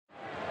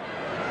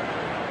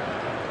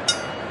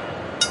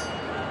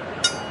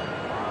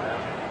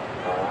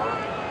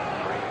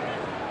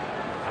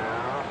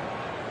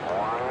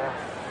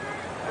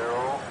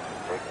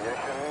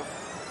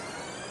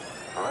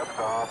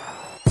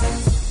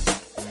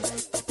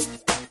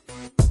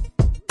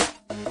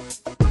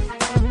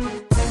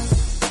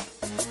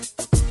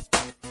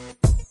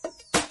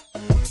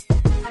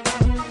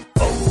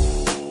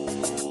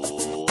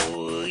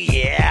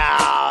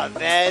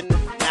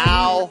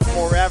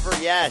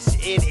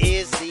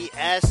is the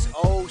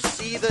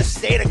SOC, the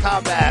State of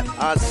Combat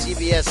on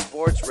CBS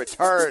Sports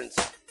returns.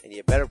 And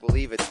you better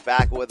believe it's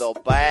back with a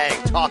bang,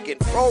 talking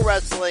pro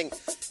wrestling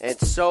and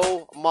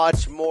so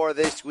much more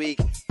this week,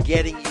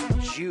 getting you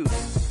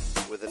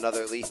juiced with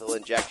another lethal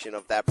injection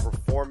of that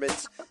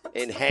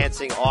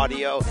performance-enhancing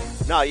audio.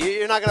 No,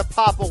 you're not going to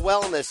pop a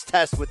wellness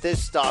test with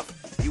this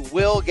stuff. You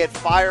will get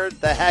fired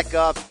the heck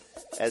up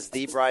as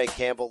the Brian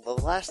Campbell. The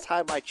last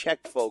time I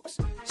checked, folks,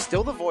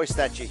 still the voice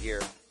that you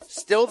hear,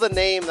 still the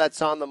name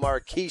that's on the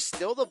marquee,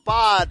 still the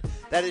bod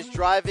that is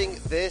driving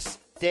this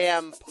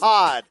damn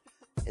pod,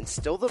 and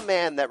still the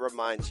man that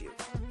reminds you,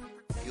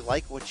 if you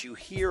like what you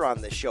hear on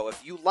the show,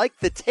 if you like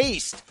the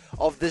taste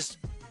of this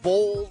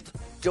bold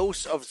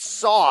dose of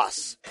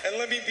sauce. And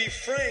let me be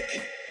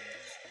frank,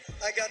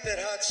 I got that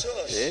hot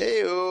sauce.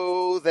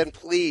 Ew, then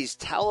please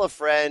tell a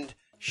friend,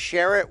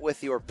 share it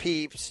with your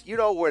peeps. You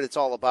know what it's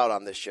all about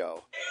on this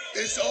show.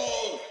 It's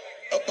all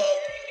about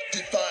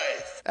Defy.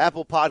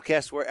 Apple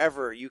Podcasts,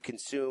 wherever you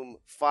consume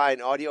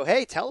fine audio.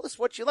 Hey, tell us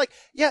what you like.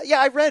 Yeah,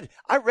 I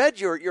read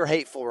your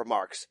hateful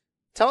remarks.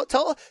 Tell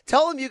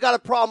them you got a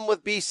problem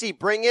with BC.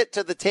 Bring it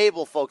to the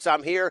table, folks.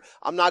 I'm here.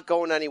 I'm not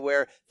going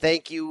anywhere.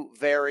 Thank you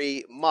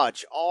very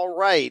much. All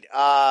right.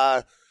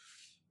 I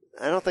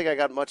don't think I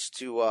got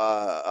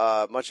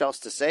much else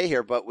to say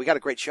here, but we got a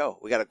great show.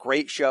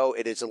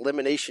 It is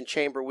Elimination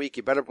Chamber week.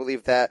 You better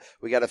believe that.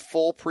 We got a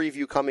full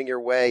preview coming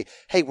your way.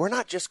 Hey, we're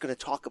not just going to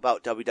talk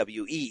about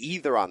WWE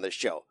either on this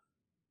show.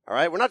 All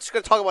right, we're not just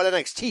going to talk about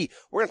NXT.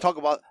 We're going to talk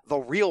about the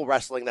real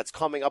wrestling that's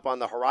coming up on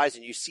the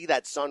horizon. You see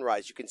that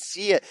sunrise. You can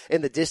see it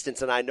in the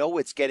distance, and I know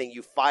it's getting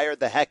you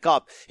fired the heck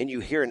up, and you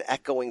hear an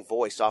echoing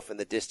voice off in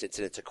the distance,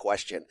 and it's a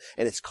question,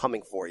 and it's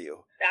coming for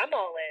you. I'm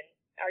all in.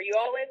 Are you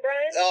all in,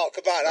 Brian? Oh,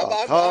 come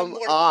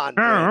on.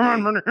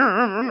 Come on,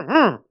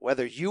 Brandy.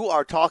 Whether you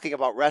are talking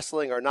about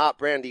wrestling or not,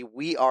 Brandy,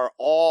 we are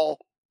all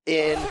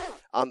in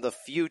on the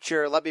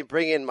future. Let me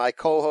bring in my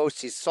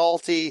co-host. He's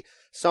salty.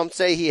 Some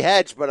say he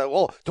hedged, but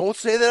don't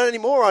say that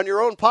anymore on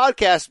your own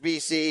podcast,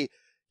 BC.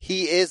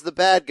 He is the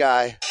bad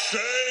guy. Say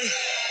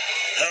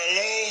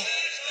hello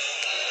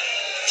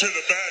to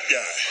the bad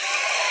guy.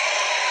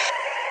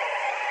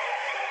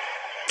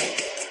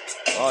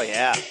 Oh,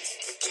 yeah.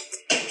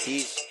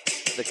 He's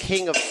the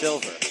king of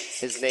silver.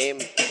 His name,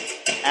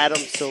 Adam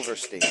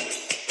Silverstein.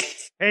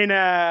 Hey,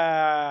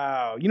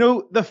 now,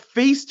 the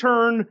face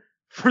turn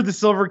for the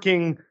Silver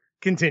King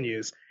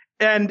continues.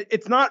 And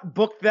it's not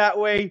booked that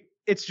way.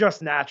 It's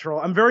just natural.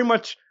 I'm very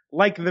much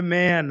like the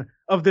man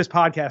of this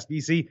podcast,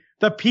 BC.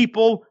 The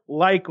people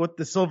like what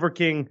the Silver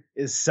King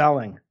is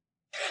selling.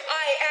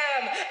 I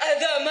am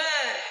the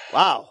man.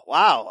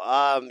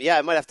 Wow. Yeah,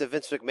 I might have to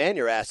Vince McMahon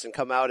your ass and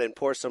come out and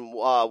pour some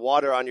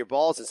water on your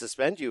balls and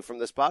suspend you from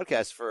this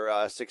podcast for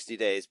 60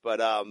 days. But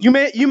you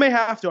may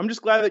have to. I'm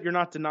just glad that you're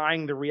not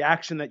denying the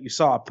reaction that you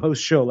saw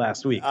post show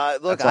last week.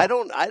 Look, I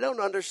don't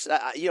understand.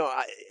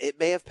 It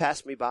may have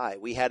passed me by.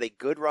 We had a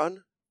good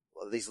run.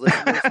 These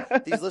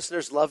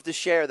listeners love to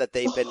share that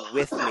they've been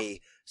with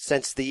me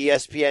since the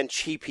ESPN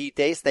Cheap Heat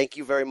days. Thank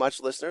you very much,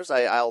 listeners.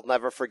 I'll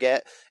never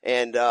forget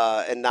and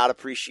not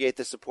appreciate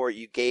the support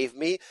you gave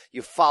me.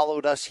 You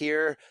followed us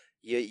here.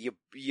 You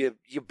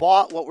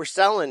bought what we're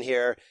selling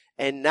here.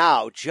 And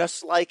now,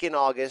 just like in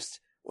August,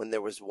 when there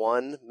was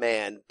one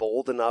man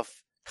bold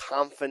enough,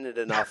 confident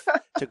enough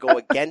to go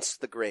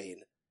against the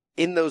grain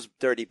in those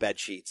dirty bed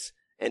sheets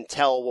and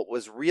tell what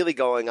was really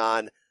going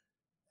on,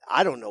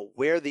 I don't know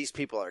where these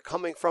people are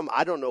coming from.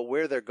 I don't know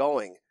where they're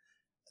going.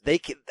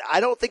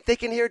 I don't think they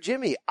can hear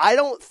Jimmy. I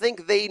don't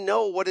think they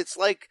know what it's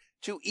like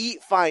to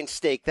eat fine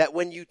steak, that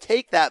when you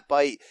take that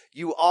bite,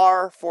 you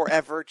are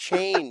forever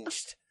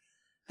changed.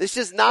 This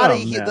is not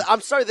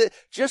I'm sorry,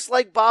 just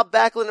like Bob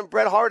Backlund and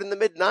Bret Hart in the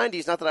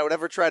mid-90s, not that I would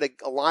ever try to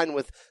align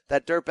with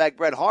that dirtbag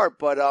Bret Hart,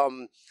 but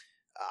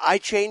I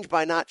change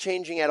by not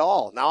changing at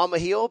all. Now I'm a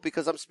heel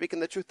because I'm speaking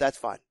the truth. That's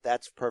fine.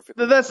 That's perfect.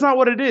 That's not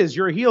what it is.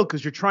 You're a heel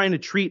because you're trying to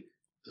treat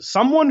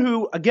someone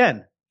who,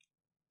 again,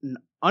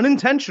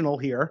 unintentional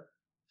here.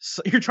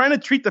 So you're trying to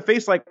treat the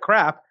face like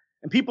crap,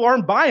 and people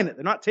aren't buying it.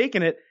 They're not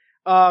taking it.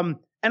 And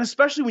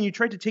especially when you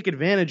tried to take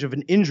advantage of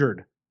an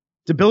injured,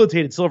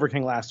 debilitated Silver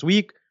King last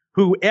week,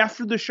 who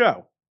after the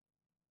show,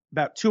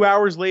 about 2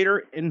 hours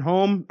later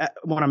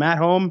when I'm at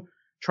home,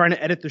 trying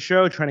to edit the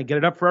show, trying to get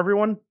it up for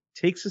everyone,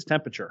 takes his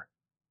temperature,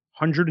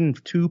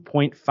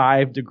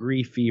 102.5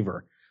 degree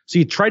fever. So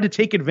you tried to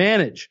take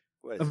advantage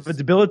of a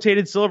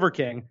debilitated Silver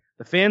King.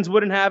 The fans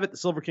wouldn't have it. The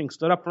Silver King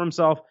stood up for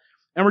himself,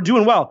 and we're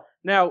doing well.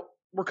 Now,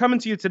 we're coming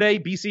to you today.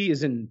 BC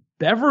is in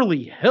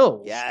Beverly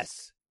Hills.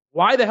 Yes.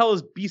 Why the hell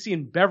is BC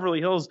in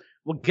Beverly Hills?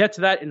 We'll get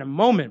to that in a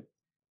moment.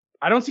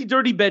 I don't see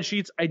dirty bed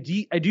sheets. I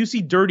do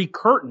see dirty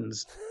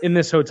curtains in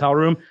this hotel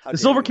room. The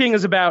Silver King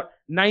is about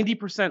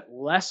 90%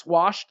 less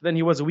washed than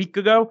he was a week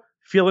ago,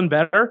 feeling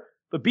better.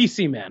 But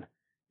BC, man,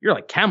 you're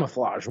like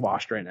camouflage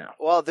washed right now.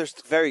 Well, there's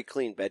very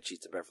clean bed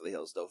sheets in Beverly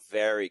Hills, though.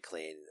 Very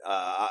clean.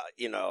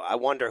 I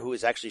wonder who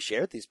has actually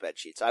shared these bed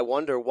sheets. I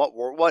wonder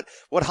what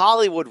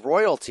Hollywood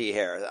royalty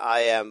here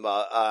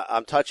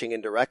I'm touching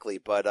indirectly.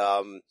 But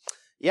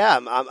Yeah,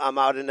 I'm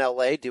out in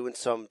LA doing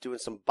some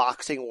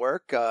boxing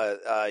work.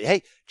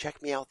 Hey,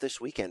 check me out this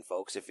weekend,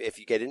 folks. If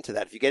you get into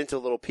that, if you get into a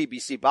little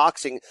PBC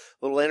boxing,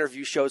 little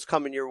interview shows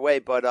coming your way.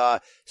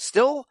 But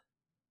still,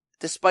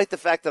 despite the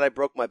fact that I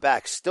broke my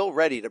back, still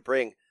ready to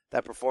bring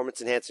that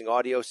performance enhancing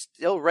audio.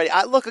 Still ready.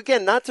 Look,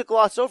 again, not to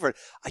gloss over it.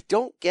 I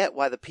don't get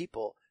why the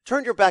people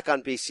turn your back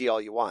on BC all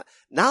you want.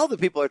 Now the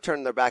people are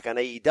turning their back on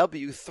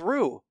AEW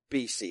through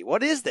BC.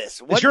 What is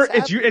this?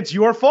 It's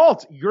your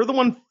fault. You're the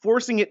one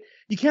forcing it.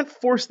 You can't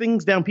force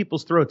things down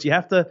people's throats. You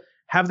have to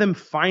have them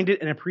find it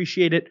and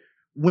appreciate it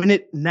when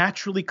it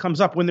naturally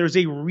comes up, when there's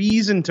a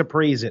reason to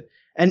praise it.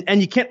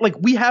 And you can't, like,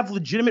 we have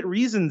legitimate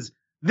reasons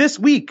this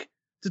week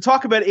to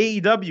talk about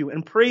AEW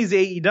and praise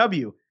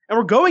AEW, and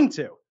we're going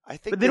to.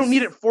 But they don't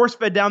need it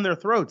force-fed down their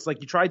throats like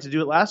you tried to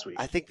do it last week.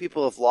 I think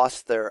people have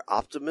lost their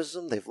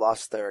optimism. They've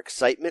lost their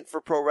excitement for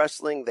pro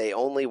wrestling. They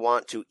only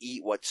want to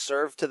eat what's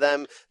served to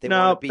them. They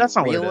want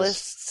to be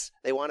realists.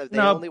 They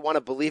only want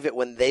to believe it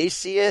when they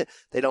see it.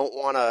 They don't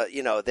want to,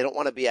 they don't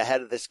want to be ahead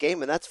of this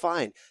game, and that's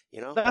fine.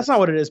 That's not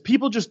what it is.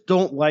 People just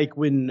don't like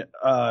when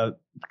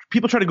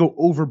people try to go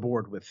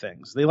overboard with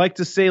things. They like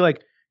to say,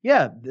 like,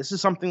 yeah, this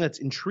is something that's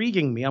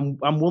intriguing me.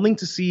 I'm willing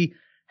to see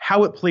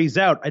how it plays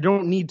out. I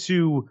don't need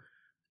to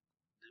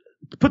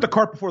put the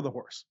cart before the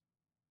horse,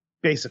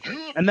 basically.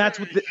 And that's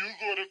what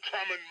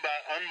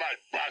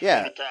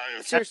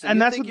seriously.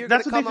 And that's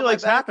what they feel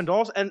like's happened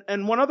also.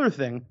 And one other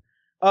thing,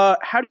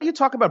 how do you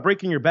talk about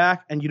breaking your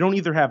back and you don't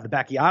either have the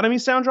Bacchiotomy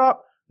sound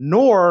drop,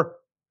 nor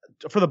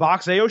for the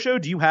Box AO show,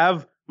 do you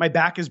have My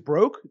Back is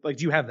Broke? Like,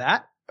 do you have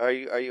that? Are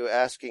you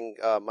asking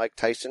Mike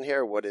Tyson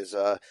here what is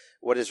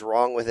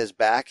wrong with his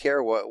back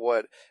here?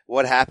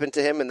 What happened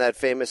to him in that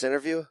famous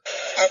interview?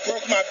 I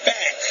broke my back.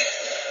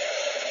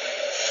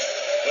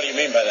 What do you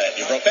mean by that?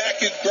 Your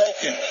back is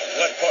broken.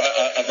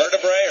 What, a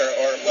vertebrae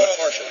or what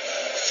portion?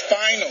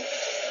 Spinal.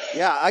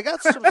 Yeah, I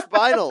got some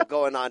spinal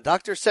going on.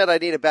 Doctor said I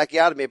need a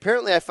Bacchiotomy.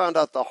 Apparently I found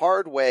out the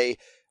hard way.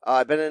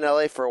 I've been in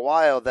LA for a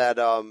while that,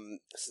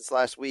 since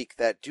last week,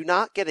 that do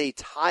not get a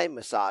Thai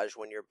massage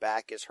when your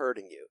back is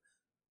hurting you.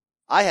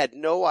 I had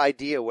no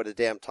idea what a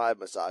damn Thai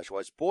massage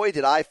was. Boy,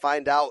 did I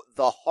find out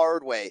the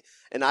hard way.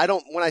 And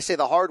when I say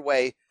the hard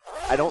way,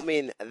 I don't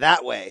mean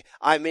that way.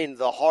 I mean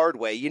the hard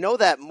way. You know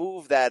that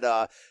move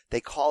that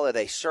they call it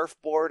a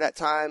surfboard at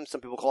times?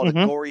 Some people call it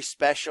a gory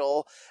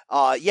special.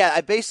 Yeah,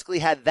 I basically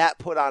had that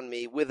put on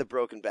me with a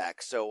broken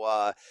back. So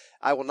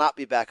I will not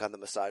be back on the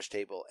massage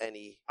table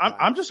any time.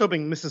 I'm just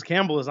hoping Mrs.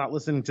 Campbell is not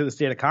listening to the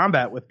State of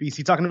Combat with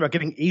BC talking about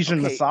getting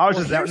Asian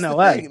massages out in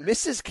LA.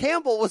 Mrs.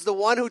 Campbell was the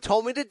one who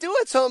told me to do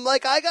it. So I'm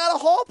like, I got a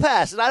hall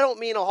pass. And I don't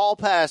mean a hall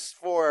pass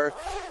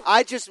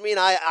I just mean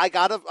I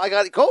gotta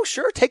go,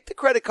 sure, take the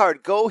credit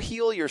card, go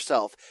heal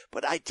yourself.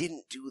 But I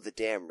didn't do the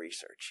damn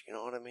research. You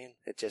know what I mean?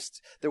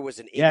 There was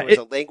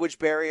a language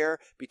barrier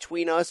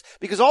between us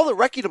because all the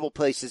reputable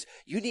places,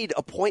 you need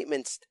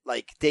appointments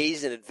like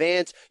days in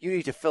advance. You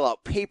need to fill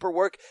out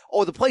paperwork.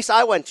 Oh, the place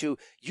I went to,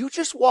 you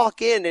just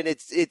walk in and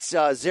it's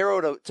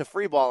 0 to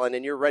free balling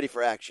and you're ready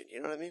for action.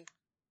 You know what I mean?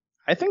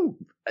 I think,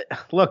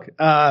 look,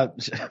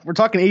 we're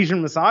talking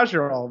Asian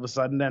massager all of a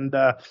sudden, and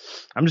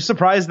I'm just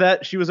surprised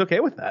that she was okay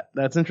with that.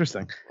 That's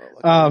interesting.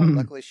 Well,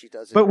 luckily she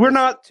doesn't. But we're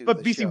not.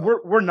 But BC,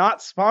 we're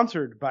not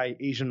sponsored by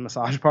Asian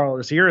massage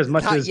parlors here as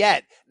much not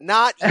yet,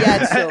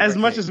 as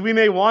much as we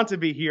may want to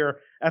be here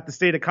at the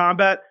State of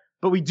Combat.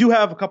 But we do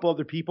have a couple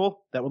other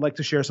people that would like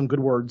to share some good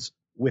words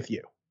with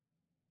you.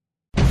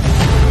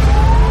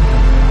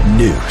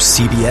 New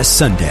CBS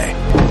Sunday.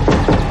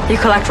 You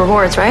collect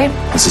rewards, right?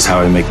 This is how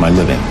I make my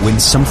living. When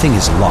something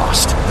is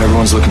lost,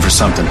 everyone's looking for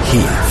something.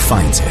 He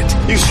finds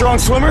it. You strong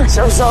swimmer?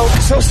 So-so.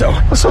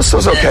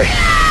 So-so's okay.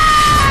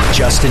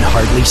 Justin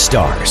Hartley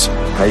stars.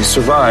 How you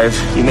survive,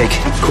 you make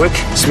quick,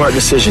 smart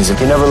decisions, and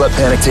you never let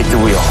panic take the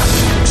wheel.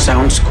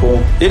 Sounds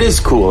cool. It is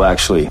cool,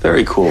 actually.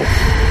 Very cool.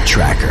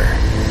 Tracker.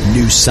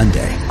 New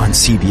Sunday on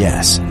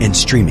CBS and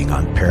streaming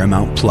on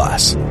Paramount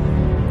Plus.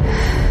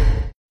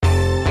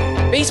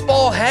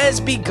 Baseball has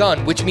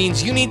begun, which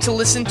means you need to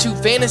listen to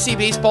Fantasy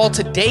Baseball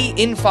Today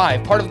in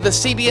 5, part of the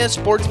CBS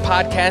Sports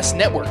Podcast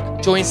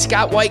Network. Join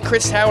Scott White,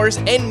 Chris Towers,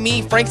 and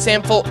me, Frank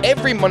Samfel,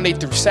 every Monday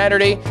through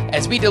Saturday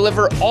as we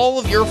deliver all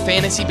of your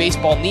fantasy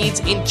baseball needs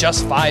in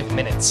just 5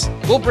 minutes.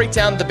 We'll break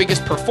down the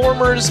biggest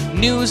performers,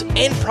 news,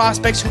 and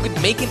prospects who could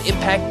make an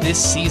impact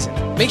this season.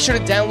 Make sure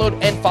to download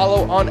and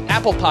follow on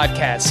Apple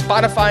Podcasts,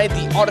 Spotify,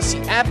 the Odyssey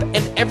app,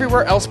 and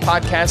everywhere else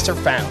podcasts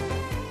are found.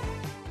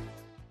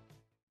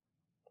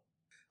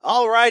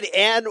 All right,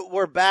 and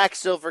we're back,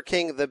 Silver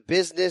King. The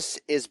business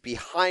is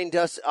behind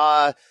us.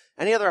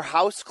 Any other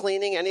house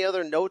cleaning, any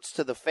other notes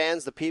to the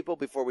fans, the people,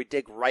 before we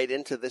dig right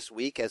into this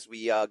week as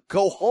we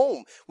go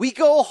home? We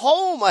go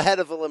home ahead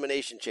of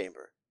Elimination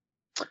Chamber.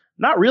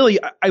 Not really.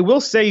 I will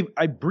say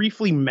I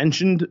briefly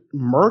mentioned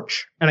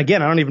merch. And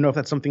again, I don't even know if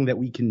that's something that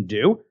we can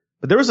do.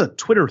 But there was a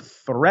Twitter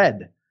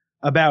thread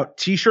about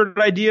T-shirt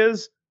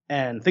ideas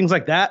and things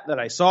like that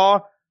I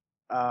saw.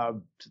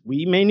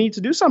 We may need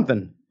to do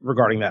something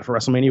regarding that for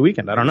WrestleMania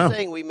weekend. I don't know. You're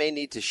saying we may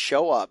need to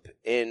show up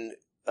in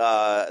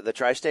the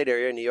tri-state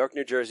area, New York,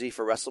 New Jersey,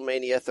 for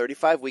WrestleMania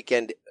 35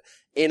 weekend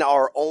in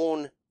our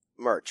own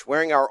merch,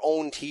 wearing our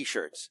own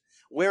T-shirts,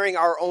 wearing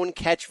our own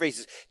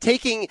catchphrases,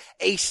 taking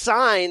a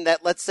sign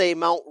that, let's say,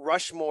 Mount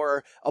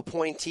Rushmore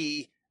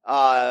appointee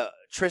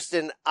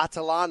Tristan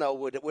Atalano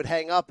would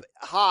hang up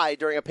high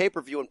during a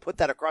pay-per-view and put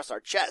that across our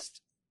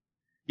chest.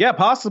 Yeah,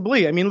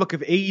 possibly. I mean, look,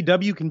 if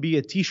AEW can be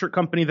a T-shirt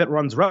company that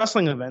runs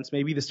wrestling events,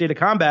 maybe the State of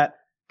Combat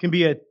can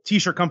be a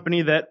T-shirt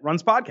company that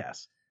runs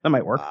podcasts. That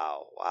might work.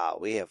 Wow.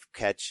 We have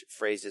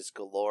catchphrases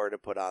galore to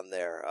put on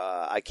there.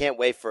 I can't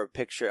wait for a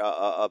picture.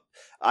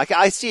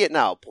 I see it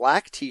now.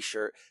 Black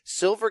T-shirt,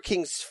 Silver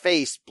King's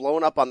face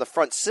blown up on the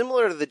front,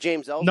 similar to the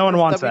James Ellsworth No one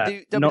wants that.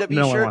 WWE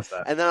No shirt. one wants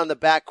that. And then on the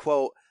back,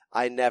 quote,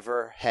 "I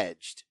never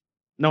hedged."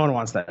 No one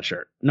wants that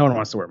shirt. No one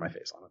wants to wear my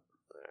face on it.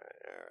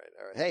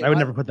 All right. Hey, I would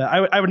never put that.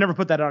 I would never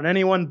put that on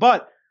anyone.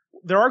 But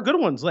there are good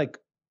ones like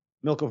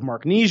Milk of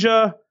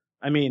Marknesia.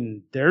 I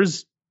mean,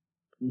 there's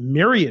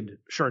myriad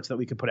shirts that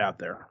we could put out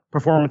there.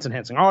 Performance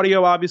enhancing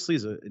audio, obviously,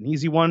 is an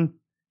easy one.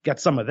 Get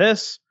some of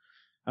this.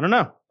 I don't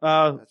know.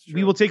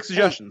 We will take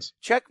suggestions.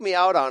 Hey, check me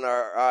out on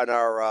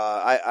our.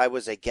 I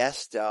was a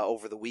guest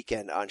over the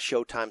weekend on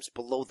Showtime's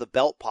Below the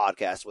Belt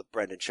podcast with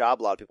Brendan Schaub.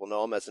 A lot of people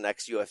know him as an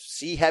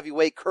ex-UFC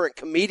heavyweight, current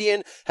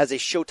comedian. Has a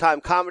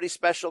Showtime comedy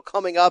special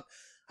coming up.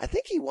 I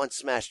think he once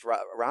smashed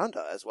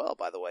Ronda as well,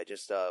 by the way,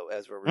 just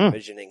as we're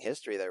revisioning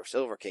history there.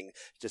 Silver King,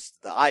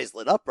 just the eyes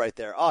lit up right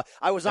there.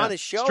 I was on his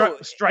show.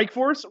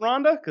 Strikeforce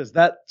Ronda? Because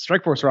that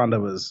Strikeforce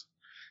Ronda was,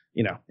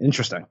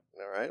 interesting.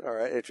 All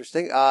right.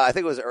 Interesting. I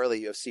think it was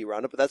early UFC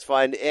Ronda, but that's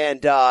fine.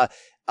 And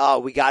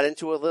we got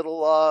into a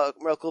little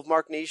Milk of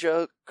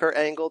Marknesia, Kurt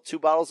Angle, 2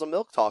 bottles of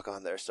milk talk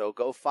on there. So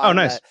go find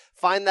that.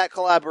 Find that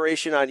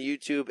collaboration on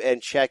YouTube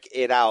and check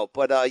it out.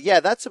 But yeah,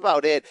 that's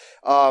about it.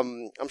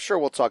 I'm sure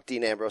we'll talk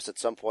Dean Ambrose at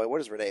some point. What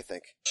does Renee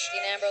think?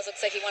 Dean Ambrose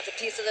looks like he wants a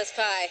piece of this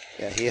pie.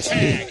 Yeah, he is.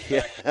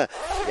 Yeah.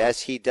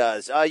 Yes, he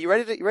does. You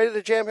ready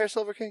to jam here,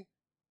 Silver King?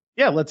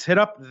 Yeah, let's hit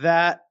up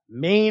that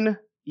main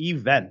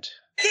event.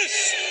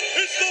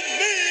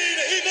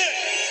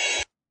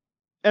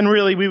 And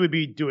really, we would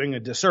be doing a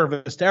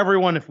disservice to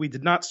everyone if we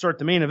did not start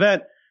the main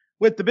event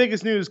with the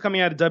biggest news coming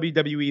out of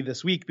WWE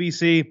this week,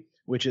 BC,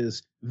 which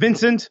is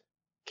Vincent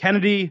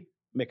Kennedy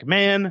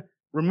McMahon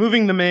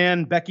removing the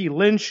man, Becky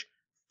Lynch,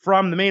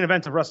 from the main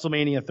event of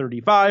WrestleMania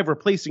 35,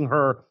 replacing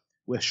her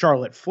with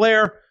Charlotte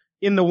Flair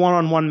in the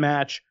one-on-one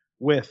match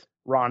with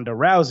Ronda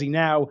Rousey.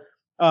 Now,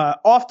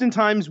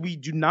 oftentimes we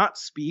do not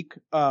speak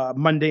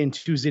Monday and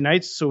Tuesday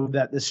nights so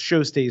that this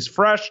show stays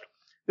fresh.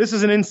 This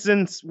is an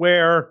instance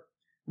where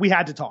we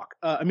had to talk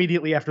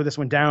immediately after this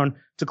went down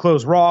to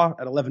close Raw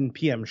at 11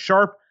 p.m.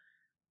 sharp.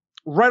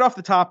 Right off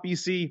the top,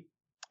 BC,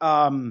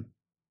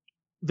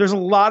 there's a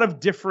lot of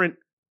different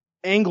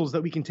angles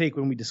that we can take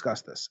when we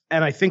discuss this.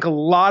 And I think a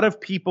lot of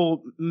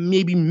people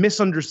maybe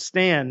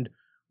misunderstand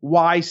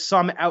why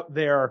some out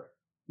there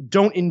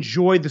don't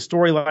enjoy the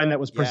storyline that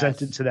was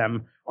presented to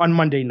them on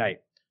Monday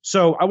night.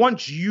 So I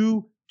want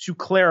you to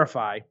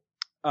clarify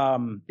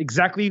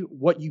exactly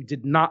what you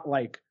did not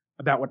like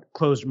about what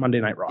closed Monday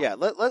Night Raw. Yeah,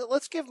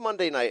 let's give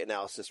Monday Night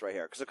analysis right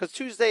here, because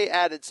Tuesday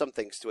added some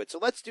things to it. So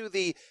let's do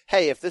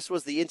hey, if this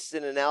was the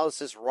instant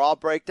analysis Raw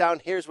breakdown,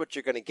 here's what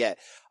you're going to get.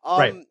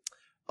 Right.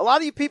 A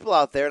lot of you people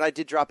out there, and I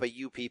did drop a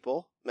you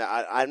people.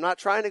 I'm not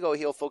trying to go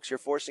heel, folks. You're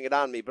forcing it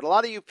on me. But a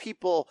lot of you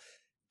people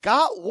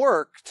got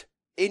worked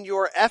in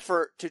your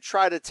effort to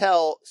try to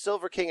tell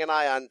Silver King and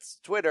I on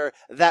Twitter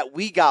that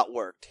we got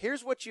worked.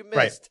 Here's what you missed.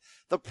 Right.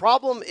 The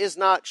problem is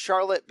not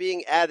Charlotte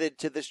being added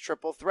to this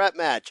triple threat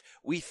match.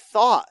 We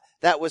thought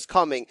that was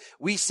coming.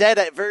 We said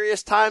at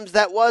various times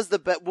that was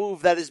the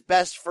move that is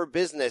best for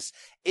business.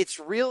 It's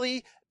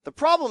really, the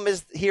problem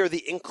is here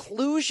the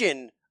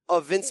inclusion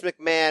of Vince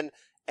McMahon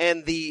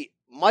and the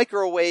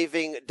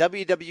microwaving,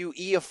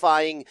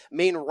 WWE-ifying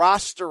main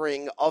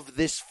rostering of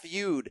this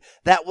feud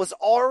that was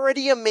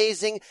already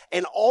amazing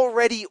and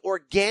already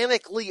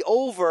organically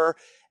over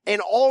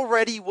and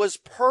already was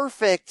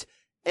perfect.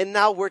 And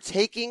now we're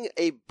taking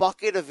a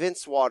bucket of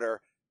Vince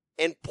water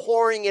and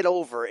pouring it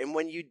over. And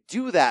when you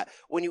do that,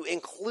 when you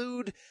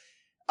include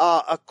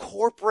a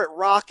corporate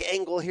rock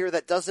angle here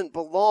that doesn't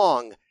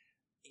belong,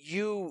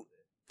 you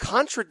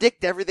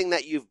contradict everything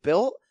that you've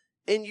built,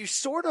 and you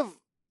sort of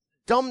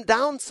dumb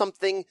down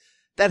something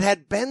that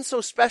had been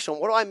so special.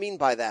 And what do I mean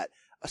by that?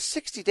 A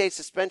 60-day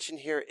suspension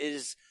here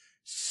is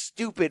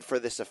stupid for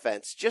this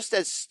offense. Just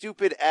as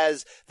stupid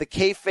as the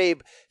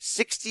kayfabe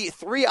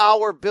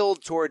 63-hour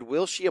build toward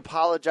will she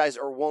apologize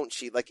or won't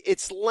she? Like,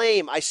 it's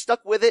lame. I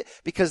stuck with it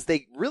because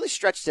they really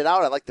stretched it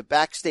out. I like the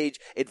backstage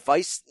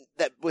advice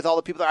that with all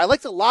the people there. I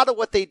liked a lot of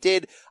what they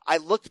did. I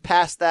looked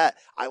past that.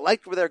 I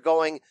liked where they're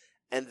going.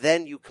 And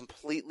then you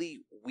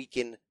completely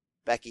weaken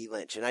Becky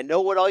Lynch. And I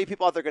know what all you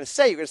people out there are going to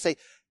say. You're going to say,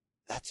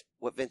 that's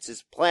what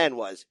Vince's plan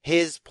was.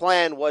 His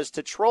plan was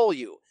to troll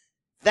you.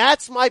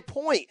 That's my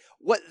point.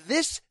 What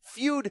this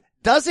feud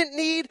doesn't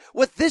need,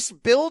 what this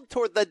build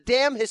toward the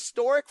damn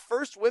historic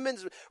first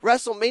women's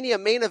WrestleMania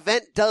main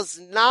event does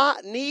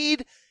not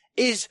need,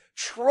 is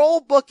troll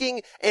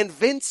booking and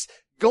Vince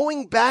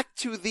going back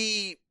to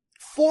the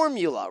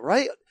formula,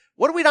 right?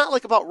 What do we not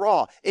like about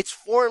Raw? It's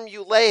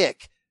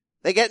formulaic.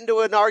 They get into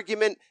an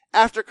argument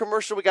after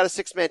commercial. We got a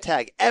 6-man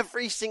tag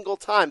every single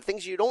time.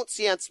 Things you don't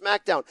see on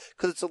SmackDown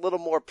because it's a little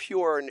more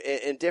pure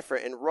and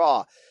different in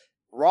Raw.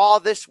 Raw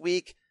this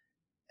week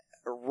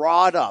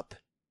rawed up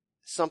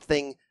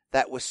something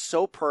that was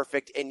so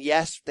perfect. And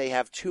yes, they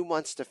have 2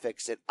 months to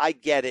fix it. I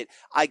get it.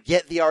 I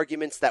get the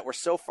arguments that we're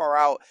so far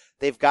out.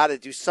 They've got to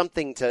do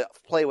something to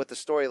play with the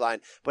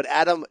storyline. But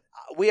Adam,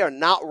 we are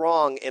not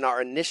wrong in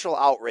our initial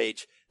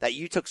outrage that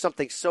you took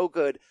something so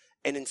good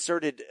and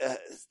inserted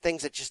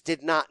things that just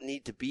did not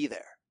need to be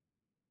there.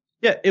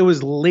 Yeah, it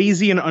was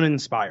lazy and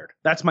uninspired.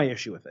 That's my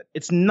issue with it.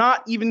 It's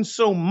not even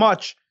so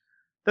much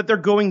that they're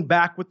going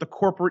back with the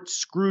corporate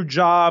screw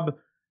job,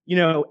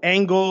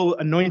 angle,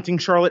 anointing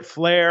Charlotte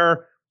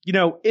Flair.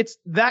 It's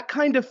that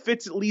kind of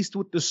fits at least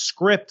with the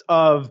script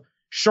of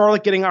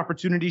Charlotte getting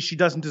opportunities she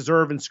doesn't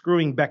deserve and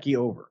screwing Becky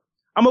over.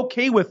 I'm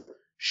okay with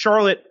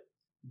Charlotte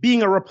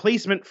being a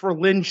replacement for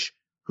Lynch,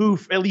 who,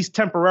 at least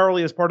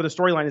temporarily as part of the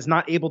storyline, is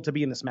not able to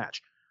be in this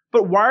match.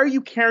 But why are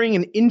you carrying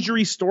an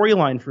injury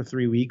storyline for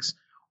 3 weeks,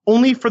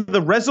 only for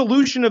the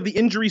resolution of the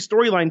injury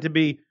storyline to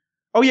be,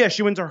 oh yeah,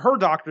 she went to her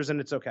doctors and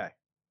it's okay?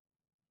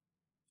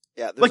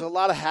 Yeah, there's a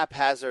lot of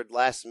haphazard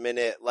last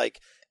minute.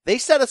 They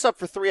set us up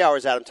for 3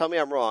 hours, Adam. Tell me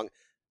I'm wrong.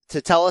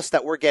 To tell us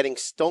that we're getting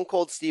Stone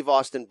Cold Steve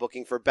Austin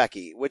booking for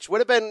Becky, which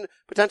would have been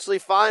potentially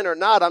fine or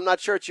not. I'm not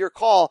sure. It's your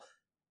call.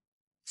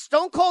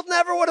 Stone Cold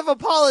never would have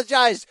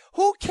apologized.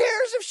 Who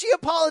cares if she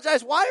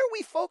apologized? Why are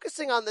we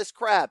focusing on this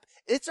crap?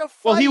 It's a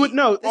fight. Well, he would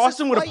no.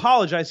 Austin would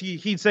apologize.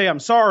 He'd say, "I'm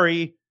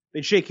sorry."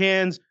 They'd shake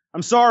hands.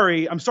 I'm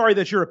sorry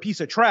that you're a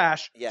piece of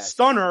trash. Yes.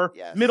 Stunner.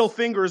 Yes. Middle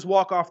fingers.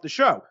 Walk off the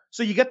show.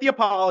 So you get the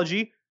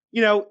apology.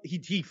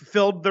 He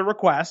fulfilled the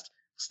request.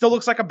 Still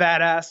looks like a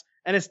badass,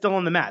 and is still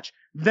in the match.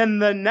 Then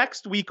the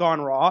next week on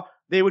Raw,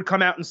 they would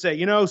come out and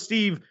say,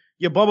 Steve,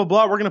 you blah blah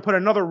blah. We're going to put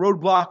another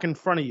roadblock in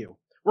front of you.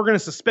 We're going to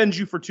suspend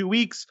you for 2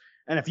 weeks.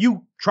 And if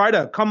you try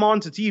to come on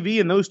to TV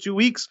in those 2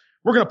 weeks,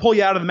 we're going to pull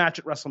you out of the match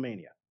at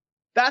WrestleMania.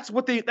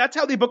 That's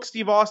how they book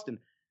Steve Austin.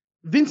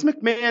 Vince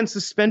McMahon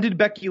suspended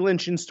Becky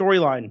Lynch in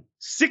storyline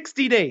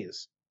 60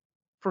 days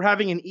for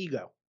having an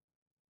ego.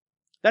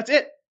 That's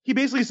it. He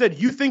basically said,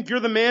 you think you're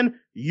the man.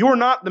 You're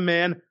not the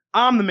man.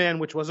 I'm the man,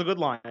 which was a good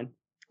line.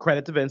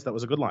 Credit to Vince. That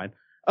was a good line.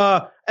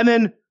 And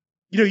then,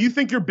 you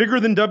think you're bigger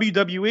than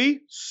WWE.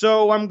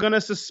 So I'm going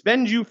to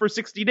suspend you for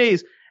 60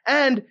 days.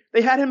 And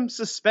they had him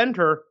suspend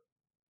her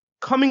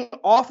coming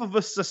off of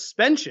a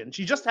suspension.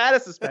 She just had a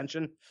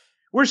suspension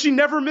where she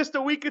never missed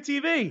a week of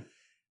TV.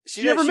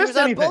 She never missed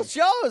anything. On both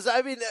shows.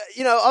 I mean,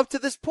 up to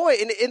this point.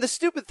 And the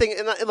stupid thing,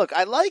 and look,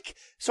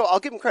 so I'll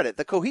give him credit.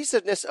 The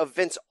cohesiveness of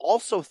Vince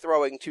also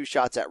throwing 2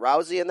 shots at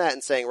Rousey in that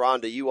and saying,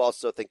 Ronda, you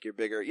also think you're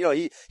bigger.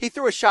 He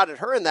threw a shot at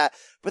her in that,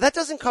 but that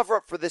doesn't cover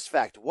up for this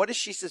fact. What is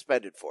she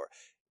suspended for?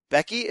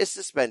 Becky is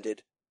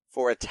suspended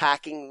for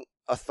attacking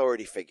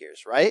authority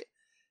figures, right?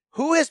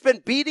 Who has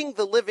been beating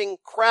the living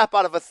crap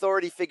out of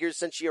authority figures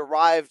since she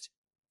arrived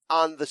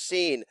on the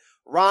scene?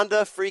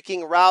 Ronda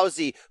freaking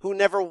Rousey, who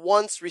never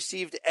once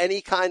received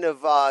any kind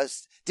of,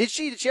 did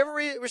she ever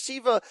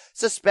receive a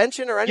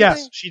suspension or anything?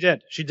 Yes, she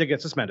did. She did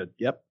get suspended.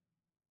 Yep.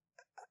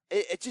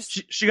 It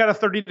just, she got a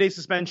 30-day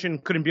suspension,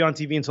 couldn't be on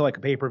TV until a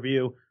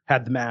pay-per-view,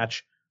 had the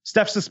match.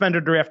 Steph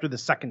suspended her after the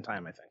second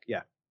time, I think.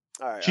 Yeah.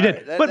 All right, she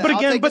did. Right.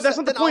 But that's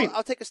not the point.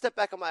 I'll take a step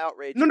back on my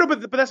outrage. No,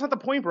 but that's not the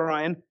point,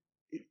 Brian.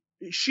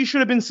 She should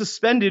have been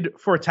suspended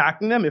for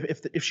attacking them,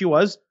 if she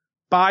was,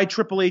 by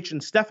Triple H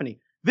and Stephanie.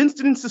 Vince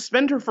didn't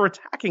suspend her for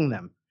attacking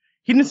them.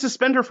 He didn't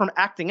suspend her from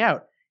acting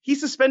out. He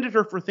suspended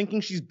her for thinking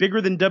she's bigger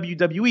than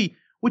WWE,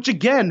 which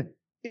again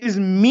is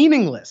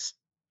meaningless.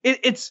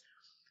 Listen.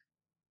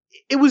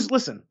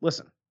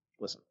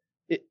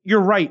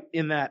 You're right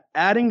in that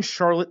adding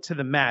Charlotte to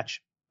the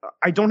match,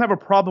 I don't have a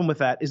problem with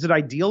that. Is it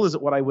ideal? Is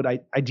it what I would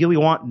ideally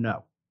want?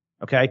 No.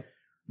 Okay.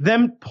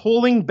 Them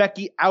pulling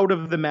Becky out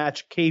of the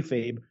match,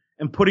 kayfabe,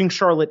 and putting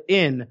Charlotte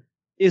in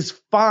is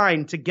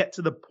fine to get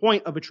to the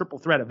point of a triple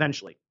threat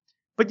eventually.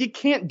 But you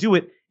can't do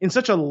it in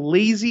such a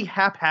lazy,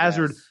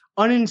 haphazard,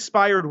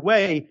 uninspired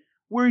way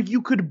where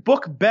you could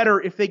book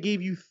better if they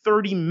gave you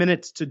 30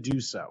 minutes to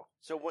do so.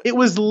 It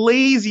was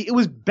lazy. It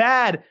was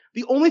bad.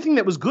 The only thing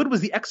that was good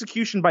was the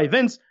execution by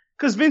Vince,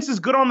 because Vince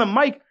is good on the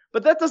mic,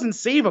 but that doesn't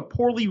save a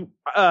poorly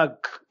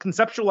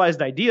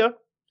conceptualized idea.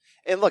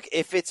 And look,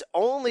 if it's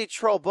only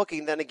troll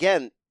booking, then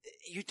again,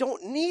 you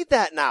don't need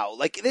that now.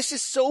 This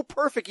is so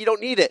perfect, you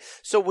don't need it.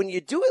 So when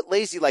you do it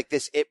lazy like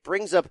this, it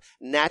brings up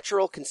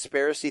natural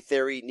conspiracy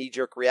theory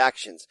knee-jerk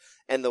reactions.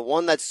 And the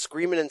one that's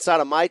screaming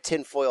inside of my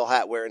tinfoil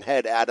hat wearing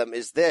head, Adam,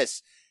 is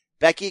this.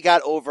 Becky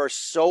got over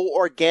so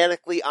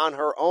organically on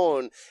her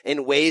own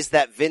in ways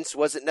that Vince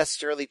wasn't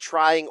necessarily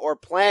trying or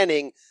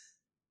planning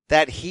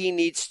that he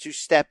needs to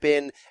step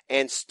in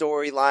and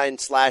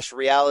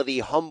storyline/reality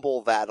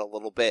humble that a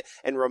little bit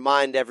and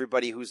remind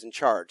everybody who's in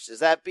charge. Is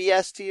that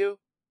BS to you?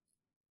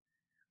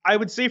 I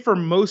would say for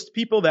most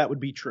people that would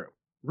be true.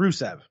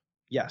 Rusev,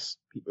 yes.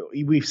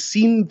 We've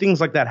seen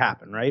things like that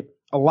happen, right?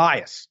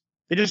 Elias,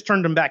 They just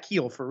turned him back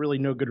heel for really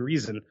no good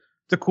reason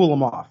to cool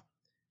him off.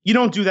 You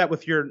don't do that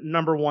with your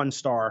number one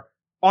star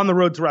on the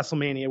road to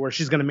WrestleMania where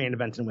she's going to main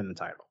event and win the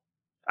title.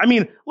 I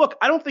mean, look,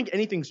 I don't think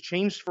anything's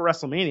changed for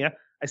WrestleMania.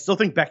 I still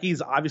think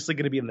Becky's obviously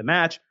going to be in the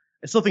match.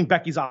 I still think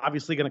Becky's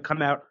obviously going to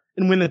come out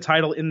and win the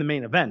title in the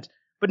main event.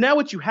 But now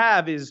what you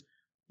have is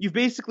you've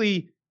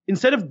basically,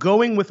 instead of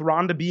going with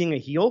Ronda being a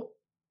heel,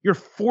 you're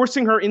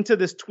forcing her into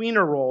this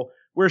tweener role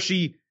where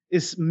she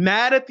is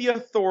mad at the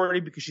Authority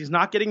because she's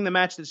not getting the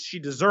match that she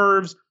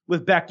deserves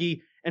with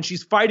Becky, and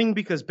she's fighting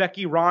because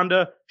Becky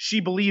Ronda,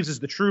 she believes, is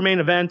the true main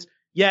event,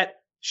 yet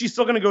she's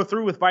still going to go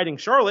through with fighting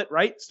Charlotte,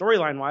 right,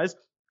 storyline-wise,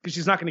 because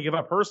she's not going to give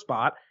up her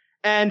spot,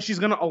 and she's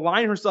going to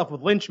align herself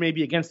with Lynch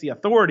maybe against the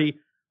Authority,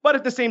 but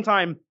at the same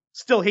time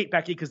still hate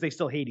Becky because they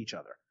still hate each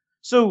other.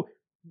 So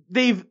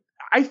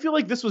I feel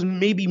like this was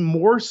maybe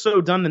more so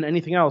done than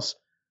anything else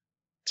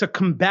to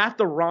combat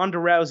the Ronda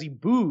Rousey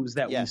boos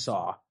that we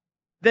saw.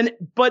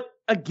 But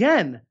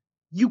again,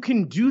 you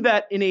can do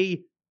that in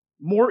a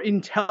more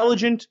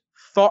intelligent,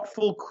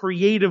 thoughtful,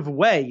 creative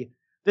way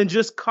than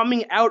just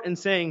coming out and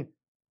saying,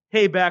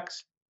 hey,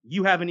 Bex,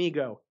 you have an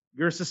ego.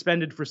 You're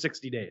suspended for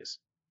 60 days.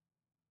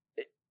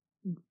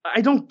 I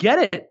don't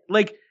get it.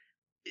 Like,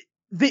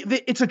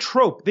 it's a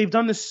trope. They've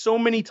done this so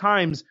many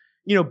times.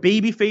 You know,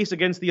 babyface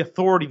against the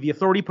Authority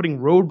putting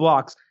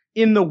roadblocks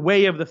in the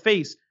way of the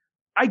face.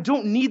 I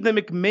don't need the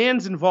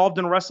McMahons involved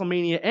in a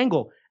WrestleMania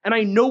angle. And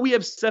I know we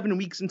have 7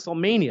 weeks until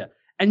Mania.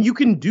 And you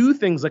can do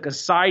things like a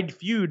side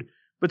feud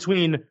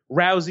between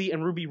Rousey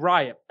and Ruby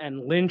Riott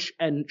and Lynch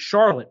and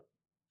Charlotte.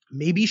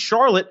 Maybe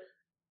Charlotte,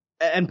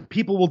 and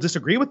people will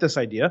disagree with this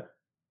idea,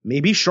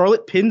 maybe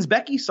Charlotte pins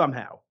Becky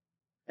somehow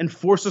and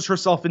forces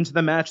herself into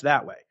the match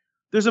that way.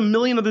 There's a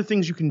million other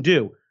things you can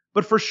do.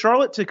 But for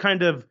Charlotte to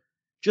kind of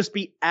just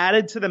be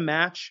added to the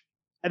match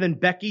and then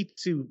Becky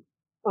to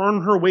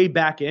earn her way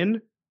back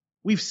in,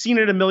 we've seen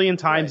it a million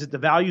times. Right.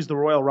 It devalues the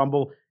Royal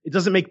Rumble. It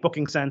doesn't make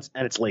booking sense,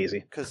 and it's lazy.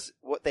 Because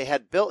what they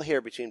had built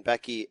here between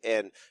Becky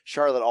and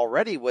Charlotte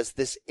already was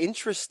this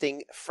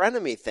interesting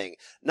frenemy thing.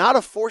 Not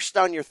a force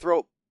down your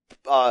throat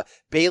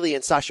Bayley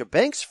and Sasha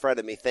Banks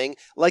frenemy thing,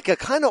 like a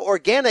kind of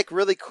organic,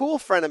 really cool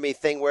frenemy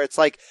thing where it's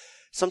like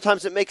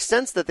sometimes it makes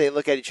sense that they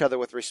look at each other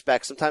with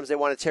respect. Sometimes they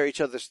want to tear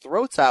each other's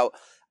throats out.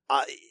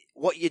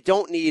 What you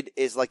don't need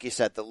is, like you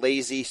said, the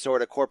lazy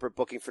sort of corporate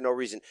booking for no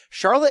reason.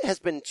 Charlotte has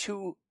been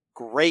too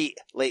great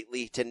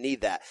lately to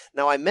need that.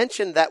 Now, I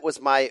mentioned that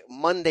was my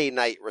Monday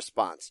night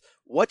response.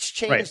 What's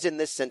changed in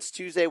this since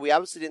Tuesday? We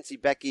obviously didn't see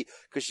Becky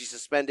because she's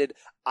suspended.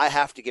 I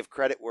have to give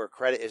credit where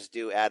credit is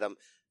due, Adam.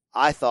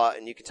 I thought,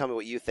 and you can tell me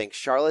what you think,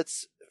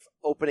 Charlotte's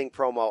opening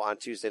promo on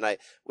Tuesday night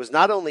was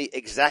not only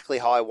exactly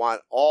how I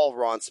want all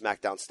Raw and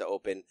SmackDowns to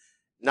open,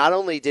 not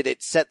only did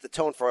it set the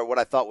tone for what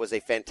I thought was a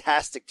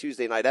fantastic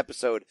Tuesday night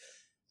episode,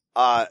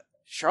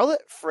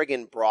 Charlotte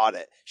friggin' brought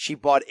it. She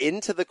bought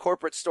into the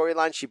corporate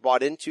storyline. She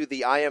bought into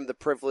the I am the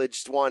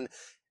privileged one,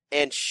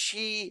 and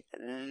she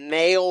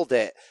nailed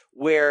it.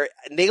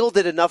 Nailed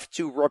it enough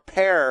to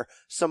repair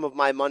some of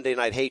my Monday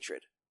night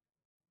hatred.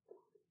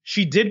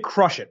 She did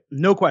crush it.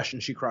 No question,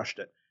 she crushed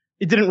it.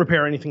 It didn't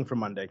repair anything from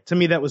Monday. To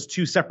me, that was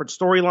two separate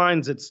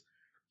storylines. It's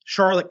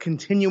Charlotte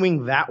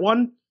continuing that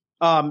one.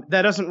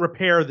 That doesn't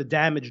repair the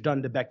damage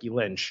done to Becky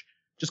Lynch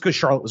just because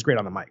Charlotte was great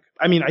on the mic.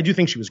 I mean, I do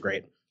think she was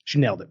great. She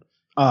nailed it.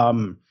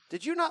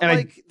 Did you not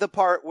like the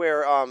part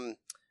where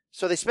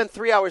so they spent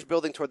 3 hours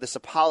building toward this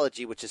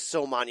apology, which is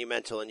so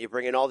monumental, and you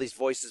bring in all these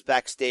voices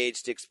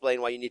backstage to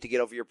explain why you need to get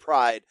over your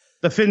pride.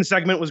 The Finn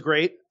segment was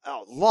great.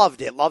 Oh,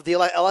 loved it. Loved the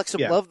Alexa.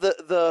 Yeah. Loved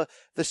the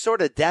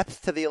sort of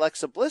depth to the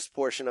Alexa Bliss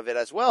portion of it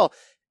as well.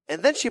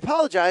 And then she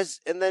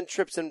apologized, and then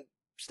Trips and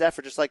Steph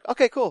are just like,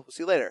 "Okay, cool. We'll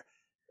see you later."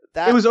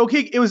 It was okay.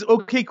 It was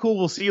okay. Cool.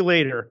 We'll see you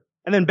later.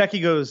 And then Becky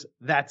goes,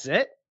 "That's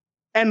it."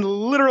 And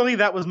literally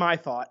that was my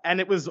thought.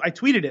 And I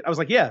tweeted it. I was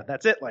like, yeah,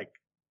 that's it. Like,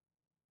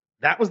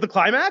 that was the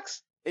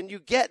climax. And you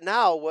get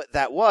now what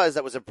that was.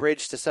 That was a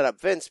bridge to set up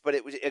Vince. But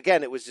it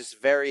was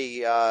just very,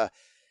 no.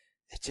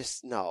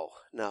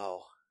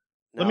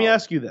 Let me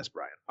ask you this,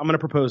 Brian. I'm going to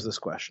propose this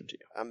question to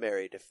you. I'm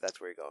married, if that's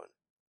where you're going.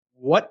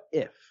 What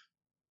if,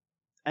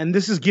 and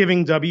this is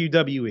giving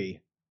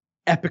WWE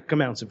epic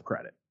amounts of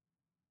credit,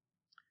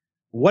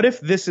 what if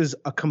this is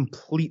a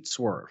complete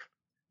swerve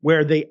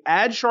where they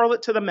add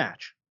Charlotte to the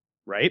match?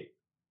 Right?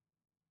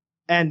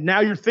 And now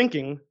you're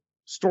thinking,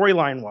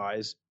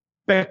 storyline-wise,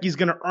 Becky's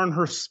going to earn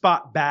her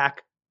spot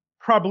back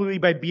probably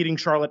by beating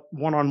Charlotte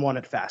one-on-one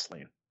at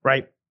Fastlane,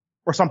 right?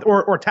 Or something,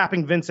 or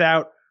tapping Vince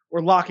out,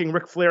 or locking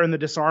Ric Flair in the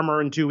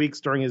disarmor in 2 weeks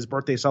during his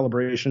birthday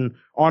celebration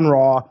on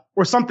Raw,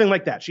 or something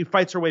like that. She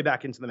fights her way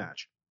back into the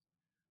match.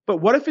 But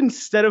what if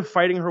instead of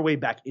fighting her way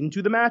back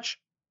into the match,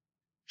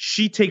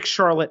 she takes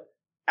Charlotte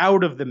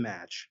out of the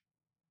match?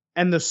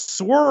 And the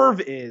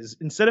swerve is,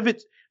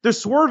 the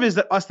swerve is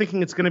that us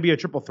thinking it's going to be a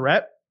triple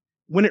threat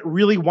when it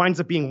really winds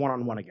up being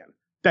one-on-one again.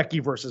 Becky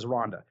versus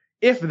Ronda.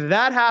 If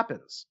that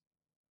happens,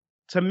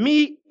 to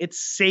me, it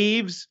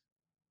saves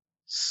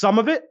some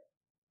of it,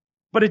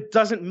 but it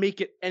doesn't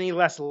make it any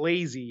less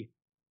lazy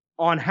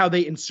on how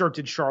they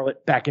inserted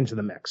Charlotte back into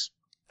the mix.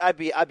 I'd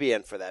be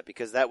in for that,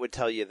 because that would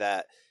tell you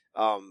that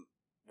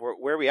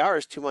where we are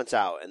is 2 months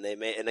out, and they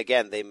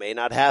may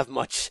not have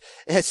much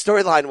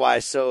storyline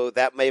wise, so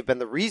that may have been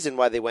the reason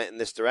why they went in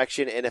this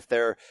direction. And if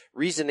their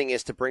reasoning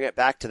is to bring it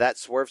back to that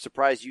swerve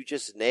surprise you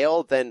just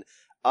nailed, then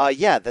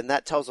then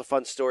that tells a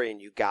fun story,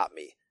 and you got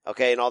me.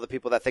 Okay, and all the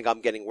people that think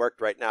I'm getting worked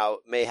right now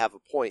may have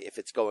a point if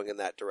it's going in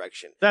that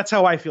direction. That's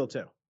how I feel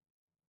too.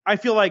 I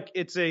feel like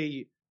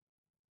it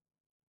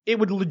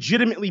would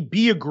legitimately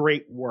be a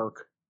great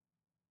work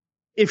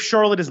if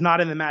Charlotte is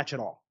not in the match at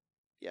all.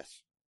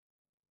 Yes.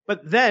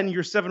 But then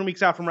you're 7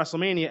 weeks out from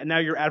WrestleMania, and now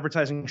you're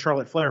advertising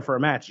Charlotte Flair for a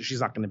match that she's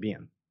not going to be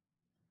in.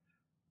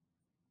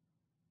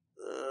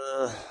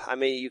 I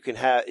mean,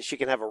 she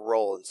can have a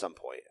role in some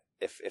point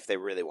if they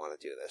really want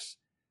to do this.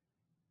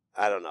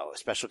 I don't know. A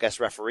special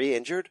guest referee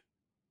injured?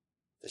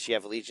 Does she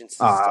have allegiance?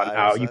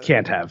 No, you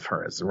can't have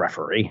her as a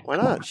referee. Why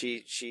not?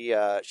 She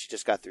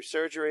just got through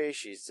surgery.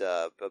 She's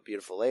a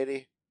beautiful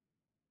lady.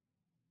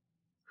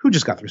 Who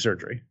just got through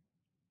surgery?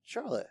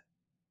 Charlotte.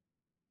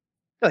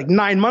 Like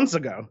 9 months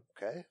ago.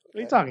 Okay. What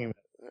are you talking about?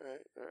 All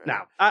right. No,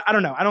 I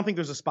don't know. I don't think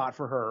there's a spot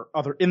for her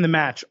other in the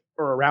match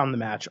or around the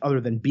match other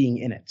than being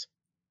in it.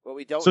 Well,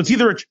 we don't. So it's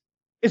either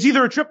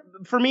a trip.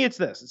 For me, it's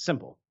this. It's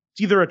simple.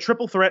 It's either a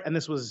triple threat, and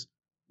this was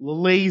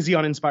lazy,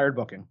 uninspired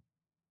booking,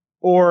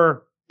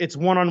 or it's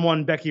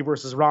one-on-one Becky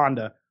versus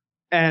Ronda,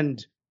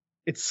 and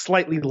it's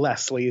slightly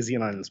less lazy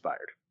and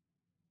uninspired.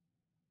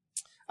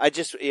 I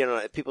just,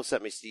 people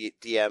sent me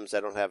DMs.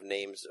 I don't have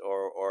names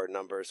or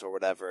numbers or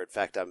whatever. In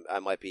fact, I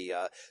might be,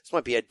 this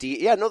might be a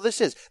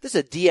this is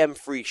a DM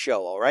free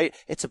show. All right.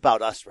 It's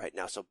about us right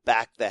now. So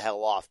back the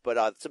hell off. But,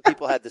 some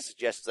people had the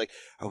suggestions like,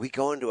 are we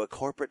going to a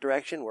corporate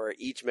direction where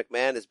each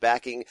McMahon is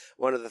backing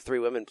one of the three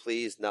women?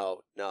 Please.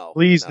 No.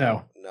 Please.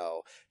 No.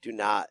 Do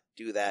not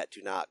do that.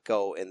 Do not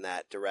go in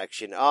that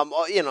direction.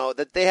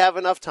 That they have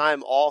enough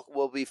time. All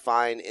will be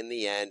fine in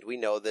the end. We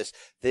know this.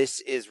 This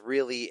is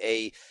really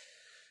a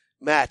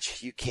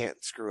match you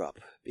can't screw up,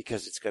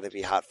 because it's going to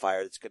be hot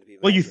fire. It's going to be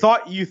well.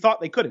 You thought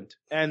they couldn't,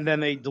 and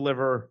then they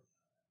deliver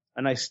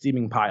a nice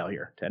steaming pile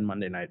here to end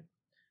Monday night.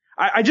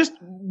 I just,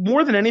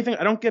 more than anything,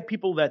 I don't get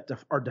people that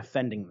are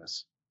defending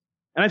this.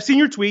 And I've seen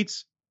your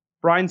tweets.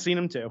 Brian's seen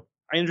them too.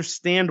 I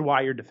understand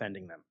why you're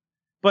defending them,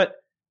 but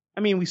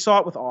I mean, we saw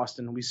it with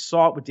Austin. We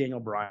saw it with Daniel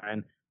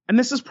Bryan, and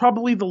this is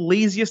probably the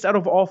laziest out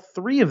of all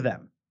three of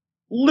them.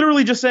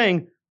 Literally just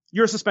saying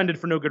you're suspended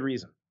for no good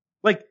reason.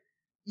 Like,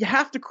 you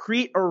have to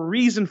create a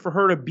reason for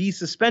her to be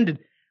suspended.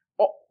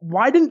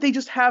 Why didn't they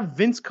just have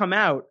Vince come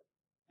out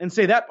and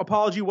say that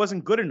apology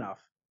wasn't good enough?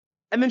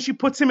 And then she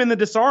puts him in the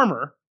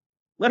disarmor,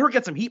 let her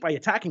get some heat by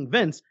attacking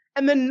Vince,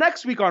 and then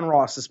next week on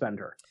Raw suspend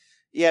her.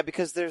 Yeah,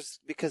 because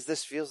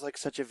this feels like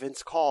such a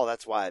Vince call.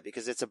 That's why,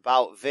 because it's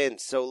about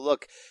Vince. So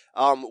look,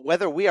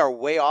 whether we are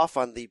way off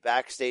on the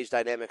backstage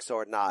dynamics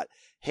or not,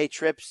 hey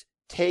Trips,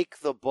 take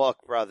the book,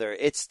 brother.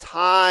 It's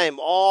time.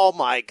 Oh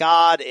my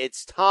God,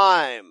 it's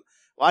time.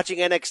 Watching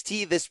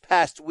NXT this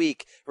past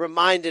week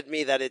reminded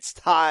me that it's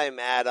time,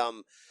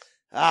 Adam.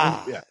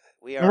 Yeah.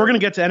 We're going to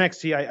get to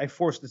NXT. I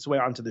forced its way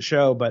onto the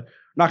show, but I'm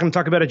not going to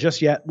talk about it just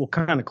yet. We'll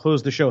kind of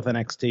close the show with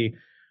NXT.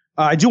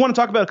 I do want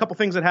to talk about a couple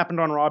things that happened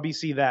on Raw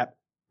BC that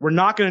we're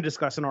not going to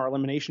discuss in our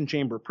Elimination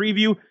Chamber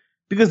preview,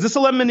 because this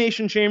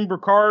Elimination Chamber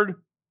card,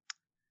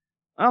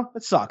 well,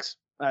 it sucks.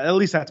 At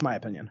least that's my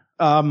opinion.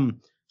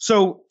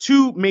 So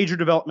 2 major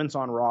developments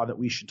on Raw that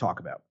we should talk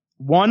about.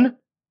 One,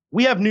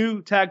 we have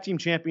new tag team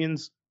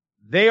champions.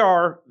 They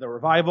are the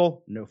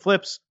Revival, no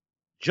flips,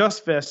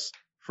 just fists,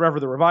 forever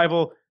the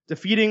Revival,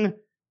 defeating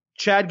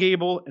Chad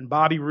Gable and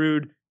Bobby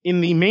Roode in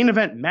the main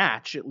event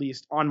match, at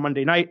least on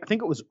Monday night. I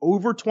think it was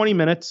over 20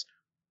 minutes.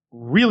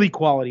 Really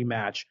quality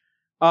match.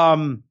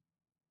 I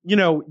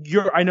know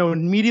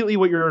immediately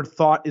what your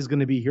thought is going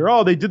to be here.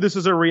 Oh, they did this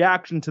as a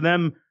reaction to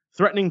them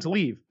threatening to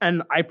leave.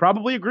 And I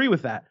probably agree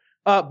with that.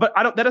 But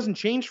that doesn't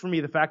change for me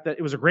the fact that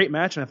it was a great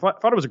match, and I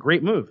thought it was a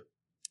great move.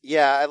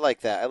 Yeah, I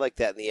like that. I like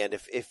that in the end.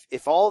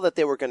 If all that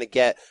they were going to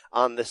get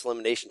on this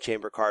Elimination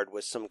Chamber card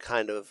was some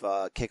kind of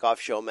kickoff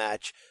show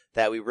match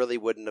that we really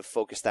wouldn't have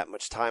focused that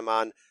much time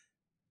on,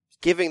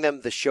 giving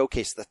them the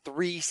showcase, the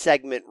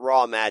 3-segment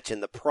Raw match in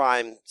the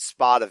prime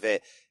spot of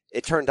it,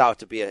 it turned out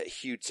to be a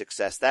huge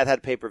success. That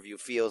had pay-per-view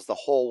feels the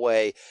whole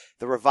way.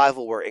 The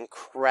Revival were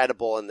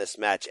incredible in this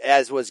match,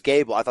 as was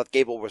Gable. I thought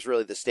Gable was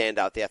really the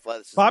standout, the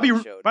athleticism. By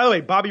the way,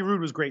 Bobby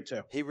Roode was great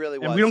too. He really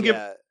was. And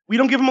we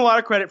don't give him a lot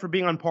of credit for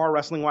being on par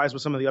wrestling-wise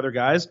with some of the other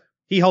guys.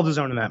 He held his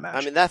own in that match.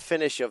 I mean, that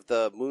finish of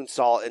the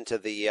moonsault into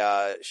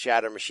the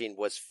Shatter Machine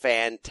was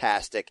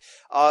fantastic.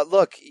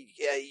 Look,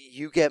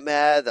 you get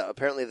mad.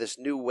 Apparently this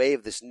new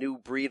wave, this new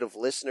breed of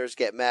listeners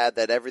get mad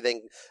that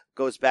everything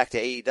goes back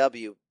to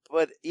AEW.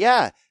 But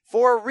yeah,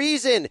 for a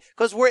reason,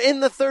 because we're in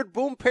the 3rd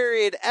boom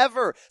period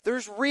ever.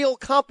 There's real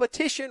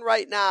competition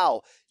right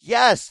now.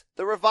 Yes,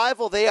 the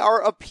Revival, they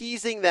are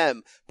appeasing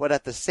them. But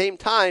at the same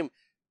time,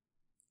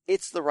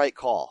 it's the right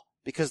call,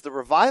 because the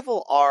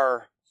Revival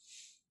are,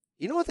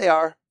 you know what they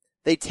are?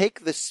 They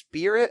take the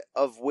spirit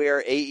of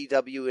where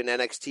AEW and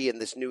NXT and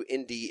this new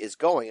indie is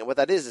going. And what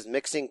that is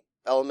mixing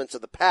elements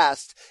of the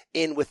past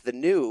in with the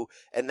new,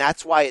 and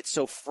that's why it's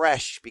so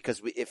fresh,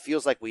 because it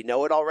feels like we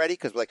know it already,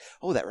 because we're like,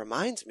 oh, that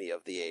reminds me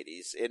of the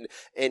 80s,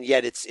 and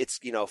yet it's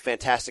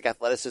fantastic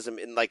athleticism,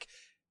 and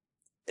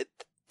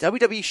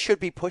WWE should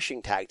be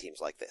pushing tag teams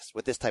like this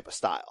with this type of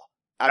style.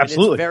 I mean,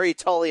 Absolutely. it's very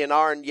Tully and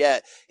Arn,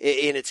 yet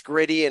and it's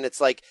gritty, and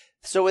it's like,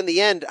 so in the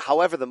end,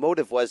 however the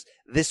motive was,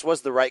 this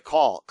was the right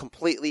call.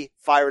 Completely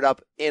fired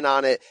up, in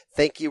on it.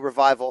 Thank you,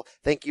 Revival.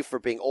 Thank you for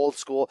being old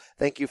school.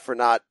 Thank you for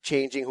not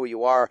changing who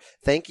you are.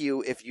 Thank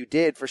you, if you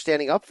did, for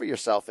standing up for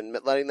yourself and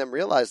letting them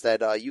realize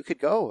that you could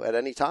go at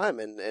any time.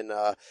 And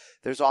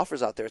there's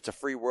offers out there. It's a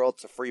free world.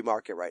 It's a free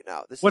market right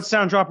now. What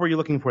sound drop were you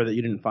looking for that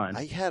you didn't find?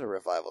 I had a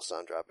Revival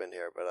sound drop in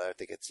here, but I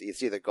think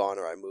it's either gone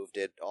or I moved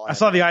it. I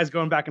saw the eyes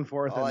going back and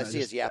forth. All I see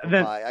is Yappa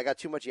Pie. I got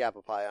too much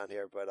Yappa Pie on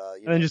here, but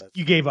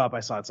you gave up.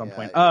 I saw at some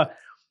point.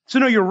 So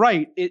no, you're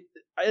right.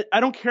 I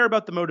don't care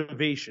about the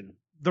motivation.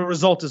 The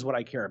result is what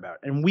I care about.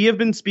 And we have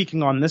been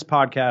speaking on this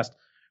podcast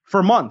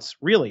for months,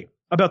 really,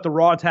 about the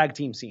Raw tag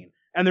team scene.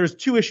 And there's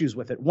two issues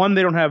with it. One,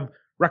 they don't have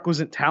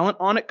requisite talent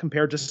on it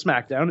compared to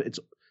SmackDown.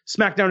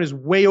 SmackDown is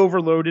way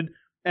overloaded,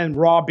 and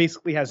Raw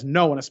basically has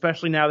no one,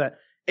 especially now that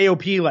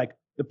AOP, like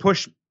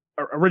the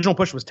original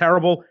push was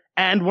terrible,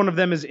 and one of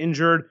them is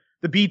injured.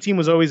 The B team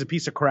was always a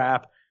piece of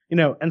crap,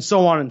 and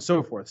so on and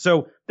so forth.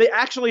 So they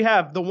actually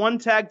have the one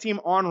tag team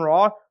on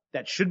Raw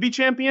that should be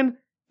champion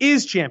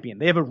is champion.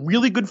 They have a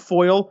really good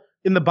foil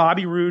in the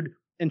Bobby Roode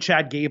and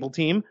Chad Gable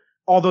team,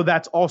 although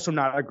that's also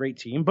not a great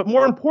team. But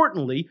more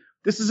importantly,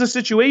 this is a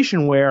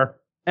situation where,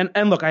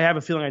 and look, I have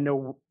a feeling I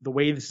know the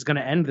way this is going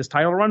to end, this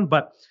title run,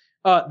 but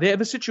they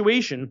have a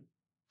situation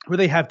where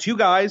they have two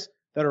guys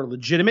that are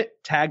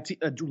legitimate tag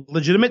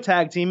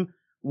team,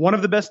 one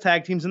of the best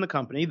tag teams in the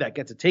company, that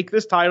get to take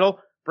this title,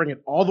 bring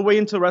it all the way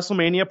into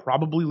WrestleMania,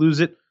 probably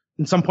lose it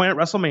in some point at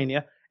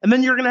WrestleMania, and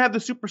then you're going to have the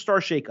superstar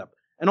shakeup.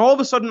 And all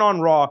of a sudden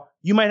on Raw,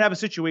 you might have a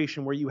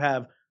situation where you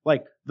have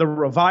like the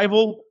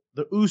Revival,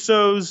 the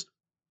Usos,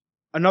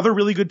 another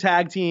really good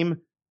tag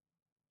team,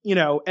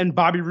 and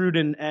Bobby Roode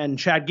and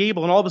Chad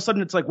Gable. And all of a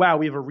sudden it's like, wow,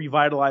 we have a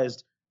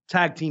revitalized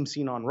tag team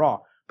scene on Raw.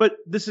 But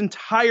this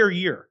entire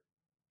year,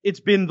 it's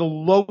been the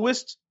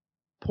lowest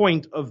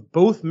point of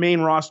both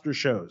main roster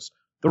shows,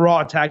 the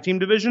Raw tag team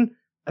division.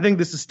 I think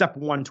this is step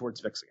one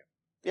towards fixing it.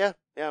 Yeah,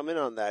 I'm in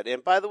on that.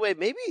 And by the way,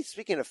 maybe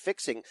speaking of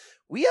fixing,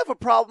 we have a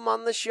problem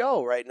on the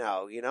show right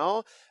now,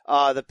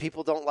 the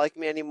people don't like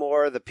me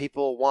anymore. The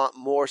people want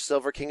more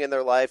Silver King in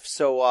their life.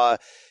 So,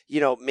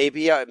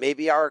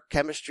 maybe our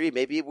chemistry,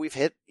 maybe we've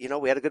hit,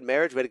 we had a good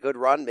marriage, we had a good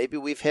run. Maybe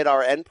we've hit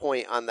our end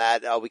point on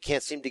that. We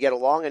can't seem to get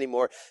along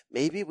anymore.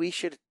 Maybe we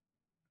should,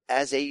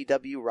 as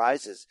AEW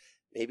rises,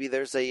 maybe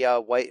there's a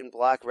white and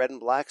black, red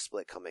and black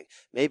split coming.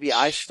 Maybe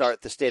I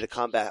start the State of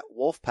Combat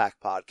Wolfpack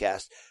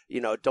podcast.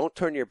 Don't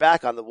turn your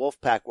back on the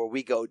Wolfpack, where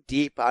we go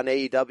deep on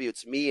AEW.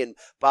 It's me and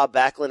Bob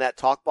Backlund at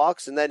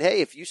Talkbox. And then,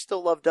 hey, if you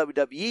still love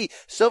WWE,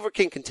 Silver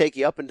King can take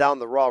you up and down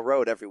the Raw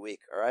road every week.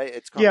 All right?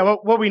 It's coming. Yeah,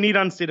 what we need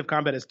on State of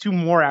Combat is 2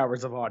 more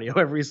hours of audio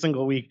every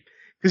single week,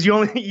 because you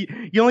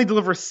only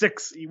deliver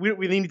 6.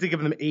 We need to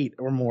give them 8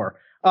 or more.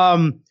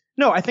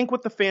 No, I think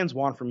what the fans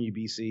want from you,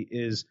 BC,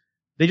 is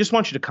they just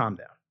want you to calm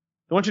down.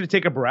 They want you to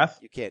take a breath.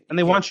 And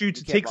they want you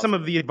to take some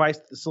of the advice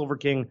that the Silver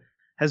King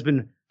has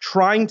been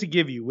trying to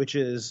give you, which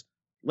is,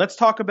 let's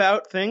talk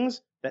about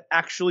things that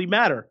actually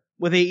matter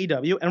with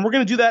AEW. And we're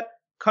going to do that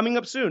coming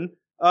up soon.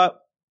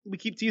 We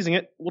keep teasing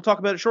it. We'll talk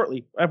about it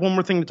shortly. I have one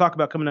more thing to talk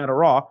about coming out of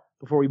Raw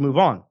before we move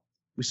on.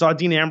 We saw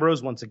Dean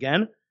Ambrose once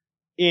again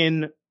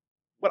in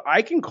what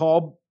I can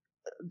call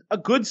a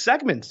good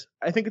segment.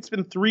 I think it's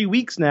been 3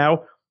 weeks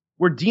now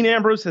where Dean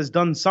Ambrose has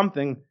done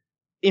something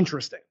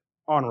interesting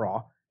on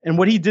Raw. And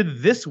what he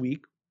did this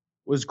week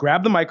was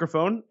grab the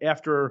microphone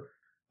after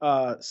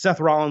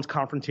Seth Rollins'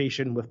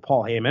 confrontation with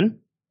Paul Heyman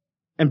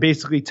and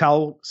basically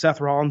tell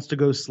Seth Rollins to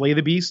go slay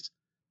the beast.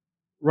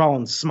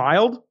 Rollins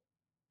smiled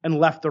and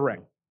left the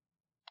ring.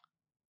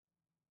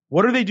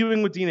 What are they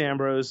doing with Dean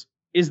Ambrose?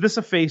 Is this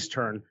a face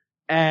turn?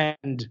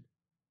 And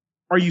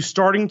are you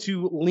starting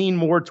to lean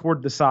more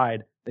toward the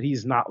side that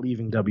he's not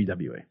leaving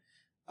WWE?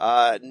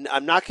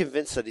 I'm not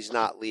convinced that he's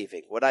not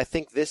leaving. What I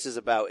think this is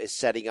about is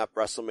setting up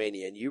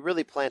WrestleMania. And you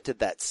really planted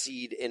that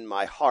seed in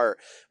my heart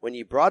when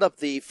you brought up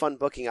the fun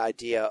booking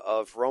idea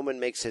of Roman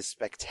makes his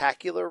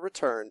spectacular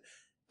return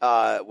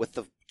with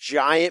the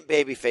giant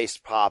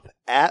babyface pop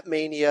at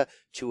Mania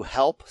to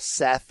help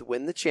Seth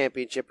win the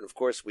championship. And of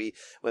course, we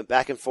went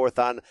back and forth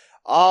on,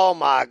 oh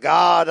my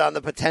God, on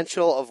the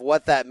potential of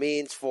what that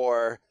means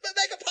for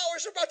Mega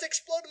Powers are about to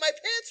explode in my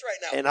pants right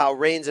now. And how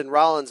Reigns and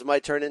Rollins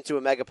might turn into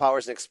a Mega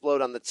Powers and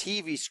explode on the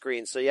TV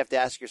screen. So you have to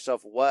ask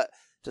yourself, what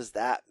does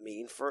that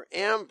mean for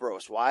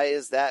Ambrose? Why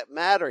does that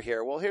matter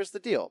here? Well, here's the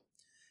deal.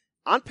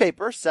 On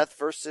paper, Seth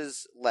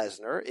versus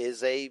Lesnar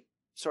is a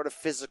sort of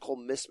physical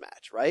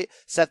mismatch, right?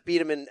 Seth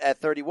beat him at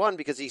 31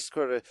 because he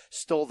sort of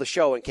stole the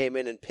show and came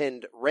in and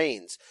pinned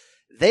Reigns.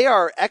 They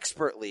are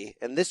expertly,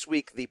 and this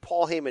week the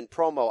Paul Heyman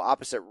promo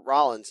opposite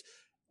Rollins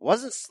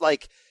wasn't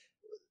like,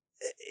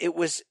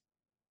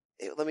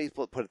 let me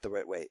put it the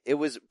right way. It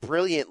was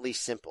brilliantly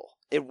simple.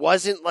 It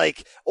wasn't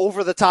like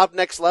over the top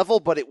next level,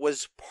 but it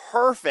was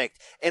perfect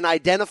in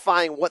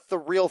identifying what the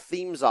real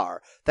themes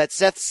are. That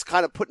Seth's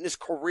kind of putting his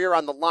career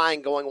on the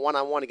line going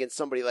one-on-one against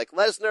somebody like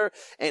Lesnar,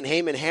 and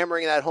Heyman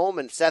hammering that home,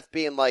 and Seth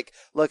being like,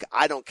 look,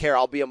 I don't care.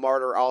 I'll be a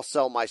martyr. I'll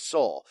sell my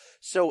soul.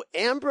 So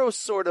Ambrose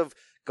sort of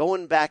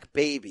going back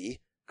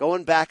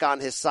on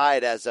his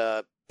side as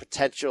a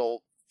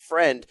potential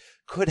friend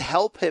could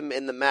help him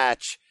in the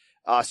match,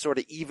 sort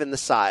of even the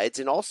sides,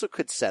 and also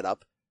could set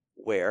up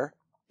where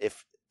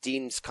if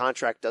Dean's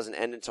contract doesn't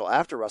end until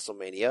after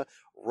WrestleMania,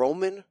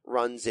 Roman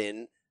runs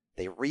in,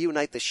 they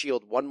reunite the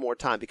Shield one more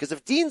time. Because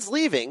if Dean's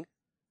leaving,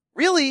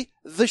 really,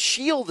 the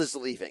Shield is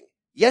leaving.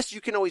 Yes,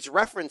 you can always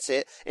reference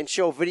it and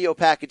show video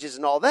packages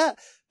and all that,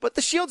 but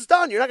the Shield's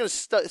done. You're not going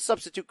to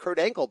substitute Kurt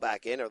Angle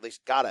back in, or at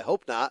least, God, I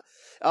hope not.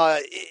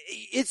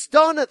 It's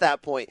done at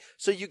that point.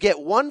 So you get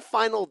one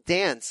final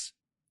dance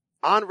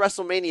on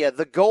WrestleMania,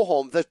 the go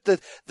home, the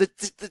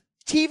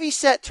TV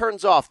set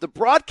turns off. The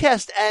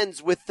broadcast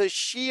ends with the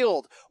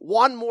Shield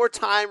one more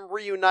time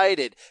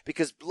reunited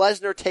because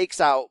Lesnar takes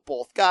out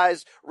both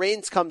guys.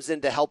 Reigns comes in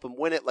to help him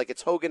win it like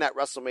it's Hogan at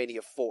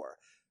WrestleMania 4.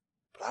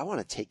 But I want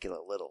to take it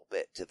a little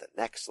bit to the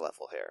next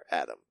level here,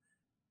 Adam.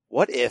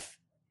 What if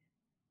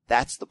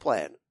that's the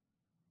plan,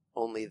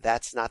 only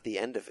that's not the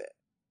end of it?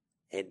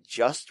 And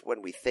just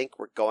when we think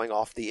we're going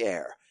off the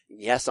air,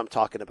 and yes, I'm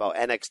talking about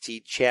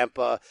NXT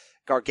Ciampa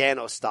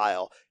Gargano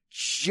style,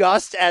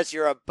 just as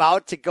you're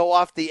about to go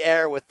off the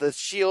air with the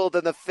Shield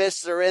and the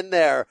fists are in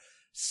there,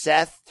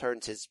 Seth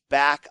turns his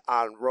back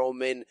on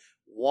Roman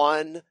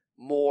one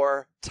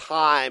more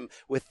time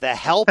with the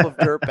help of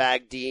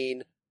Dirtbag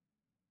Dean.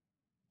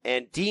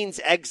 And Dean's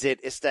exit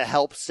is to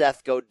help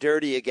Seth go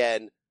dirty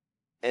again.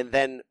 And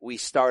then we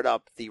start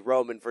up the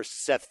Roman versus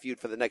Seth feud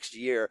for the next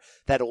year.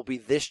 That will be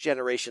this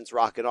generation's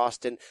Rock and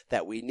Austin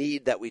that we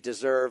need, that we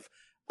deserve.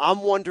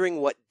 I'm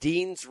wondering what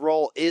Dean's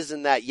role is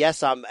in that.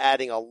 Yes, I'm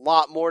adding a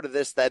lot more to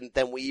this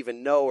than we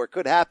even know or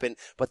could happen.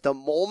 But the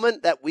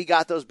moment that we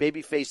got those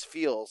babyface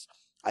feels,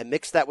 I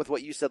mixed that with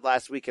what you said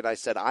last week, and I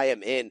said, I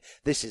am in.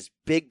 This is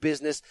big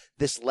business.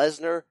 This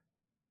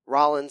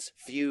Lesnar-Rollins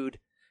feud,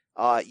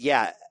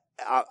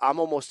 I'm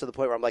almost to the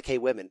point where I'm like, hey,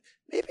 women,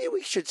 maybe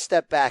we should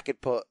step back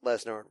and put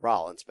Lesnar and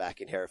Rollins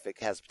back in here if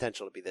it has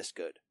potential to be this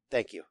good.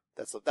 Thank you.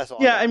 That's all.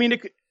 Yeah, I mean,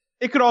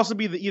 it could also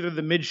be either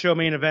the mid-show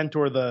main event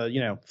or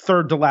the,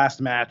 third to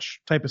last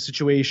match type of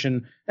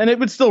situation, and it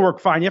would still work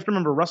fine. You have to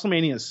remember,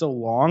 WrestleMania is so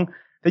long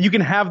that you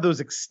can have those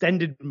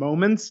extended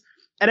moments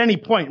at any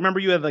point. Remember,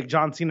 you had like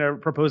John Cena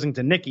proposing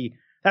to Nikki.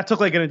 That took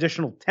like an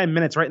additional 10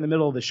 minutes right in the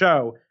middle of the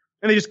show,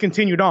 and they just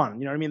continued on.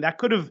 You know what I mean?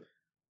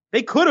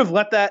 They could have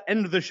let that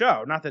end the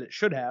show. Not that it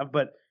should have,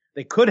 but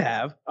they could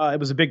have. It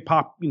was a big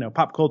pop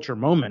culture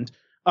moment.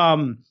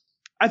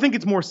 I think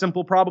it's more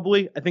simple,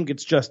 probably. I think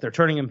it's just they're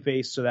turning him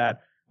face so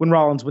that when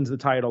Rollins wins the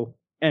title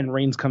and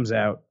Reigns comes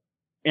out,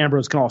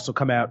 Ambrose can also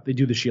come out. They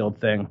do the Shield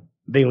thing.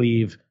 They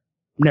leave.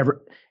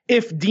 Never.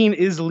 If Dean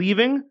is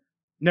leaving,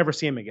 never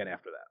see him again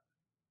after that.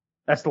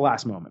 That's the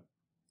last moment.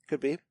 Could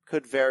be.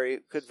 Could very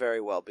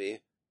well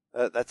be.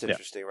 That's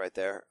interesting right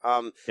there.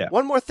 Yeah.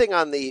 One more thing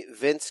on the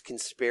Vince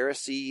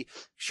conspiracy,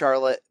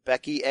 Charlotte,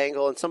 Becky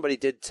angle, and somebody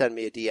did send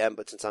me a DM,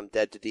 but since I'm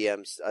dead to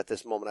DMs at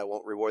this moment, I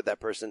won't reward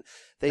that person.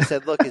 They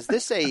said, look, is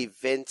this a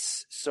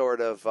Vince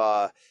sort of,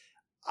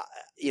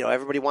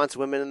 everybody wants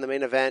women in the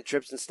main event,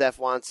 Trips and Steph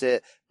wants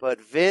it,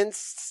 but Vince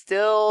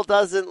still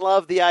doesn't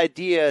love the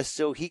idea,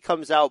 so he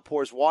comes out,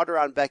 pours water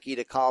on Becky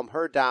to calm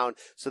her down,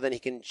 so then he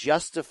can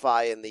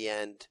justify in the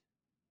end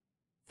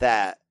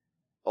that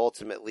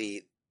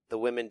ultimately the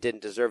women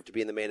didn't deserve to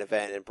be in the main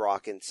event, and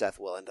Brock and Seth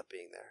will end up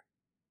being there.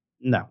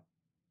 No.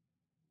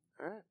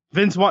 All right.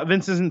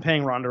 Vince isn't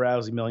paying Ronda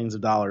Rousey millions of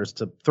dollars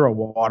to throw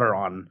water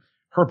on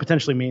her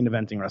potentially main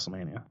eventing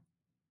WrestleMania.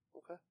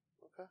 Okay.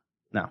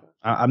 No,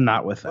 I'm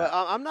not with that.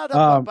 Well, I'm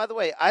not. By the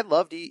way, I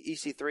loved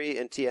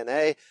EC3 and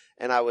TNA,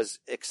 and I was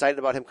excited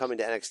about him coming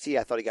to NXT.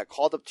 I thought he got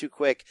called up too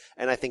quick,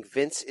 and I think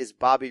Vince is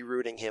Bobby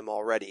rooting him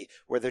already,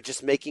 where they're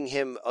just making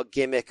him a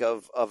gimmick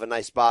of a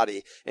nice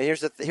body. And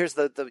here's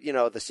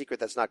the secret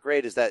that's not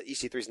great is that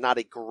EC3 is not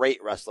a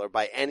great wrestler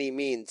by any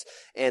means,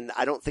 and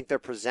I don't think they're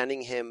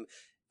presenting him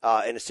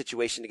in a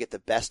situation to get the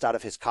best out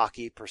of his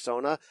cocky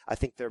persona. I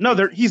think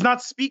he's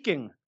not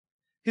speaking.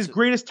 His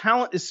greatest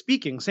talent is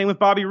speaking. Same with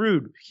Bobby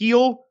Roode.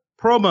 Heel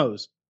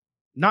promos,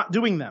 not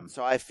doing them.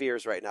 So I have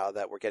fears right now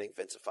that we're getting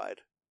Vinceified.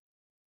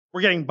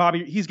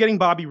 He's getting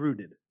Bobby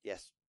Rooded.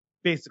 Yes.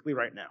 Basically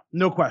right now.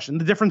 No question.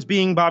 The difference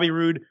being Bobby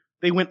Roode,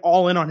 they went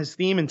all in on his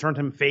theme and turned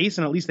him face,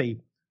 and at least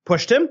they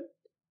pushed him.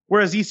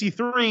 Whereas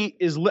EC3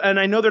 is, and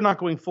I know they're not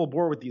going full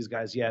bore with these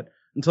guys yet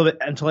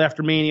until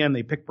after Mania and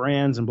they pick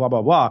brands and blah,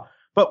 blah, blah.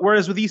 But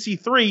whereas with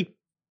EC3,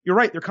 you're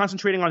right, they're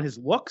concentrating on his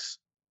looks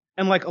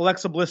and like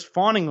Alexa Bliss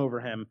fawning over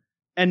him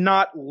and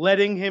not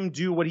letting him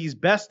do what he's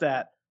best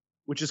at,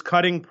 which is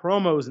cutting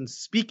promos and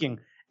speaking.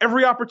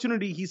 Every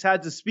opportunity he's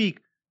had to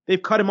speak,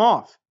 they've cut him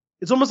off.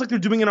 It's almost like they're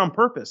doing it on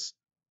purpose.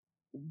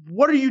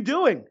 What are you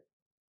doing?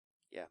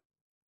 Yeah.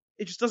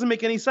 It just doesn't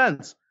make any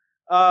sense.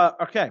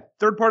 Okay,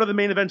 third part of the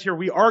main event here.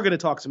 We are going to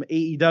talk some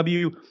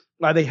AEW.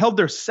 They held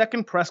their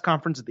second press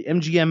conference at the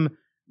MGM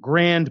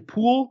Grand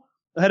Pool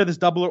ahead of this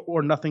Double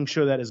or Nothing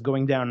show that is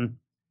going down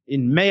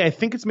in May. I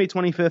think it's May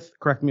 25th.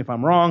 Correct me if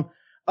I'm wrong.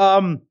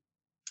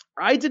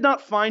 I did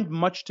not find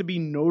much to be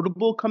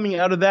notable coming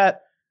out of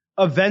that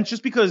event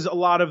just because a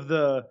lot of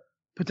the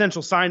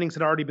potential signings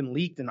had already been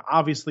leaked, and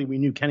obviously we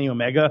knew Kenny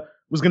Omega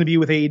was going to be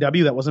with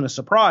AEW. That wasn't a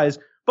surprise,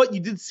 but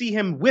you did see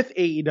him with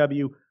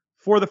AEW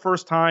for the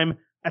first time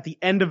at the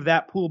end of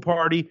that pool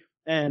party.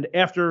 And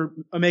after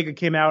Omega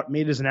came out,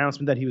 made his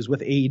announcement that he was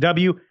with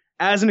AEW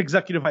as an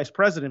executive vice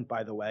president,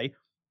 by the way,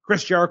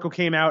 Chris Jericho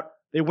came out.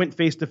 They went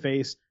face to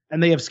face,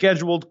 and they have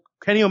scheduled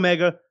Kenny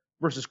Omega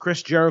versus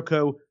Chris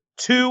Jericho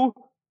 2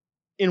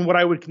 in what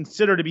I would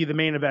consider to be the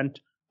main event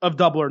of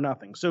Double or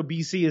Nothing. So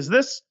BC, is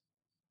this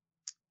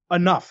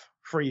enough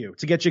for you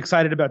to get you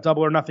excited about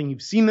Double or Nothing?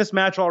 You've seen this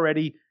match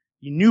already.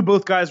 You knew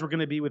both guys were going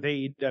to be with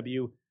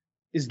AEW.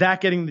 Is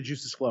that getting the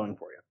juices flowing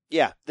for you?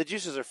 Yeah, the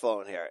juices are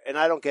flowing here. And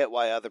I don't get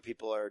why other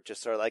people are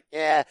just sort of like,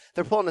 yeah,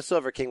 they're pulling the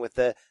Silver King with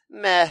the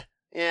meh.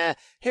 Yeah,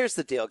 here's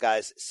the deal,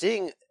 guys.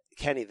 Seeing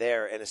Kenny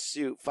there in a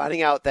suit,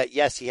 finding out that,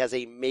 yes, he has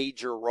a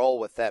major role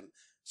with them.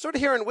 Sort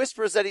of hearing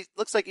whispers that he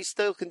looks like he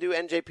still can do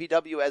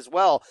NJPW as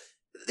well.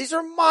 These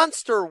are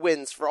monster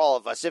wins for all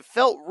of us. It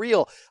felt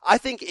real. I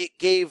think it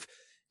gave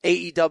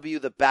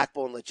AEW the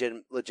backbone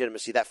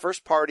legitimacy. That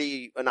first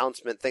party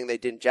announcement thing they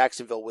did in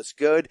Jacksonville was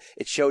good.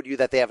 It showed you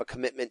that they have a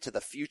commitment to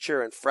the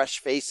future and fresh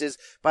faces.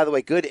 By the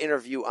way, good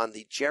interview on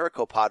the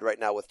Jericho pod right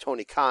now with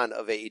Tony Khan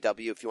of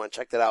AEW. If you want to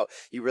check that out,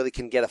 you really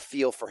can get a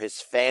feel for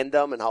his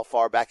fandom and how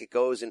far back it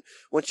goes. And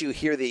once you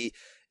hear the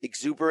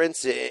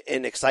exuberance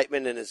and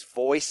excitement in his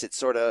voice, it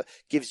sort of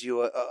gives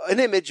you an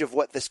image of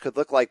what this could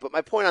look like. But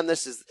my point on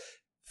this is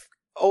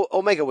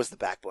Omega was the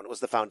backbone. It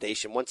was the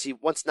foundation.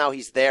 Once now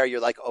he's there,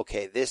 you're like,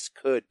 okay, this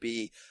could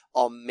be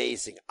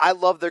amazing. I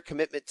love their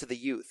commitment to the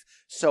youth.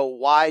 So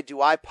why do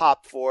I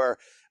pop for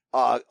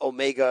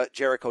Omega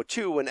Jericho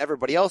 2 when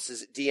everybody else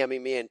is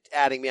DMing me and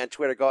adding me on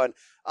Twitter going,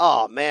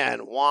 oh man,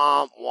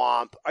 womp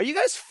womp. Are you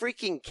guys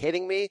freaking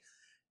kidding me?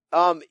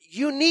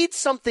 You need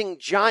something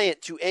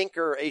giant to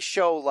anchor a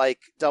show like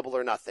Double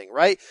or Nothing,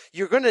 right?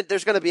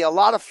 There's gonna be a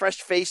lot of fresh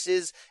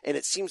faces, and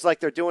it seems like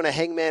they're doing a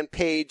Hangman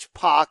Page,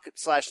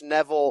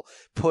 Pac/Neville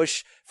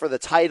push for the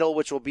title,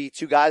 which will be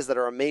two guys that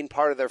are a main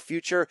part of their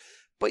future.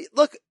 But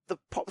look, the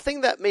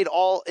thing that made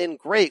All In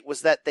great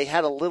was that they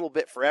had a little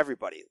bit for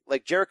everybody.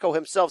 Like Jericho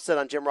himself said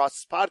on Jim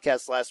Ross's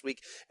podcast last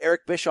week,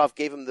 Eric Bischoff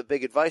gave him the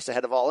big advice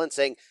ahead of All In,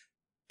 saying,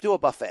 do a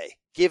buffet.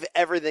 Give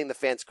everything the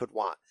fans could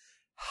want.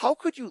 How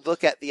could you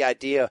look at the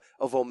idea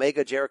of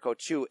Omega Jericho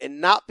 2 and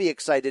not be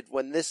excited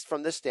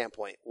from this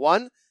standpoint?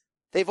 1,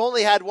 they've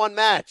only had one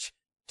match.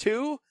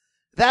 2,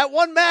 that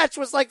one match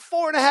was like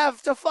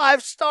 4.5 to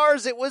 5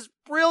 stars. It was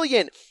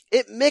brilliant.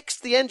 It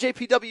mixed the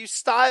NJPW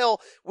style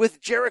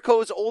with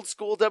Jericho's old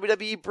school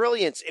WWE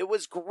brilliance. It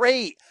was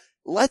great.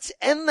 Let's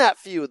end that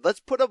feud. Let's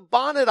put a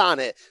bonnet on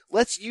it.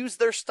 Let's use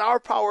their star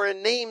power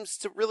and names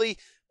to really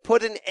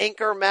put an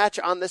anchor match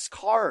on this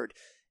card.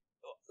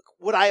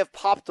 Would I have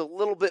popped a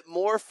little bit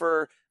more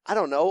for, I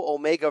don't know,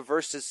 Omega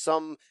versus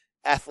some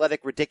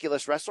athletic,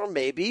 ridiculous wrestler?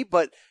 Maybe,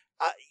 but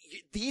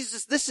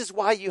this is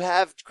why you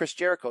have Chris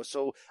Jericho.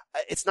 So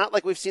it's not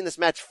like we've seen this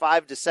match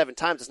 5 to 7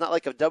 times. It's not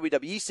like a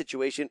WWE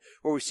situation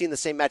where we've seen the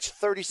same match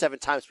 37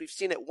 times. We've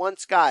seen it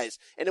once, guys,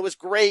 and it was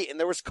great, and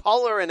there was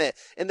color in it,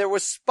 and there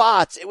was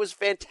spots. It was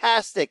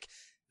fantastic.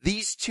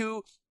 These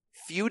two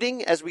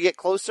feuding as we get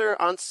closer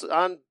on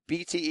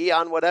BTE,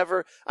 on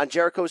whatever, on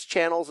Jericho's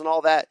channels and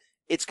all that.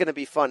 It's going to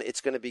be fun. It's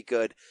going to be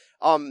good.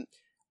 I'm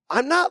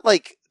not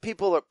like,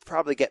 people are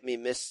probably get me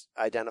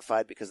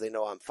misidentified because they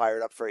know I'm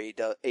fired up for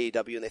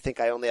AEW and they think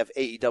I only have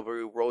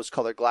AEW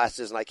rose-colored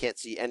glasses and I can't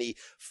see any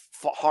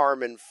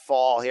harm and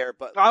fall here.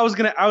 But I was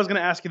gonna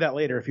ask you that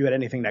later if you had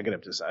anything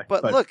negative to say.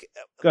 But look,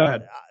 go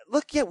ahead.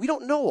 Yeah, we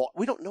don't know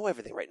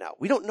everything right now.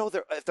 We don't know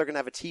if they're going to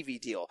have a TV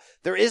deal.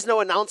 There is no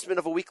announcement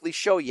of a weekly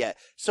show yet.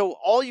 So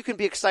all you can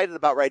be excited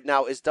about right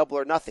now is Double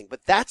or Nothing.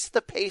 But that's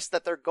the pace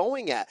that they're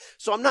going at.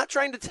 So I'm not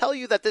trying to tell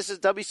you that this is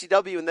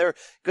WCW and they're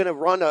going to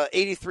run a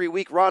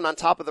 83-week run on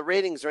top of the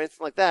ratings or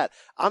anything like that.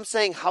 I'm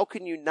saying, how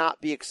can you not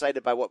be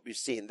excited by what we've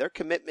seen? Their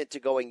commitment to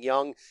going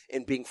young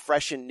and being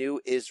fresh and new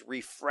is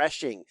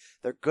refreshing.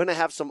 They're going to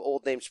have some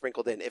old names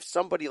sprinkled in. If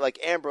somebody like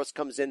Ambrose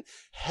comes in,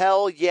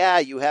 hell yeah,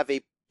 you have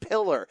a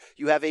pillar.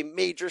 You have a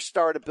major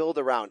star to build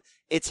around.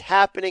 It's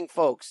happening,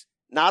 folks.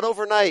 Not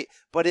overnight,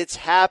 but it's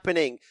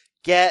happening.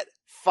 Get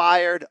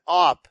fired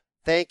up.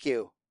 Thank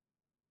you.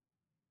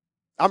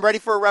 I'm ready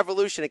for a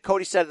revolution, and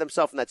Cody said it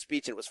himself in that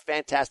speech, and it was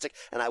fantastic,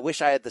 and I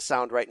wish I had the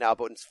sound right now,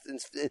 but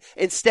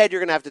instead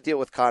you're going to have to deal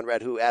with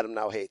Conrad, who Adam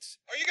now hates.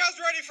 Are you guys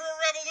ready for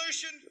a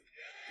revolution?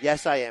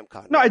 Yes, I am,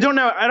 Conrad. No, I don't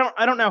know.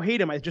 I don't now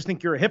hate him. I just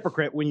think you're a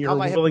hypocrite when you're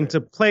willing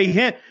to play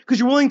him, because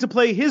you're willing to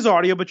play his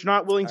audio, but you're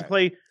not willing to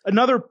play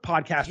another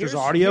podcaster's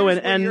audio,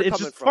 and it's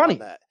just funny.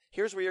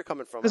 Here's where you're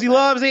coming from. Because he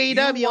loves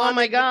AEW. Oh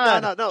my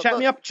God. No. Chat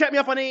me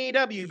up on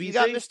AEW, BC. You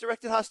got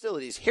misdirected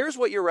hostilities. Here's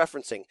what you're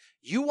referencing.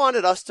 You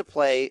wanted us to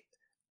play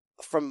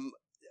from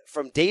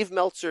Dave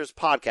Meltzer's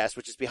podcast,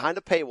 which is behind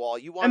a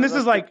paywall. You wanted and this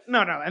is like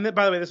no, and then,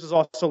 by the way, this was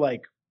also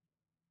like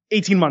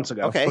 18 months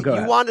ago. Okay,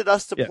 you wanted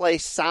us to play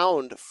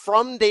sound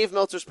from Dave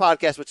Meltzer's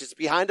podcast, which is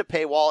behind a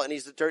paywall, and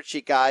he's the dirt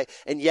sheet guy.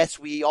 And yes,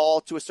 we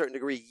all, to a certain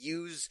degree,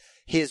 use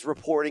his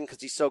reporting because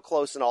he's so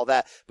close and all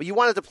that. But you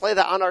wanted to play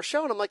that on our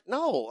show, and I'm like,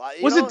 no.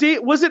 Was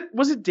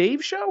it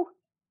Dave's show?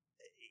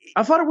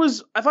 I thought it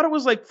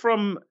was like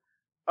from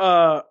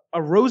a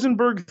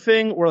Rosenberg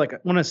thing or like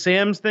one of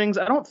Sam's things.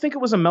 I don't think it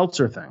was a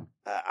Meltzer thing.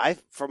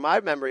 From my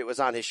memory, it was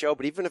on his show,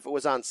 but even if it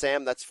was on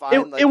Sam, that's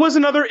fine. It was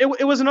another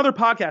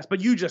podcast,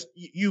 but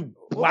you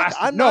blasted.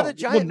 I'm not a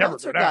giant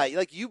Meltzer guy.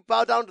 Like, you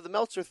bow down to the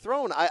Meltzer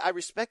throne. I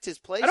respect his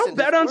place. I don't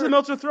bow down to the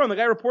Meltzer throne. The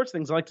guy reports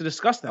things. I like to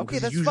discuss them. Okay,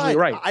 that's usually fine.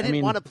 Right. I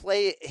didn't want to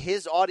play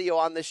his audio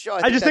on this show.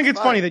 I just think it's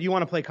funny that you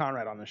want to play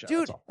Conrad on the show.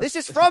 Dude, this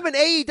is from an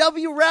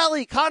AEW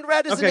rally.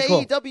 Conrad is an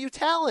AEW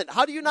talent.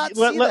 How do you not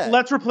see that?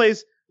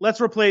 Let's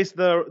replace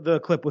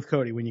the clip with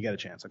Cody when you get a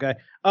chance, okay?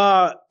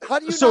 How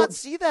do you not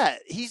see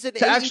that? He's an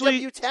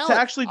AEW talent.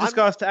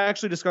 To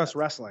actually discuss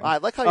wrestling. I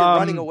like how you're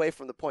running away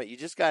from the point. You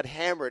just got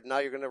hammered, now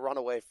you're going to run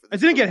away from I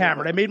didn't get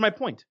hammered. I made my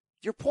point.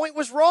 Your point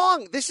was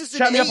wrong. This is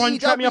an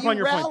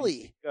AEW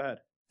rally. Go ahead.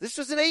 This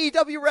was an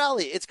AEW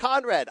rally. It's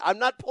Conrad. I'm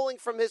not pulling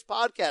from his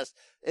podcast.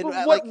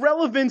 What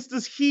relevance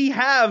does he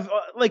have?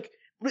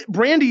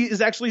 Brandy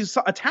is actually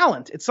a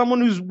talent. It's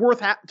someone who's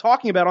worth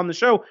talking about on the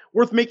show,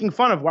 worth making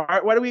fun of.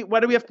 Why do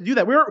we have to do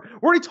that? We're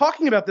already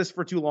talking about this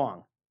for too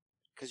long.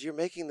 Because you're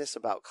making this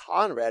about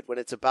Conrad when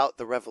it's about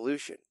the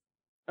Revolution.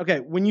 Okay,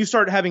 when you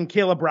start having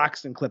Kayla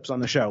Braxton clips on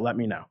the show, let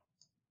me know.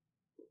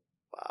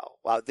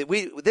 Wow.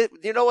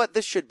 You know what?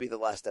 This should be the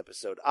last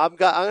episode. I'm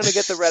going to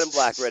get the red and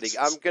black ready.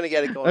 I'm going to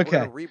get it going.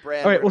 Okay. We're going to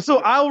rebrand. All right. Well, so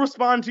I'll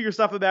respond to your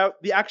stuff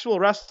about the actual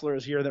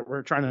wrestlers here that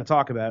we're trying to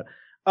talk about.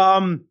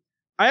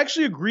 I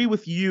actually agree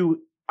with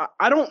you.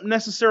 I don't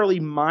necessarily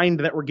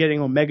mind that we're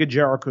getting Omega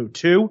Jericho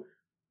II.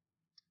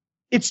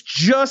 It's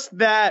just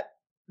that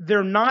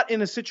they're not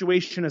in a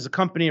situation as a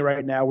company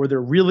right now where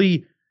they're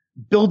really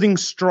building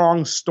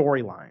strong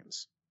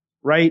storylines,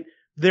 right?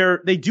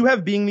 They do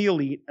have Being the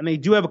Elite, and they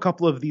do have a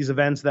couple of these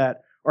events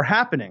that are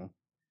happening.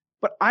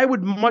 But I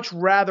would much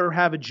rather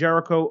have a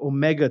Jericho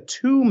Omega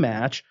 2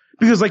 match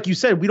because, like you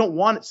said, we don't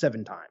want it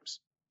 7 times.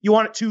 You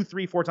want it 2,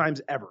 3, 4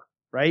 times ever,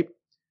 right?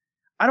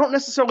 I don't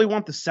necessarily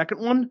want the second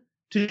one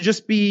to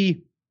just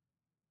be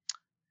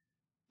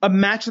a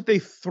match that they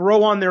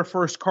throw on their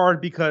first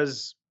card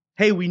because,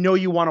 hey, we know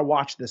you want to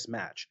watch this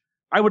match.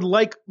 I would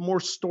like more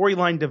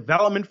storyline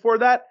development for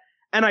that.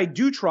 And I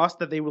do trust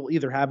that they will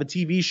either have a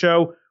TV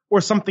show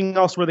or something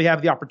else where they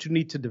have the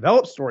opportunity to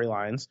develop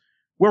storylines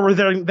where we're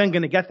then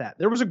going to get that.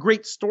 There was a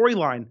great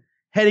storyline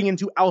heading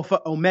into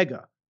Alpha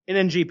Omega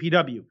in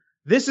NJPW.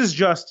 This is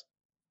just,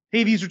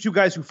 hey, these are 2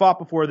 guys who fought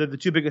before. They're the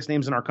 2 biggest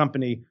names in our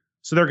company.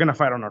 So they're going to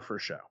fight on our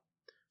first show.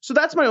 So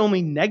that's my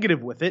only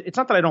negative with it. It's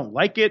not that I don't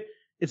like it.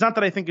 It's not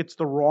that I think it's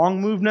the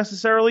wrong move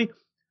necessarily.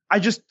 I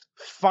just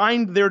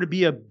find there to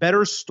be a better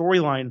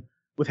storyline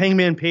with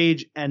Hangman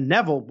Page and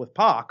Neville with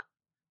Pac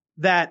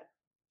that,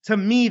 to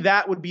me,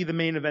 that would be the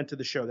main event of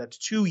the show. That's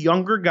 2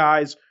 younger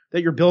guys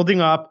that you're building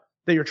up,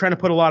 that you're trying to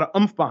put a lot of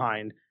oomph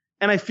behind.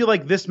 And I feel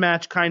like this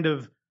match kind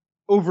of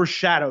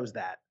overshadows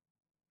that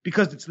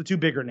because it's the 2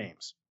 bigger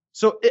names.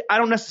 So I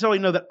don't necessarily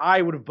know that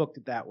I would have booked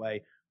it that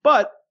way.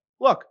 But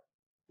look,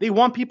 they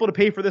want people to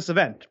pay for this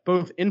event,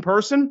 both in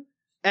person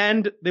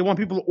and they want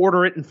people to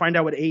order it and find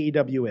out what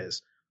AEW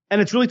is. And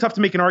it's really tough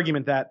to make an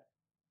argument that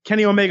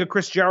Kenny Omega,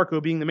 Chris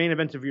Jericho being the main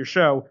event of your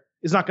show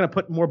is not going to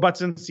put more butts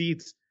in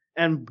seats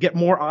and get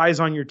more eyes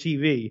on your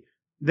TV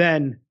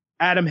than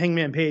Adam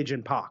Hangman Page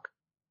and Pac.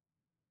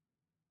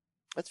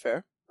 That's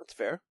fair.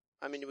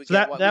 I mean,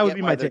 that would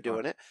be my take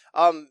doing it.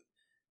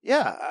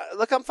 Yeah,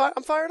 look, I'm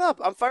fired up.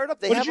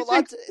 They have a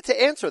lot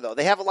to answer, though.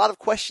 They have a lot of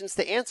questions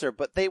to answer,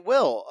 but they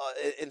will,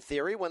 in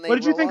theory, when they.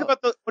 What did you think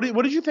about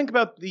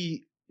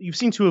the? You've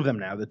seen 2 of them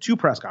now, the 2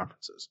 press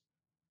conferences.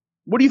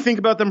 What do you think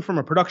about them from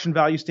a production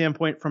value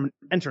standpoint, from an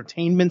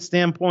entertainment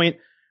standpoint?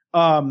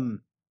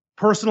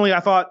 Personally,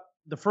 I thought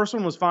the first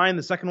one was fine.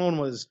 The second one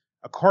was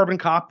a carbon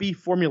copy,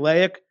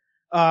 formulaic.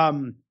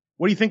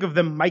 What do you think of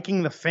them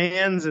miking the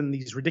fans and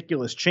these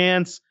ridiculous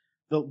chants?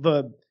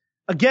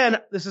 Again,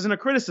 this isn't a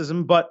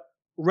criticism, but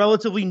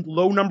relatively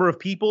low number of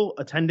people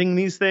attending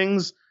these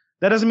things.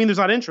 That doesn't mean there's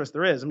not interest.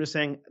 There is. I'm just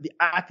saying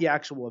at the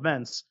actual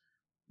events.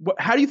 What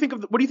do you think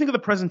of the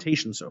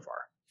presentation so far?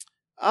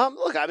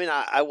 Look, I mean,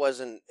 I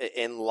wasn't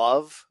in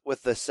love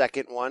with the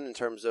second one in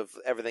terms of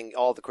everything,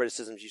 all the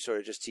criticisms you sort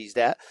of just teased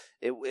at.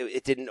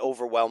 It didn't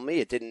overwhelm me.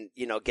 It didn't,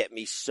 get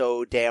me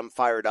so damn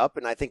fired up.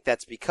 And I think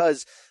that's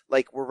because,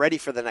 we're ready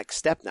for the next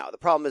step now. The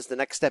problem is the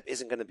next step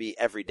isn't going to be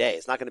every day.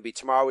 It's not going to be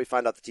tomorrow we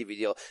find out the TV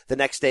deal. The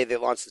next day they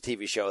launch the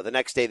TV show. The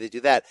next day they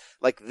do that.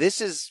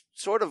 This is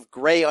sort of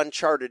gray,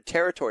 uncharted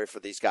territory for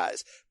these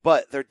guys.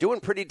 But they're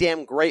doing pretty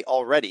damn great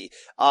already.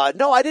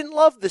 No, I didn't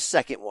love the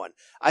second one.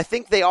 I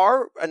think they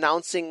are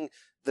announcing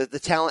the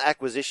talent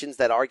acquisitions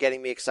that are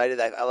getting me excited.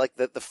 I like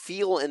the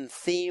feel and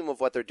theme of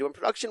what they're doing.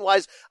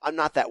 Production-wise, I'm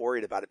not that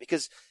worried about it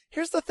because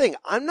here's the thing.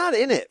 I'm not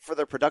in it for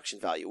their production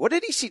value. What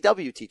did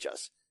ECW teach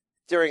us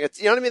during it?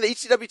 You know what I mean? The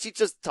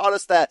ECW taught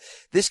us that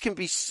this can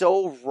be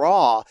so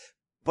raw,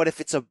 but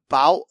if it's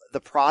about the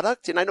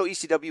product, and I know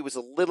ECW was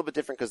a little bit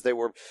different because they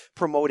were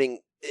promoting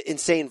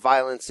insane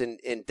violence and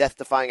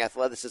death-defying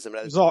athleticism.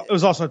 It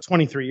was also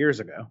 23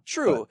 years ago.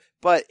 True,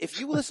 but if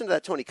you listen to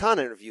that Tony Khan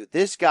interview,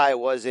 this guy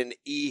was an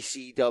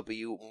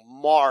ECW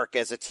mark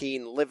as a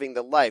teen living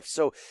the life.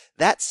 So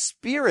that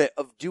spirit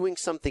of doing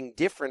something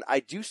different, I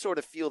do sort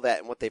of feel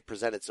that in what they've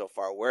presented so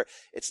far, where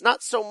it's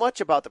not so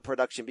much about the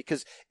production,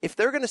 because if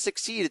they're going to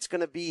succeed, it's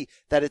going to be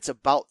that it's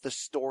about the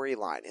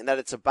storyline and that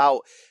it's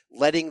about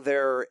letting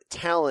their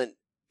talent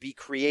be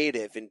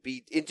creative and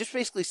just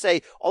basically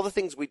say all the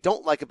things we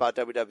don't like about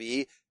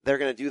WWE, they're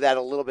going to do that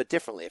a little bit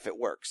differently if it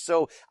works.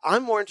 So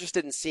I'm more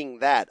interested in seeing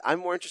that. I'm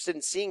more interested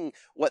in seeing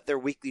what their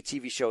weekly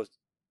TV show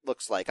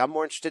looks like. I'm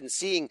more interested in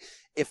seeing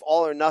if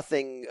All or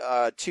Nothing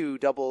 2,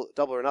 Double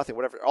or Nothing,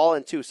 whatever, All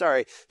in 2,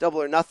 sorry,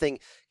 Double or Nothing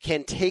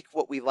can take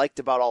what we liked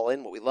about All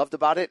In, what we loved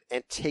about it,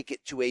 and take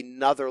it to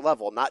another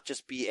level, not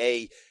just be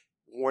a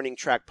warning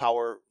track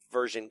power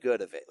version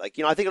good of it. Like,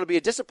 I think it'll be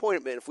a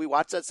disappointment if we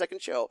watch that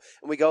second show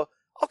and we go,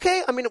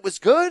 okay, I mean, it was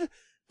good,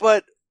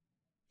 but,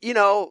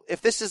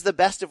 if this is the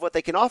best of what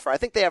they can offer, I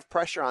think they have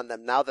pressure on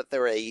them now that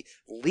they're a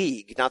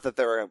league, not that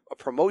they're a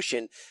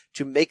promotion,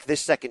 to make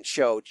this second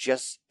show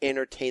just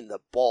entertain the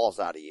balls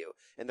out of you.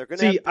 And they're going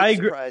to have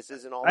big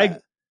surprises and all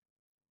that.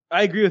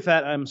 I agree with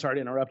that. I'm sorry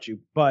to interrupt you,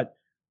 but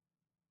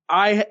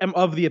I am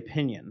of the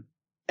opinion,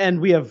 and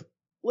we have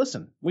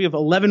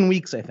 11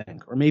 weeks, I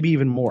think, or maybe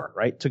even more,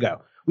 right, to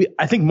go.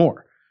 I think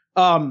more.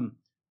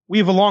 We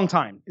have a long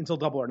time until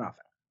Double or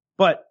Nothing,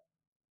 but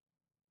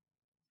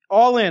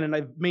All In, and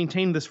I've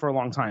maintained this for a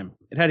long time,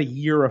 it had a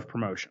year of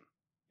promotion.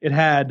 It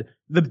had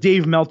the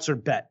Dave Meltzer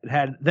bet. It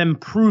had them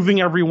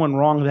proving everyone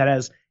wrong that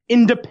as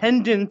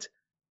independent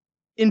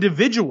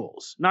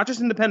individuals, not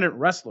just independent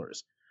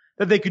wrestlers,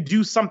 that they could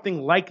do something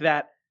like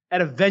that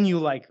at a venue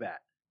like that.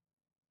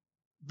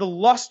 The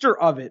luster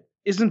of it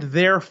isn't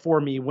there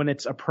for me when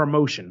it's a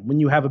promotion,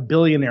 when you have a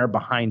billionaire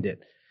behind it.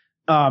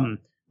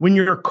 When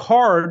your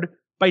card,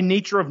 by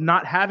nature of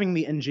not having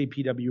the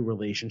NJPW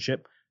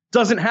relationship,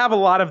 doesn't have a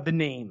lot of the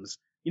names,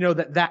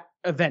 that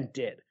event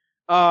did.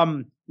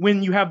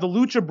 When you have the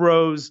Lucha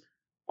Bros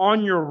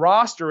on your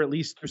roster, at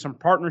least through some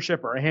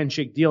partnership or a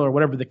handshake deal or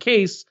whatever the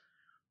case,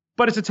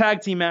 but it's a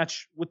tag team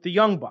match with the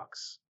Young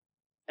Bucks.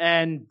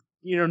 And,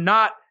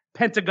 not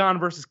Pentagon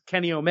versus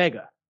Kenny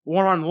Omega,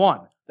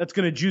 1-on-1. That's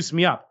going to juice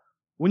me up.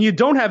 When you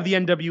don't have the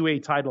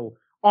NWA title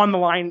on the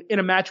line in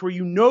a match where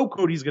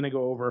Cody's going to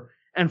go over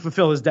and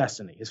fulfill his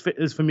destiny,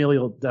 his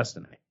familial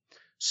destiny.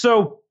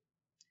 So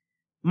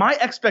my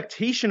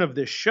expectation of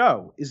this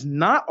show is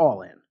not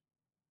All In.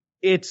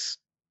 It's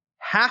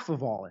half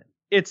of All In.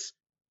 It's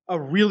a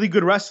really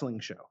good wrestling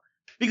show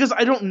because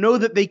I don't know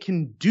that they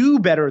can do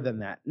better than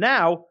that.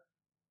 Now,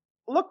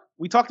 look,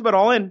 we talked about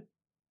All In.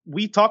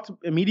 We talked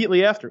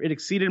immediately after. It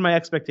exceeded my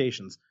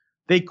expectations.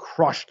 They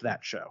crushed that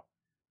show.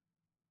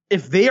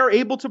 If they are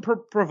able to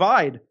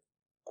provide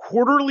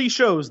quarterly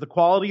shows the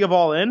quality of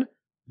All In,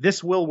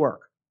 this will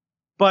work.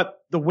 But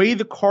the way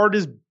the card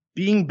is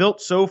being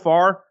built so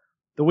far,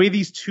 the way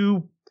these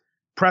two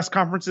press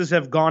conferences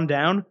have gone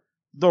down,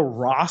 the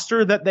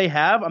roster that they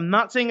have, I'm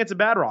not saying it's a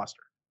bad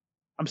roster.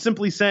 I'm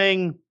simply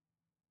saying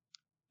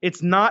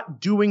it's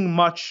not doing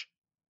much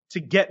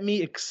to get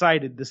me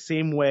excited the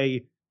same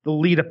way the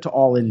lead up to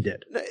All In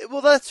did.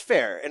 Well, that's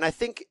fair. And I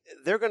think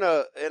they're going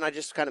to, and I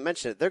just kind of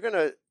mentioned it, they're going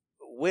to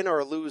win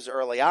or lose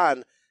early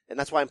on. And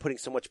that's why I'm putting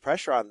so much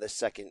pressure on this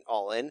second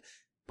All In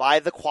by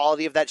the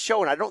quality of that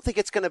show. And I don't think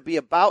it's going to be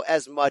about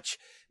as much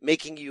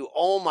making you,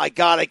 oh my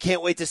God, I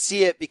can't wait to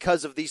see it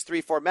because of these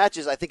 3-4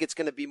 matches. I think it's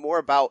going to be more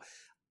about,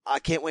 I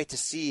can't wait to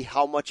see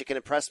how much it can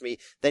impress me.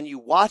 Then you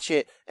watch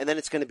it, and then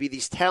it's going to be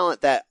these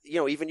talent that,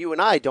 even you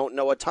and I don't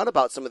know a ton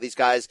about some of these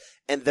guys,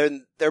 and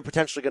then they're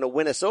potentially going to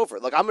win us over.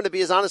 Like, I'm going to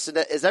be as honest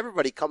as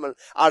everybody coming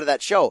out of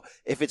that show.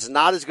 If it's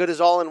not as good as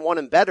All In One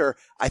and better,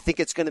 I think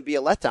it's going to be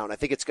a letdown. I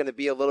think it's going to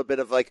be a little bit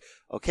of like,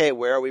 okay,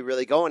 where are we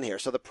really going here?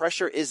 So the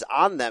pressure is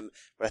on them,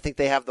 but I think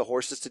they have the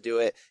horses to do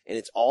it, and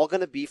it's all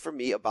going to be for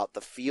me about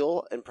the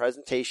feel and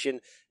presentation,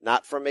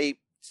 not from a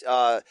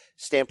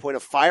standpoint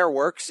of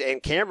fireworks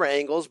and camera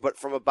angles, but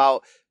from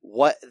about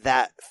what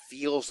that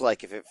feels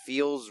like. If it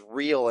feels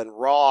real and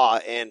raw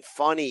and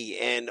funny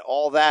and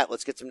all that,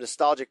 let's get some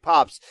nostalgic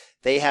pops.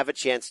 They have a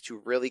chance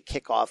to really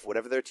kick off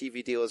whatever their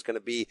TV deal is going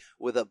to be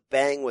with a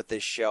bang with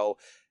this show.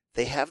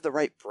 They have the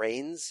right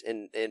brains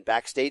and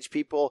backstage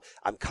people.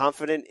 I'm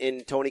confident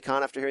in Tony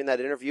Khan after hearing that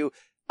interview.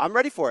 I'm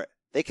ready for it.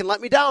 They can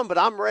let me down, but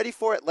I'm ready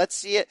for it. Let's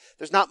see it.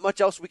 There's not much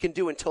else we can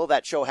do until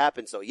that show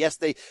happens. So yes,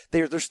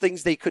 there's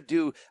things they could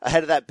do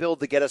ahead of that build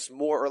to get us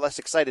more or less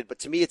excited. But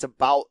to me, it's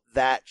about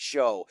that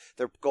show.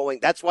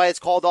 That's why it's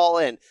called All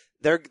In.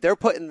 They're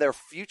putting their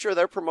future,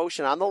 their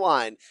promotion on the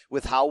line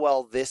with how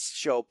well this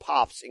show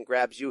pops and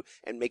grabs you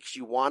and makes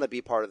you want to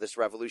be part of this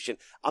revolution.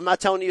 I'm not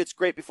telling you it's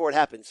great before it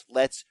happens.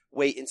 Let's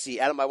wait and see.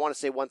 Adam, I want to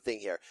say one thing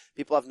here.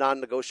 People have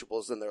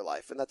non-negotiables in their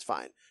life, and that's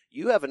fine.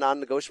 You have a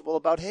non-negotiable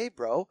about, hey,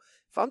 bro,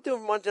 if I'm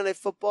doing Monday Night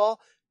Football,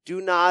 do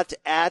not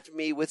at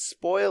me with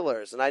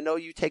spoilers. And I know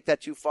you take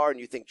that too far and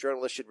you think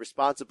journalists should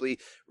responsibly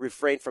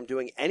refrain from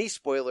doing any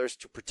spoilers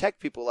to protect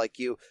people like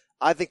you.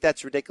 I think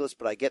that's ridiculous,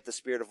 but I get the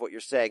spirit of what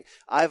you're saying.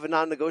 I have a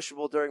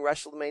non-negotiable during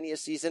WrestleMania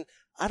season.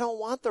 I don't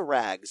want the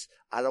rags.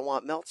 I don't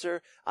want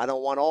Meltzer. I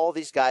don't want all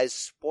these guys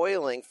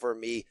spoiling for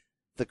me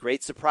the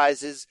great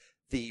surprises,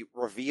 the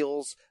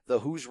reveals, the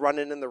who's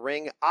running in the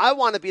ring. I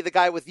want to be the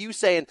guy with you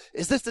saying,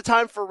 is this the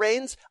time for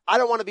Reigns? I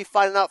don't want to be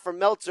finding out from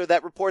Meltzer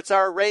that reports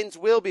our Reigns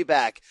will be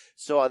back.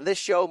 So on this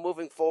show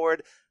moving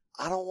forward,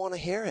 I don't want to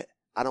hear it.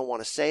 I don't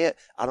want to say it.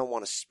 I don't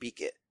want to speak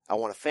it. I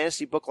want a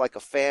fantasy book like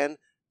a fan.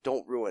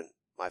 Don't ruin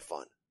my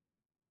fun.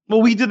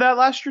 Well, we did that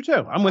last year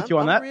too. I'm with you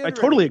on that. I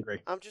totally agree.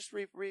 I'm just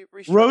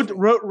Road to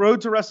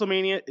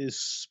WrestleMania is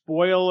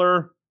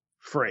spoiler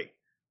free.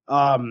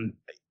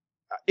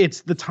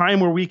 It's the time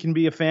where we can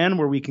be a fan,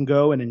 where we can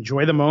go and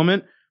enjoy the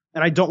moment.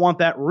 And I don't want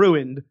that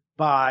ruined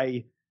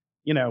by,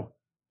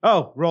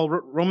 Roman's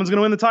going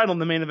to win the title in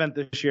the main event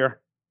this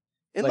year.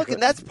 And look,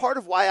 and that's part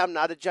of why I'm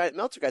not a giant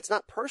Meltzer guy. It's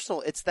not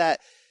personal. It's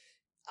that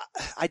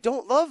I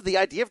don't love the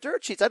idea of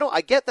dirt sheets.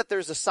 I get that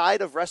there's a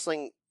side of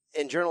wrestling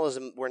in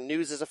journalism where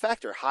news is a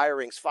factor,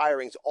 hirings,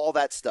 firings, all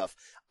that stuff.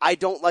 I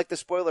don't like the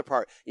spoiler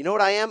part. You know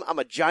what I am? I'm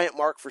a giant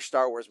mark for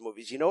Star Wars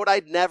movies. You know what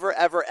I'd never,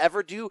 ever,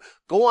 ever do?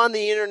 Go on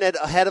the internet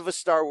ahead of a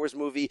Star Wars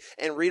movie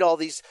and read all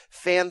these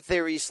fan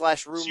theories /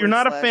 rumors. So you're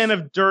not a fan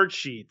of dirt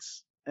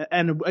sheets.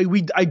 And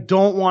I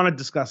don't want to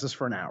discuss this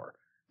for an hour,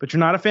 but you're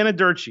not a fan of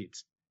dirt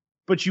sheets.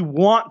 But you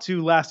want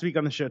to, last week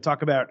on the show,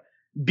 talk about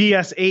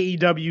BS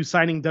AEW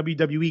signing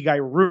WWE guy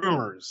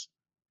rumors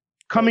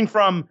coming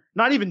from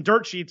not even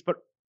dirt sheets, but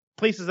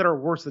places that are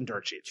worse than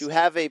dirt sheets. To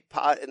have a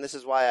pod, and this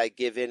is why I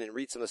give in and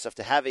read some of the stuff,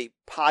 to have a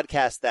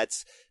podcast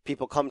that's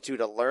people come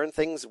to learn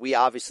things, we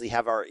obviously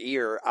have our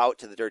ear out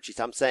to the dirt sheets.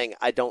 I'm saying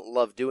I don't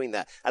love doing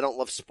that. I don't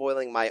love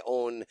spoiling my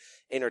own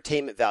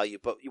entertainment value,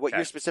 but what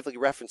you're specifically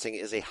referencing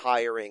is a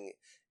hiring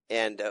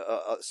and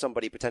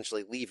somebody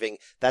potentially leaving.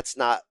 That's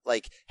not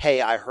like,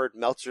 hey, I heard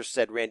Meltzer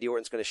said Randy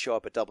Orton's going to show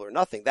up at Double or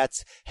Nothing.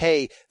 That's,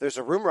 hey, there's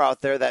a rumor out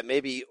there that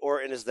maybe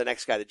Orton is the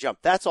next guy to jump.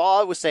 That's all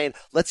I was saying.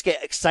 Let's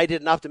get excited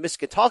and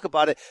optimistic and talk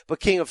about it. But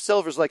King of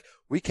Silver's like,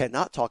 we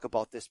cannot talk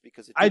about this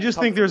because I just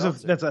think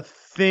that's a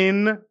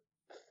thin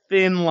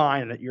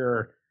line that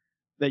you're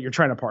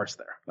trying to parse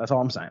there. That's all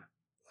I'm saying.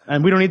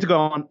 And we don't need to go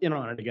on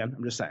it again.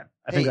 I'm just saying.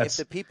 I think that's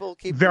if the people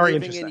keep very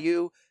believing in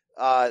you,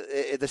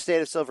 the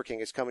state of Silver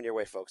King is coming your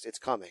way, folks. It's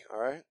coming. All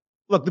right.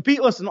 Look,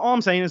 listen, all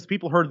I'm saying is the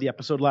people heard the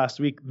episode last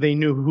week. They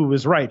knew who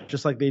was right,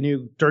 just like they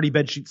knew Dirty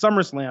Bedsheet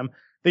SummerSlam.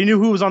 They knew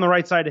who was on the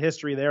right side of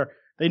history there.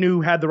 They knew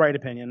who had the right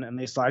opinion, and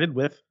they sided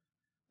with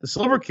the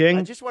Silver King.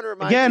 I just want to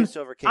remind you,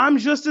 Silver King. I'm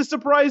just as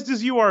surprised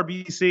as you are,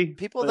 BC.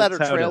 People that are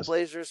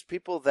trailblazers,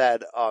 people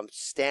that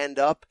stand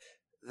up,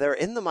 they're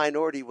in the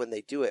minority when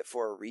they do it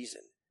for a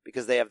reason,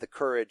 because they have the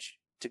courage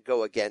to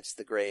go against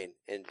the grain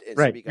and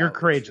right. Speak You're out.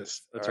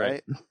 courageous. That's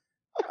right.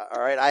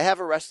 All right. I have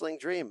a wrestling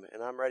dream,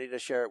 and I'm ready to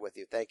share it with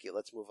you. Thank you.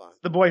 Let's move on.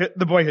 The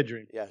boyhood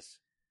dream. Yes.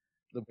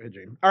 The boyhood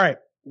dream. All right.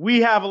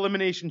 We have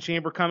Elimination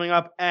Chamber coming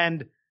up,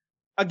 and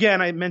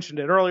again, I mentioned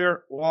it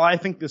earlier. While I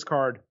think this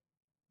card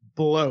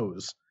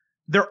blows,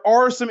 there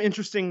are some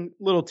interesting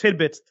little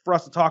tidbits for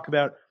us to talk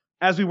about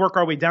as we work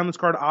our way down this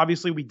card.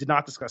 Obviously, we did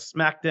not discuss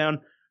SmackDown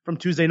from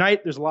Tuesday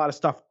night. There's a lot of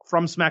stuff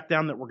from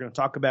SmackDown that we're going to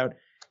talk about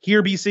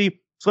here, BC.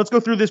 So let's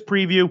go through this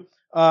preview.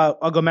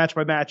 I'll go match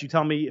by match. You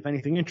tell me if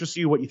anything interests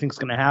you, what you think is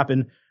going to happen,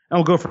 and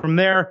we'll go from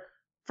there.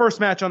 First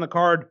match on the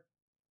card,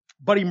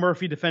 Buddy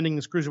Murphy defending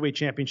his Cruiserweight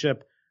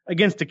Championship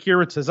against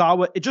Akira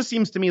Tozawa. It just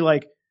seems to me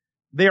like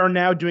they are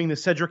now doing the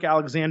Cedric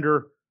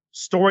Alexander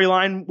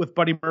storyline with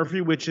Buddy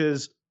Murphy, which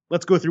is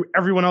let's go through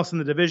everyone else in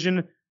the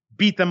division,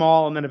 beat them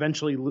all, and then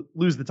eventually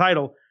lose the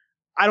title.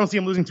 I don't see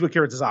him losing to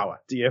Akira Tozawa.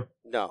 Do you?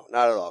 No,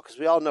 not at all, because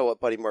we all know what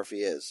Buddy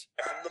Murphy is.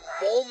 From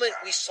the moment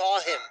we saw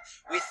him,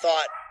 we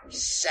thought,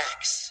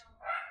 sex.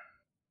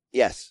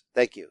 Yes,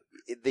 thank you.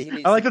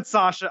 I like that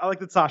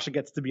Sasha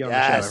gets to be on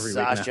the show every week.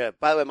 Sasha.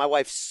 By the way, my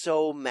wife's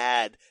so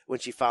mad when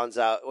she found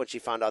out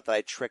that I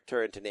tricked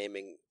her into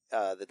naming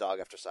the dog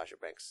after Sasha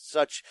Banks.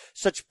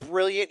 Such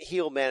brilliant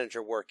heel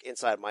manager work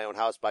inside my own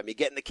house by me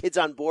getting the kids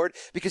on board,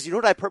 because you know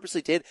what I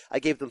purposely did? I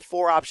gave them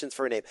 4 options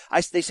for a name.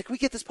 They said, can we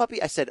get this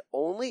puppy? I said,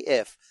 only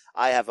if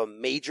I have a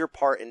major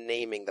part in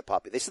naming the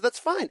puppy. They said, that's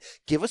fine.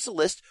 Give us a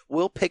list.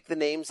 We'll pick the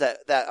names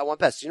that I want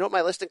best. You know what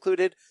my list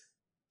included?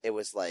 It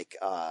was like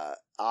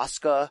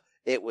Asuka.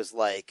 It was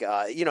like,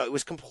 it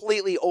was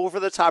completely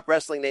over-the-top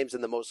wrestling names,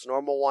 and the most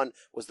normal one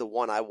was the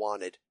one I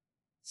wanted,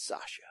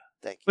 Sasha.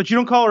 Thank you. But you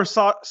don't call her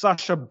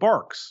Sasha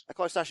Barks. I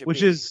call her Sasha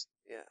which B. is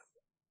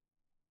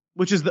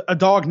a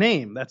dog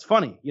name. That's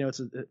funny. You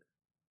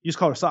just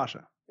call her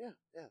Sasha. Yeah,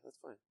 that's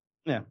fine.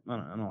 Yeah,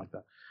 I don't like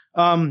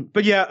that.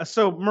 But yeah,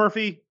 so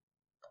Murphy,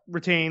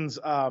 retains.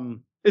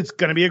 It's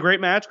going to be a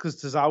great match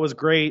because Tozawa's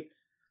great.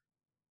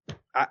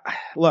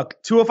 Look,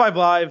 205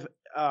 Live,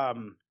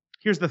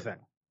 here's the thing.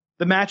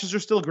 The matches are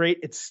still great.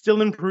 It's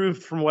still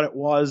improved from what it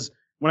was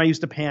when I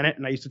used to pan it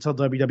and I used to tell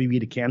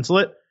WWE to cancel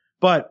it.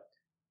 But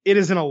it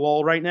is in a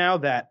lull right now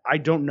that I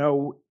don't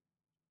know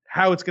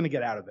how it's going to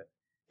get out of it.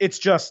 It's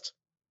just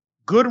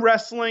good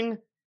wrestling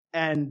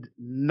and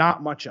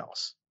not much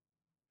else.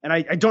 And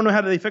I don't know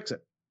how they fix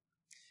it.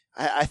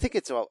 I think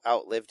it's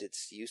outlived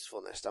its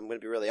usefulness. I'm going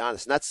to be really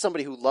honest. And that's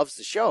somebody who loves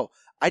the show.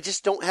 I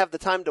just don't have the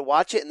time to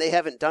watch it, and they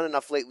haven't done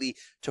enough lately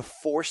to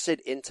force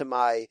it into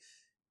my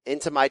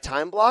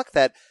time block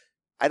that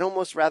I'd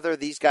almost rather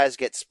these guys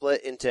get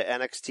split into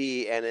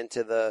NXT and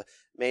into the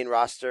main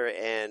roster.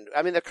 And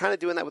I mean, they're kind of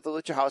doing that with the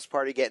Lucha House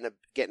Party,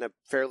 getting a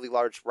fairly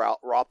large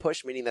Raw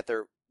push, meaning that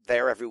they're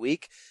there every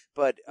week.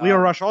 But Leo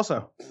Rush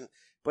also.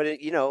 But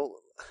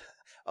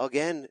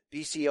again,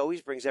 BC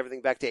always brings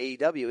everything back to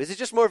AEW. Is it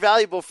just more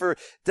valuable for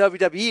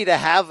WWE to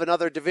have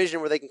another division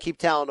where they can keep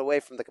talent away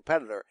from the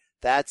competitor?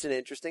 That's an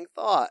interesting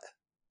thought.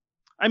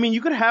 I mean,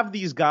 you could have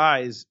these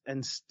guys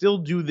and still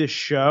do this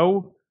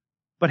show,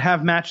 but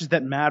have matches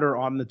that matter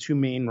on the two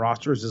main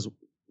rosters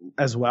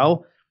as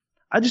well.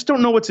 I just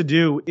don't know what to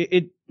do.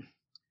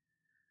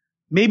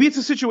 Maybe it's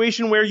a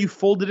situation where you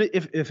folded it.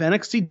 If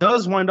NXT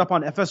does wind up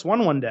on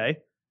FS1 one day,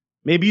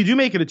 maybe you do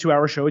make it a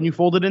 2-hour show and you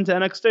fold it into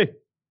NXT.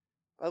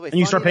 By the way, and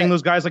you start paying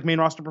those guys like main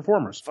roster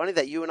performers. Funny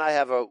that you and I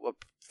have a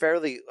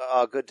fairly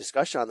good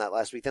discussion on that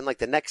last week. Then, like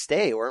the next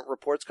day, weren't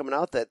reports coming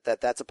out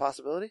that's a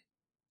possibility?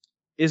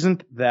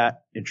 Isn't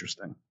that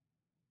interesting?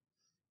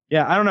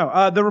 Yeah, I don't know.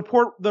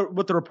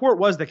 What the report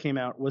was that came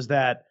out was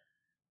that,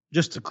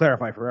 just to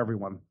clarify for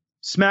everyone,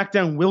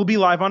 SmackDown will be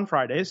live on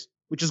Fridays,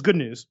 which is good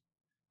news.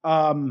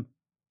 And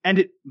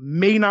it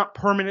may not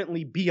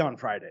permanently be on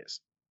Fridays.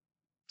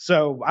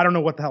 So I don't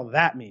know what the hell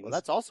that means. Well,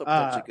 that's also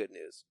potentially good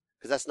news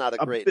because that's not a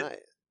great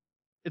night.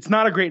 It's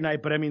not a great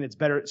night, but I mean, it's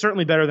better. It's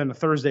certainly better than a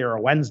Thursday or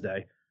a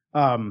Wednesday.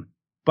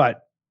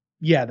 But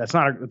yeah,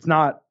 it's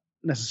not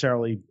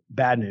necessarily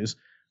bad news.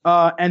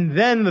 And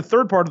then the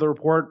third part of the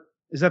report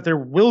is that there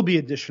will be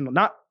additional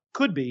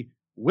WWE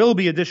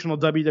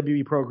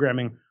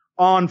programming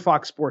on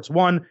Fox Sports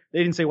 1. They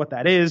didn't say what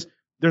that is.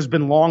 There's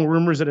been long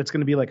rumors that it's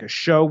going to be like a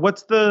show.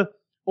 What's the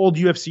old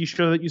UFC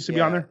show that used to be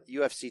on there?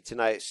 UFC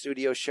Tonight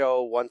studio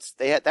show. Once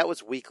that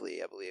was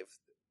weekly, I believe.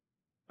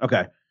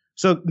 Okay.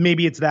 So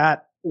maybe it's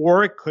that,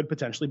 or it could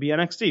potentially be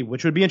NXT,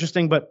 which would be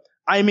interesting, but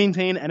I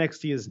maintain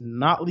NXT is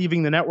not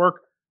leaving the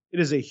network. It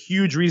is a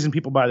huge reason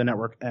people buy the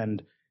network,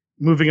 and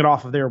moving it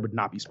off of there would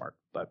not be smart,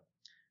 but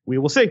we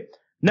will see.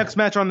 Next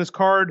match on this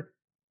card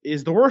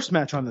is the worst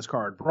match on this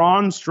card.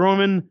 Braun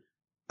Strowman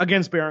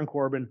against Baron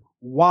Corbin.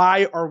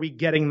 Why are we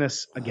getting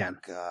this again?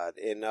 Oh, God.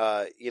 And,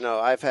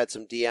 I've had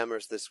some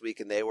DMers this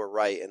week, and they were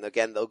right. And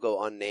again, they'll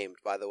go unnamed,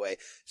 by the way,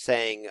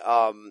 saying,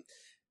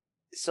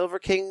 Silver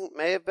King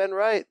may have been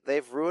right.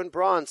 They've ruined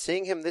Braun.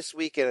 Seeing him this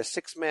week in a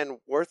 6-man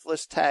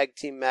worthless tag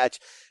team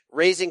match,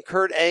 raising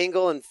Kurt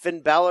Angle and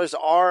Finn Balor's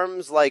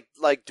arms like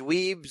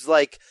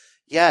dweebs,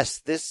 yes,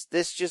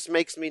 this just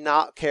makes me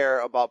not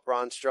care about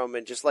Braun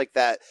Strowman, just like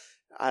that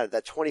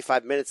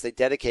 25 minutes they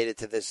dedicated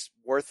to this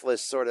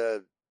worthless sort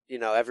of,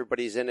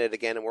 everybody's in it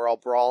again and we're all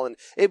brawling.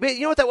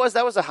 You know what that was?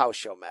 That was a house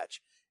show match.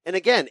 And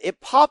again,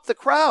 it popped the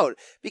crowd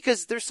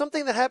because there's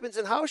something that happens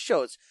in house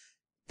shows.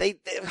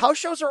 House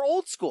shows are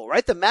old school,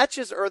 right? The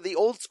matches are the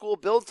old school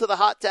build to the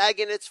hot tag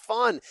and it's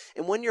fun.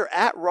 And when you're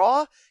at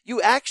Raw,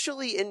 you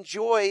actually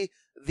enjoy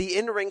the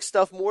in-ring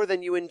stuff more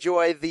than you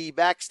enjoy the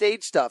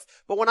backstage stuff.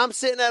 But when I'm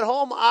sitting at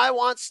home, I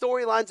want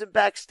storylines and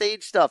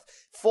backstage stuff.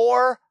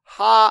 4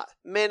 hot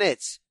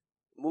minutes.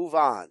 Move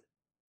on.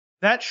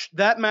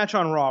 That match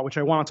on Raw, which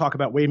I want to talk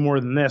about way more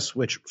than this,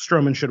 which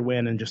Strowman should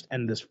win and just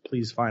end this,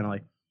 please,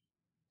 finally.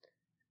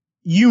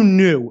 You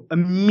knew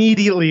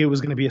immediately it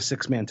was going to be a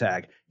 6-man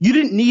tag. You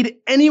didn't need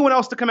anyone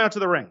else to come out to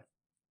the ring.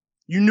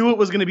 You knew it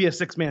was going to be a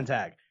 6-man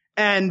tag.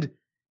 And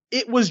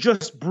it was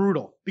just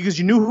brutal because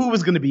you knew who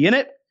was going to be in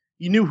it.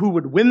 You knew who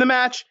would win the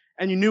match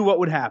and you knew what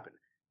would happen.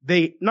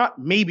 They not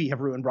maybe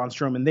have ruined Braun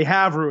Strowman. They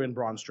have ruined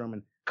Braun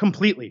Strowman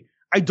completely.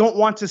 I don't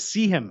want to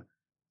see him.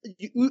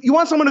 You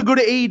want someone to go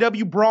to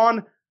AEW,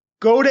 Braun?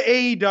 Go to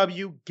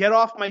AEW. Get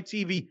off my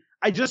TV.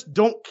 I just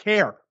don't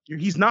care.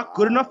 He's not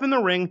good enough in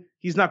the ring.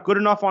 He's not good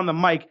enough on the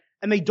mic.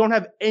 And they don't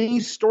have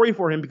any story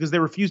for him because they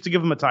refuse to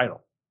give him a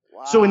title.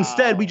 Wow. So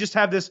instead, we just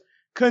have this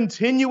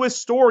continuous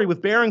story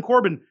with Baron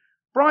Corbin.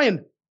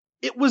 Brian,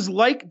 it was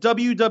like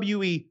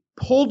WWE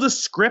pulled a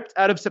script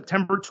out of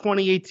September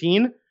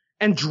 2018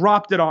 and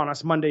dropped it on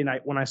us Monday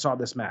night when I saw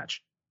this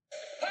match.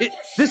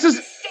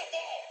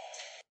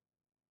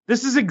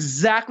 This is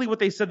exactly what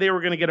they said they were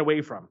going to get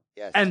away from.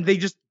 Yes. And they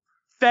just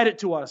fed it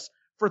to us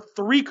for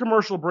 3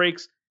 commercial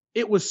breaks.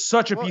 It was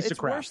such a piece of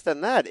crap. It's worse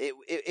than that.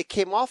 It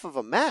came off of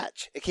a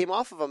match. It came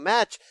off of a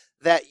match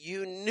that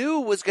you knew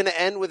was going to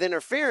end with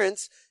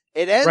interference.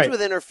 It ends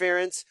with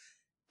interference.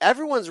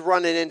 Everyone's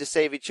running in to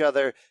save each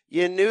other.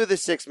 You knew the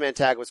 6-man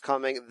tag was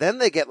coming. Then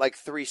they get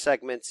 3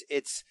 segments.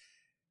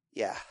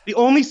 The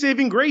only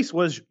saving grace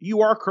was,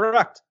 you are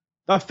correct.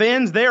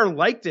 Fans there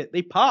liked it.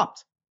 They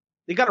popped.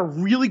 They got a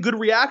really good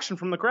reaction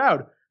from the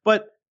crowd.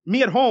 But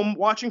me at home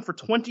watching for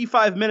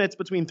 25 minutes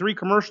between 3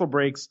 commercial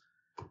breaks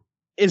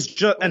is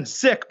just, and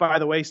sick, by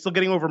the way, still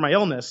getting over my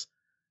illness.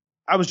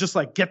 I was just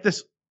like, get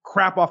this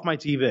crap off my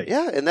TV.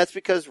 Yeah, and that's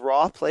because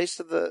Raw books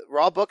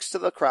to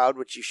the crowd,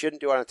 which you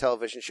shouldn't do on a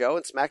television show,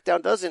 and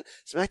SmackDown doesn't.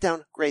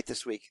 SmackDown, great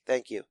this week.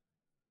 Thank you.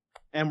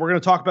 And we're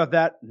going to talk about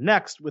that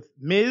next with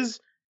Miz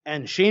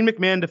and Shane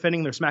McMahon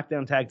defending their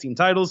SmackDown Tag Team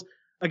titles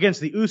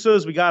against the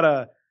Usos. We got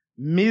a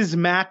Miz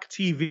Mac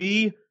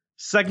TV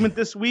segment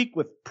this week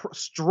with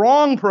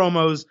strong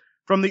promos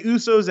from the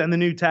Usos and the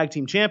new Tag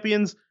Team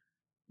Champions.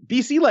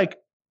 BC, like,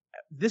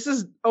 this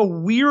is a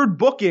weird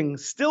booking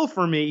still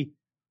for me,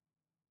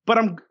 but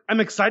I'm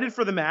excited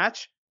for the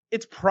match.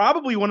 It's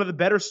probably one of the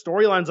better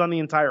storylines on the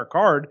entire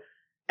card,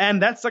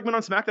 and that segment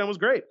on SmackDown was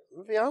great.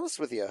 I'll be honest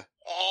with you.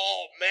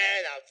 Oh,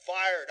 man, I'm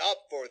fired up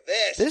for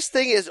this. This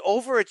thing is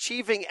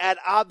overachieving at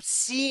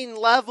obscene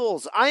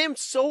levels. I am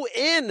so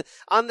in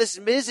on this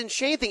Miz and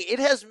Shane thing. It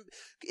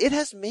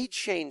has made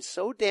Shane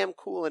so damn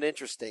cool and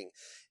interesting.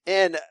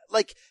 And,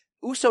 like,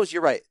 Usos,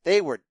 you're right.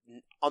 They were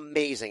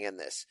amazing in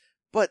this.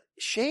 But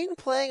Shane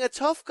playing a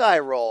tough guy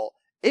role,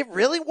 it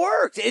really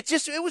worked. It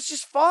was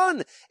just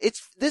fun.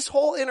 This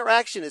whole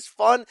interaction is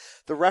fun.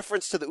 The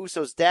reference to the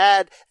Usos'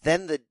 dad,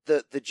 then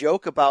the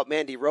joke about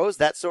Mandy Rose,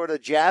 that sort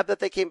of jab that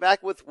they came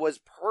back with was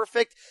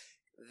perfect.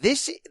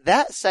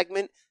 That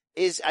segment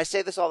is, I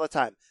say this all the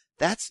time,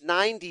 that's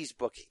 90s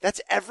booking.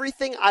 That's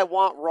everything I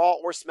want Raw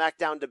or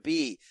SmackDown to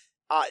be.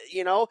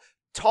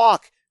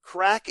 Talk,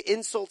 crack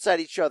insults at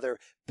each other,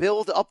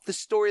 build up the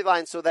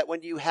storyline so that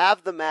when you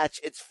have the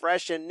match, it's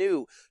fresh and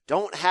new.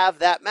 Don't have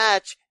that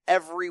match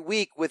every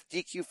week with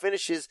DQ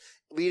finishes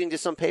leading to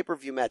some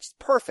pay-per-view match. It's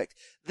perfect.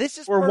 This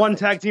is perfect. One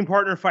tag team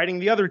partner fighting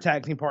the other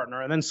tag team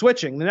partner and then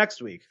switching the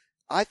next week.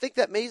 I think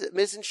that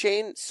Miz and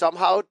Shane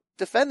somehow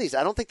defend these.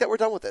 I don't think that we're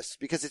done with this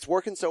because it's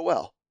working so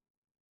well.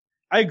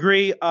 I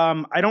agree.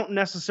 I don't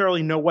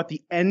necessarily know what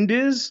the end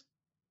is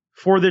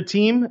for the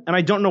team, and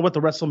I don't know what the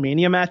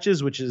WrestleMania match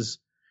is, which is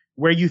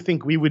where you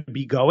think we would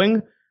be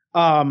going.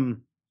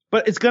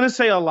 But it's going to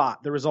say a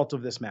lot, the result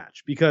of this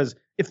match, because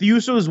if the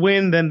Usos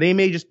win, then they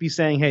may just be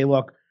saying, hey,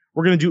 look,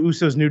 we're going to do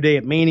Usos New Day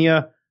at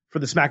Mania for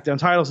the SmackDown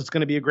titles. It's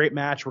going to be a great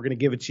match. We're going to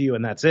give it to you,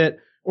 and that's it.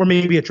 Or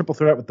maybe a triple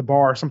threat with the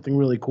Bar, something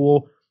really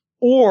cool.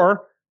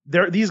 Or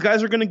these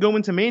guys are going to go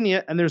into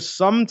Mania, and there's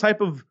some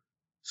type of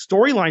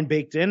storyline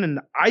baked in,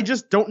 and I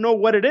just don't know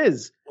what it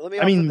is. Well, let me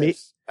offer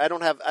this. I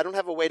don't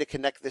have a way to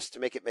connect this to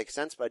make it make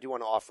sense, but I do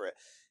want to offer it.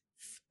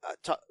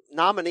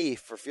 Nominee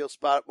for Field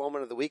Spot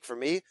Moment of the Week for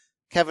me,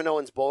 Kevin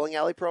Owens' bowling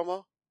alley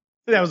promo.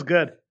 That was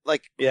good.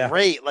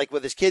 Great. Like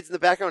with his kids in the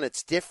background,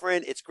 it's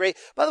different. It's great.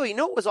 By the way, you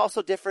know what was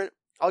also different?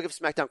 I'll give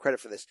SmackDown credit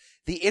for this.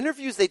 The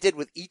interviews they did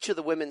with each of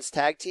the women's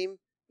tag team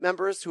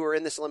members who are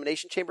in this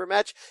Elimination Chamber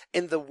match,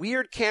 and the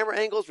weird camera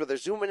angles where they're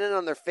zooming in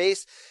on their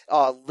face.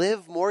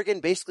 Liv Morgan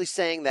basically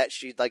saying that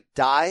she'd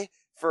die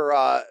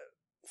for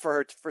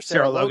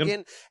Sarah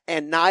Logan,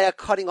 and Nia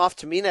cutting off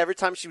Tamina every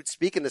time she would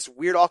speak in this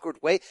weird, awkward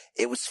way.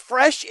 It was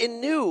fresh and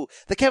new.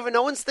 The Kevin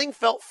Owens thing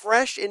felt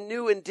fresh and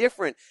new and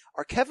different.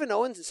 Are Kevin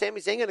Owens and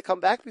Sami Zayn going to come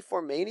back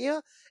before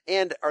Mania?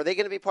 And are they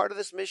going to be part of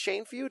this Miz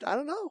Shane feud? I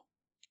don't know.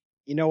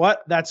 You know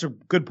what? That's a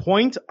good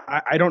point.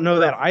 I don't know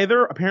that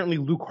either. Apparently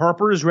Luke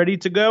Harper is ready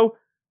to go.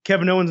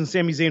 Kevin Owens and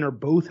Sami Zayn are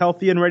both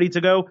healthy and ready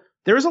to go.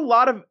 There's a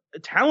lot of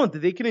talent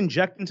that they can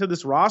inject into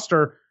this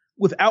roster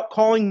without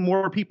calling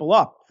more people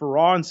up for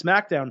Raw and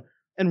SmackDown,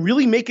 and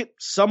really make it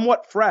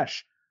somewhat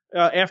fresh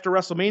after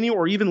WrestleMania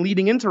or even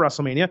leading into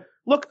WrestleMania.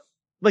 Look,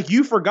 like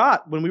you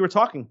forgot when we were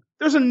talking,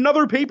 there's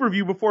another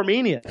pay-per-view before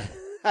Mania.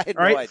 I had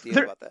no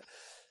idea about that.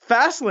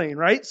 Fastlane,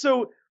 right?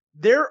 So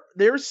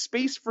there's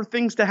space for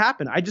things to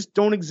happen. I just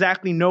don't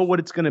exactly know what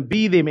it's going to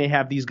be. They may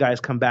have these guys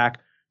come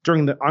back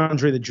during the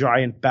Andre the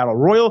Giant Battle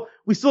Royal.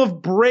 We still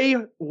have Bray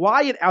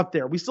Wyatt out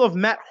there. We still have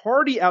Matt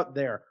Hardy out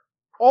there.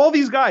 All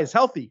these guys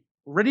healthy,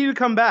 ready to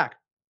come back.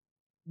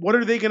 What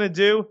are they going to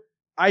do?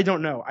 I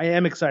don't know. I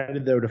am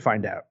excited, though, to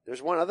find out.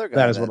 There's one other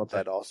guy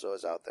that also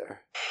is out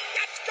there.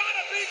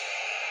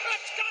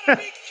 That's gotta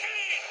be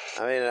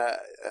Kane! I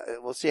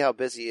mean, we'll see how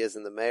busy he is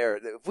in the mayor.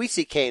 If we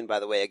see Kane, by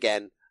the way,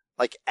 again,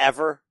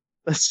 ever,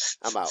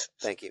 I'm out.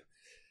 Thank you.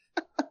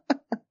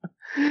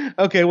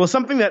 Okay, well,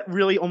 something that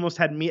really almost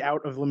had me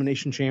out of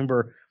Elimination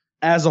Chamber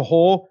as a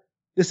whole,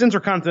 this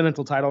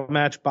Intercontinental title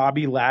match,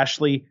 Bobby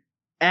Lashley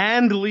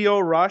and Lio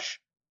Rush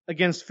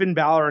against Finn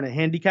Balor in a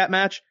handicap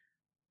match.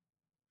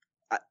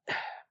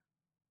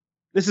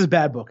 This is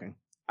bad booking.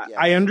 Yes.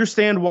 I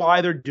understand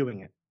why they're doing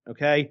it,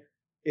 okay?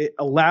 It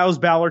allows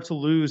Balor to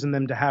lose and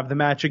them to have the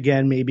match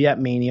again, maybe at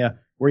Mania,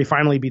 where he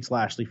finally beats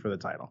Lashley for the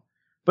title.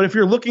 But if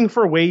you're looking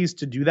for ways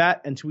to do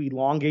that and to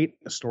elongate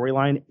a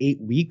storyline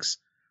 8 weeks,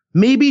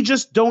 maybe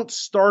just don't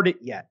start it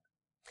yet.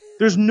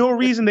 There's no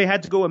reason they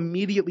had to go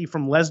immediately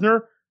from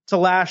Lesnar to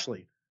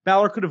Lashley.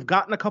 Balor could have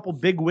gotten a couple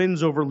big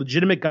wins over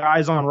legitimate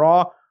guys on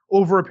Raw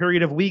over a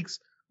period of weeks.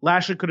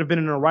 Lashley could have been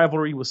in a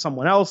rivalry with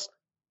someone else.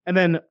 And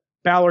then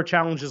Balor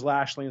challenges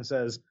Lashley and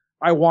says,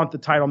 I want the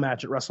title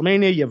match at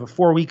WrestleMania. You have a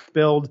 4-week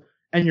build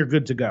and you're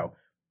good to go.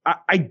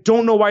 I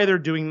don't know why they're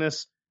doing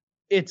this.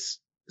 It's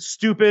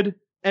stupid.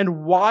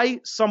 And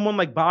why someone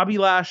like Bobby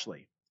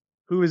Lashley,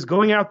 who is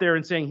going out there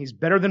and saying he's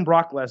better than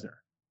Brock Lesnar,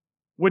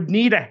 would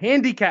need a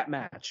handicap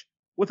match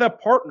with a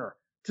partner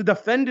to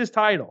defend his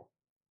title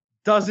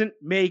doesn't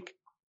make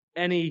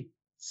any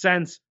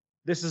sense.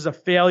 This is a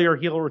failure.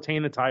 He'll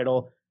retain the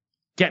title.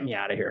 Get me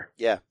out of here.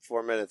 Yeah,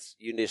 4 minutes.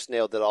 You just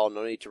nailed it all.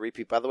 No need to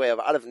repeat. By the way,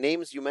 out of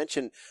names you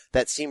mentioned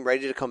that seem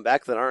ready to come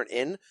back that aren't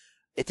in,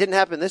 it didn't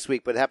happen this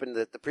week, but it happened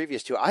the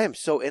previous two. I am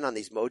so in on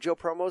these Mojo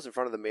promos in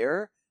front of the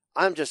mirror.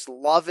 I'm just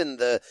loving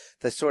the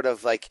sort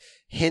of like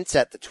hints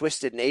at the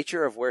twisted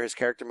nature of where his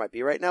character might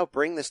be right now.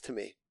 Bring this to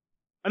me.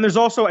 And there's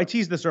also, I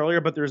teased this earlier,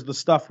 but there's the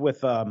stuff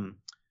with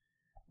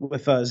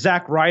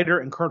Zack Ryder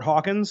and Kurt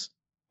Hawkins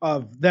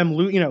of them,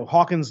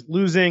 Hawkins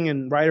losing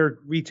and Ryder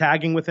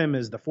re-tagging with him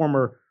as the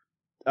former,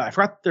 I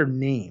forgot their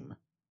name,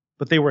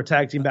 but they were a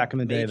tag team back in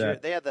the day.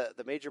 They had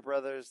the Major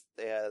Brothers.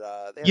 They had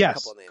a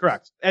couple of names.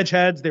 Correct.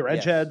 Edgeheads. They were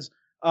Edgeheads.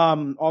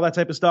 All that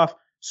type of stuff.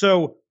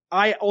 So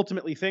I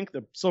ultimately think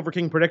the Silver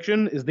King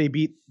prediction is they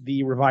beat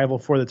the Revival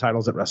for the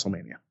titles at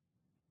WrestleMania.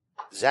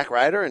 Zack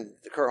Ryder and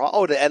Kurt Hawkins.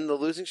 Oh, to end the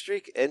losing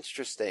streak?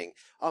 Interesting.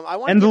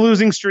 The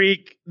losing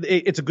streak.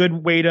 It's a good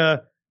way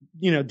to,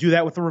 do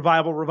that with the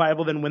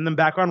Revival, then win them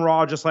back on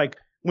Raw, just like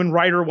when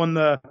Ryder won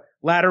the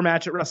ladder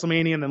match at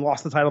WrestleMania and then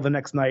lost the title the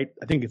next night.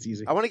 I think it's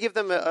easy. I want to give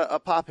them a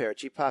pop here, a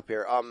cheap pop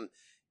here.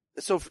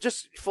 So for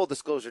just full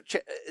disclosure,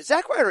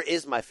 Zack Ryder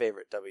is my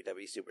favorite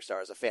WWE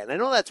superstar as a fan. I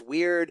know that's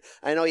weird.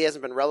 I know he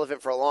hasn't been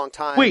relevant for a long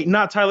time. Wait,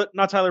 not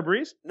Tyler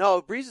Breeze?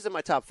 No, Breeze is in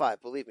my top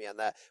 5. Believe me on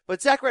that.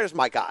 But Zack Ryder's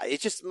my guy.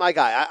 It's just my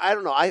guy. I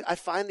don't know. I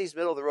find these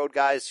middle of the road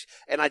guys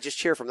and I just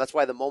cheer for him. That's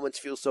why the moments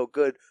feel so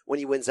good when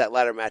he wins that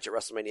ladder match at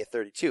WrestleMania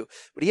 32.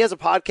 But he has a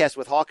podcast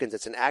with Hawkins.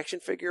 It's an action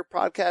figure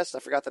podcast. I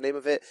forgot the name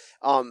of it.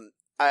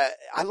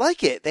 I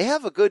like it. They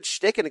have a good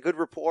shtick and a good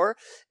rapport.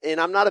 And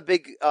I'm not a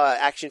big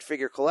action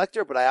figure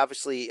collector, but I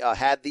obviously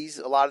had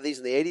a lot of these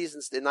in the 80s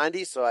and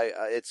 90s, so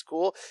it's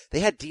cool. They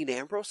had Dean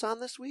Ambrose on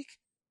this week,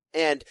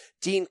 and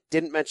Dean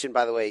didn't mention,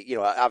 by the way,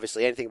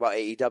 obviously anything about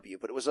AEW,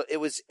 but it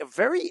was a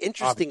very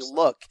interesting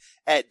look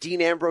at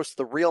Dean Ambrose,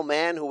 the real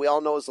man, who we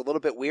all know is a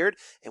little bit weird.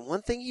 And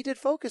one thing he did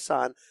focus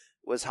on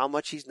was how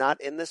much he's not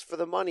in this for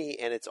the money,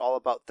 and it's all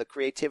about the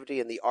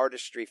creativity and the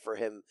artistry for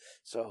him.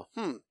 So,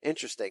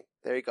 interesting.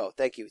 There you go.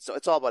 Thank you. So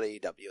it's all about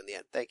AEW in the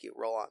end. Thank you.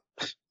 Roll on.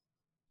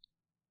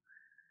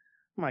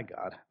 My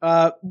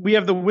God. We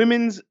have the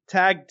Women's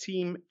Tag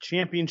Team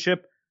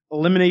Championship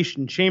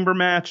Elimination Chamber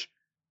match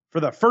for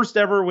the first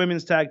ever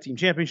Women's Tag Team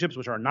Championships,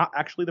 which are not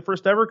actually the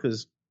first ever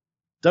because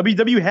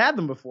WWE had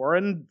them before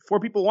and 4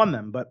 people won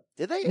them, but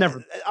did they?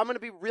 Never. I'm going to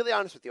be really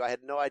honest with you. I had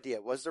no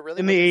idea. Was there really?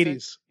 In the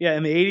 80s. Yeah,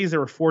 in the 80s, there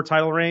were 4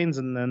 title reigns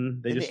and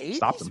then they just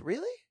stopped them.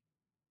 Really?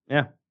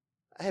 Yeah.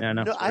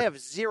 I have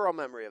zero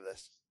memory of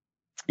this.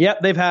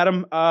 Yep, they've had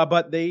them,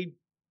 but they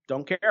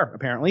don't care,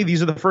 apparently.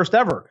 These are the first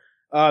ever.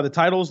 The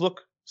titles look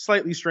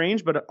slightly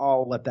strange, but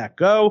I'll let that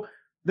go.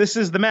 This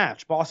is the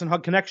match. Boston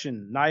Hug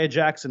Connection, Nia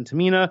Jax and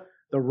Tamina,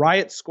 the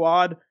Riot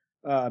Squad,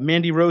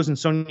 Mandy Rose and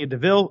Sonya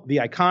Deville, the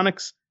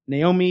Iconics,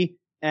 Naomi,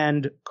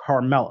 and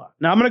Carmella.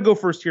 Now, I'm going to go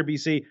first here,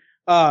 BC.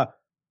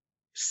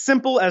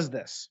 Simple as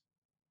this.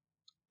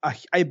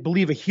 I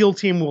believe a heel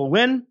team will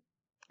win.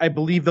 I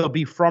believe they'll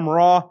be from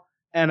Raw.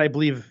 And I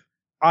believe,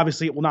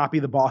 obviously, it will not be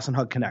the Boston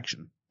Hug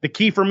Connection. The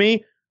key for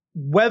me,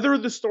 whether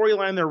the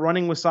storyline they're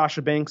running with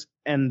Sasha Banks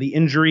and the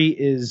injury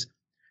is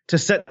to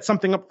set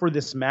something up for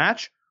this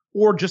match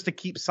or just to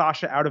keep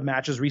Sasha out of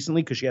matches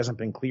recently because she hasn't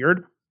been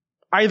cleared.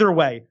 Either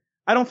way,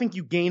 I don't think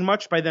you gain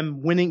much by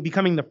them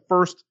becoming the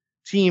first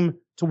team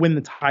to win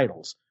the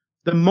titles.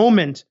 The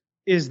moment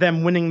is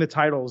them winning the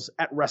titles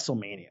at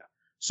WrestleMania.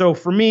 So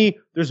for me,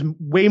 there's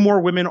way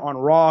more women on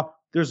Raw.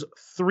 There's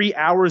 3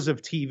 hours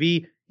of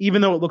TV,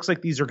 even though it looks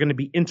like these are going to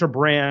be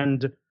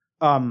interbrand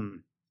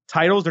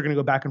titles. They're going to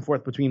go back and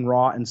forth between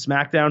Raw and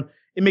SmackDown.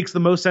 It makes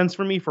the most sense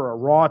for me for a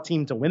Raw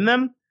team to win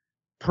them,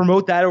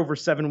 promote that over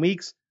 7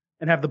 weeks,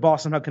 and have the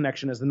Boston Hug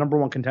Connection as the number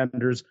 1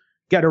 contenders,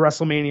 get a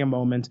WrestleMania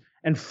moment,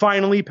 and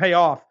finally pay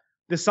off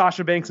the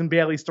Sasha Banks and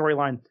Bayley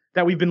storyline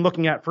that we've been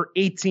looking at for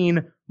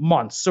 18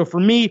 months. So for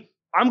me,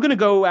 I'm going to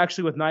go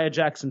actually with Nia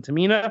Jax and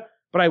Tamina,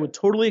 but I would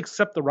totally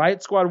accept the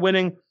Riot Squad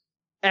winning.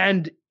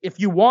 And if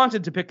you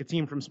wanted to pick a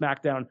team from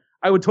SmackDown,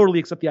 I would totally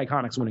accept the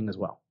Iconics winning as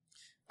well.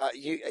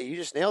 You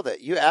just nailed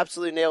it. You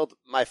absolutely nailed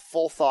my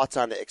full thoughts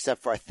on it,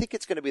 except for I think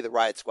it's going to be the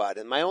Riot Squad.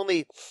 And my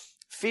only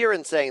fear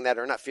in saying that,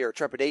 or not fear,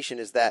 trepidation,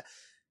 is that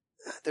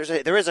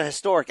there is a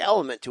historic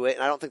element to it,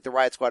 and I don't think the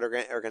Riot Squad are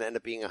going to end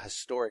up being a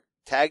historic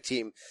tag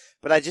team.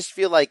 But I just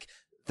feel like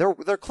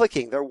they're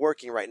clicking, they're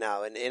working right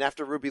now. And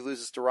after Ruby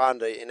loses to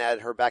Ronda and add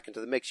her back into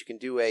the mix, you can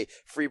do a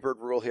Freebird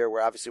rule here,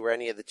 where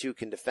any of the 2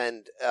 can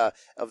defend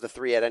of the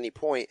 3 at any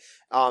point.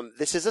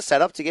 This is a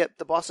setup to get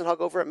the Boston Hug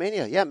over at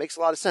Mania. Yeah, it makes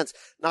a lot of sense.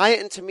 Nia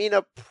and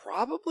Tamina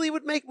probably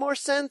would make more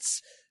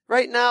sense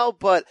right now,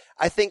 but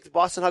I think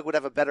Boston Hug would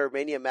have a better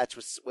Mania match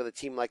with a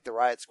team like the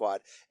Riot Squad.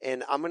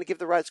 And I'm going to give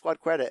the Riot Squad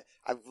credit.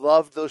 I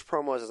loved those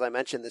promos, as I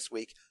mentioned this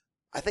week.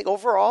 I think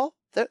overall,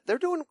 they're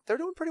doing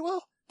pretty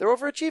well. They're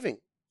overachieving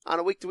on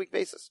a week-to-week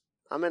basis.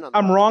 I'm in on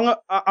that.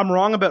 I'm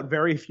wrong about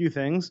very few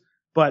things,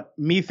 but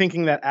me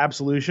thinking that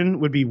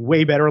Absolution would be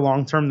way better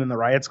long-term than the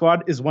Riot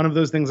Squad is one of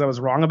those things I was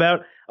wrong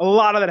about. A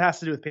lot of that has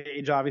to do with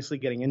Paige obviously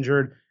getting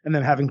injured and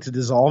then having to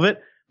dissolve it.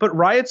 But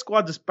Riot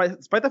Squad,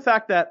 despite the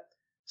fact that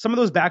some of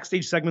those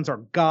backstage segments are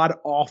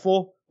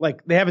god-awful,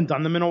 like they haven't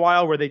done them in a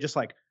while, where they just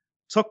like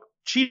took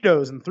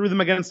Cheetos and threw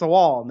them against the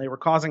wall and they were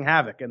causing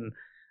havoc. And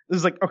this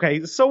is like,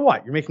 okay, so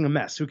what? You're making a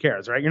mess. Who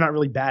cares, right? You're not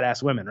really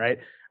badass women, right?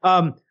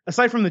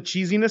 Aside from the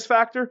cheesiness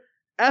factor,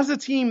 as a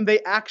team,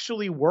 they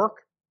actually work.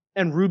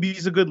 And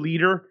Ruby's a good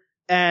leader.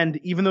 And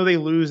even though they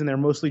lose and they're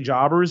mostly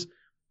jobbers,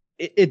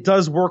 it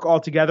does work all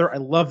together. I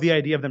love the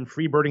idea of them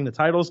freebirding the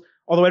titles.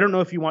 Although I don't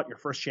know if you want your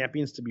first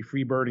champions to be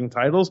freebirding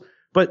titles.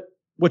 But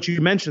what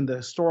you mentioned, the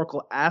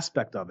historical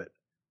aspect of it,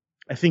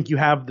 I think you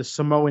have the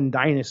Samoan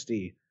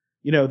dynasty.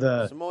 You know,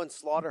 the Samoan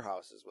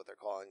Slaughterhouse is what they're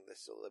calling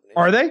this elimination.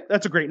 Are they?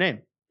 That's a great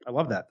name. I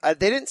love that.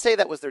 They didn't say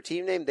that was their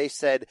team name. They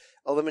said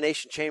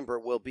Elimination Chamber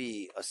will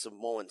be a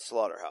Samoan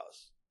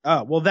Slaughterhouse.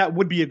 Well, that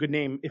would be a good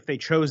name if they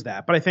chose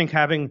that. But I think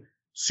having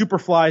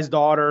Superfly's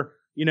daughter,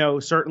 you know,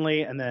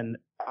 certainly, and then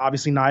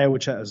obviously Nia,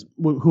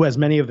 who has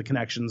many of the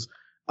connections.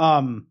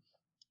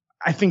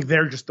 I think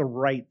they're just the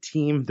right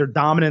team. They're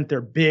dominant.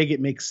 They're big. It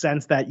makes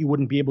sense that you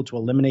wouldn't be able to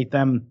eliminate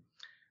them.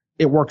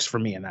 It works for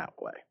me in that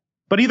way.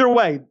 But either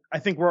way, I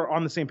think we're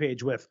on the same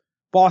page with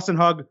Boston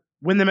Hug,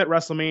 win them at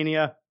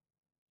WrestleMania.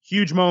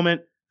 Huge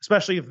moment,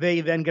 especially if they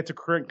then get to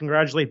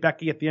congratulate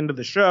Becky at the end of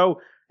the show.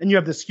 And you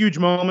have this huge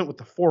moment with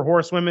the 4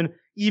 horsewomen.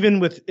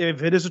 Even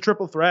if it is a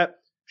triple threat,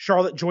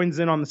 Charlotte joins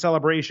in on the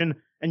celebration,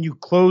 and you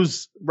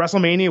close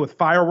WrestleMania with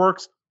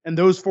fireworks and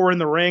those 4 in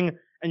the ring,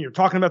 and you're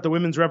talking about the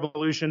women's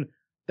revolution.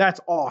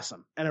 That's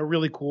awesome and a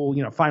really cool,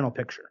 you know, final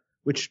picture,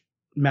 which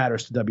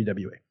matters to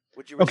WWE.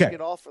 Would you risk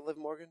it all for Liv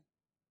Morgan?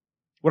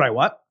 Would I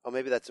what? Oh,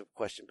 maybe that's a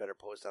question better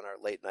posed on our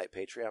late night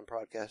Patreon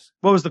podcast.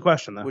 What was the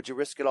question, though? Would you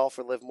risk it all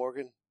for Liv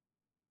Morgan?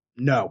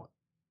 No.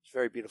 She's a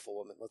very beautiful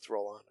woman. Let's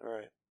roll on. All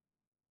right.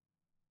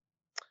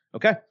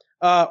 Okay.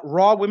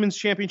 Raw Women's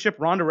Championship,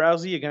 Ronda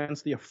Rousey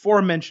against the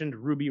aforementioned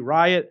Ruby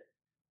Riott.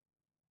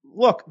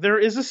 Look, there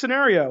is a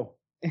scenario,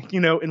 you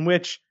know, in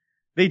which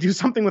they do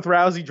something with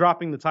Rousey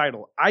dropping the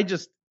title. I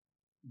just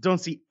don't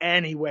see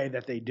any way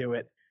that they do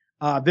it.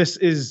 This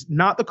is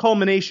not the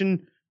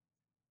culmination.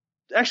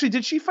 Actually,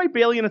 did she fight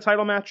Bayley in a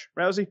title match,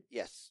 Rousey?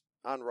 Yes,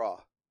 on Raw.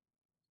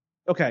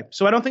 Okay,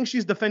 so I don't think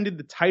she's defended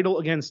the title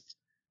against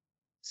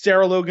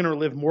Sarah Logan or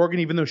Liv Morgan,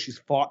 even though she's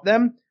fought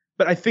them.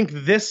 But I think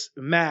this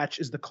match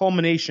is the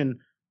culmination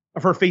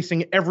of her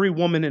facing every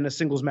woman in a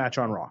singles match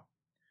on Raw.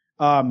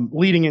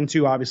 Leading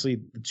into, obviously,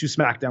 the 2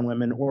 SmackDown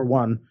women or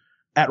 1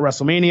 at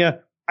WrestleMania.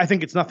 I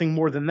think it's nothing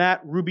more than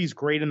that. Ruby's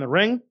great in the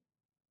ring.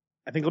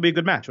 I think it'll be a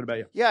good match. What about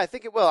you? Yeah, I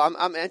think it will.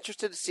 I'm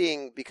interested in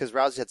seeing, because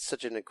Rousey had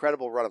such an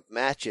incredible run of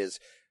matches,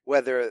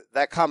 whether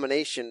that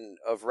combination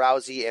of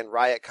Rousey and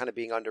Riott kind of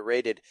being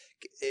underrated,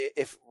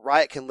 if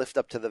Riott can lift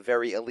up to the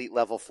very elite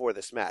level for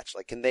this match.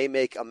 Like, can they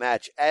make a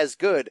match as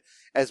good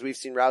as we've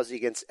seen Rousey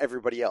against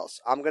everybody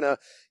else? I'm going to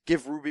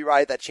give Ruby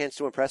Riott that chance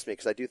to impress me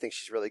because I do think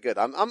she's really good.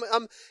 I'm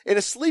in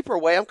a sleeper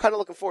way, I'm kind of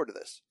looking forward to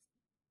this.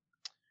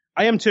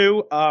 I am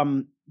too.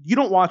 You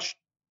don't watch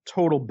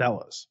Total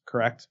Bellas,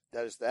 correct?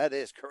 That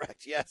is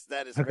correct. Yes,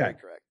 that is very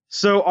correct.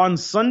 So on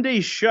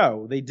Sunday's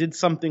show, they did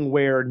something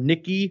where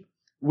Nikki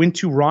went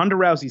to Ronda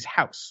Rousey's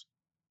house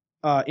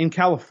in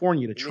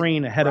California to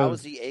train ahead of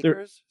Rousey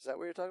Acres? Is that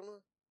what you're talking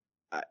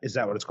about? Is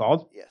that what it's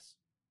called? Yes.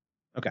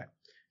 Okay.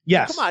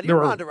 Yes. Come on,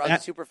 you're a Ronda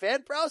Rousey super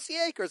fan.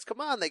 Rousey Acres. Come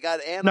on, they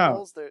got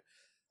animals. No,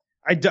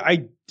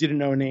 I didn't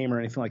know a name or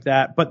anything like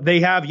that, but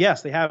they have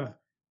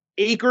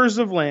acres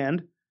of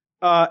land.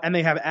 And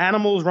they have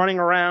animals running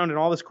around and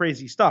all this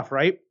crazy stuff,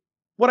 right?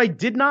 What I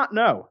did not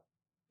know,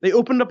 they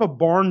opened up a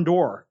barn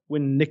door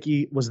when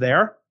Nikki was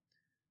there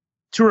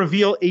to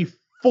reveal a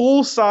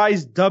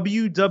full-size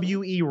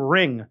WWE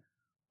ring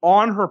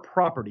on her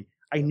property.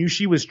 I knew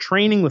she was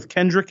training with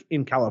Kendrick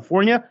in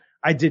California.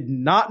 I did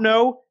not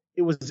know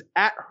it was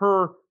at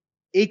her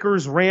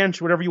Acres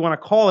Ranch, whatever you want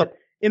to call it,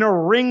 in a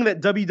ring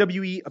that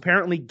WWE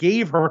apparently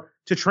gave her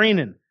to train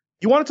in.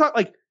 You want to talk,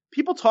 like,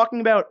 people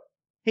talking about,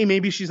 hey,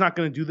 maybe she's not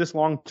going to do this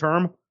long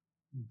term.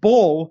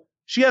 Bull.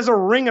 She has a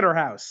ring at her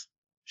house.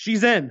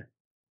 She's in.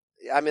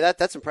 I mean,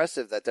 that's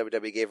impressive that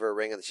WWE gave her a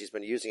ring and that she's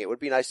been using it. It would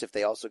be nice if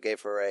they also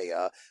gave her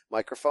a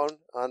microphone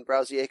on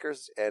Rousey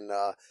Acres. And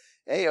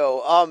hey,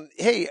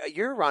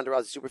 you're a Ronda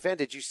Rousey super fan.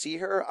 Did you see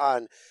her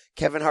on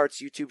Kevin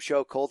Hart's YouTube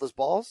show Cold as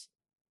Balls?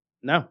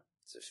 No.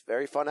 It's a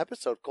very fun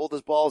episode. Cold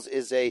as Balls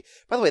is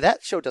by the way,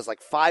 that show does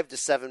like 5 to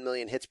 7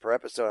 million hits per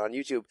episode on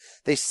YouTube.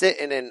 They sit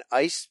in an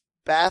ice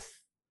bath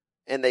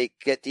and they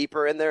get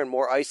deeper in there and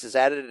more ice is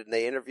added and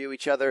they interview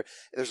each other.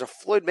 There's a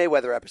Floyd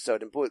Mayweather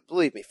episode, and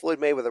believe me, Floyd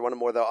Mayweather, one of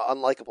the more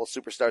unlikable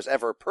superstars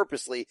ever,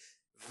 purposely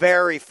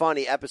Very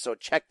funny episode.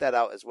 Check that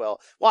out as well.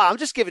 Wow, I'm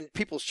just giving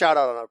people shout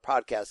out on our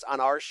podcast, on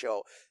our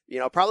show.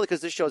 Probably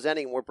because this show's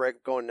ending and we're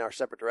going in our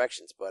separate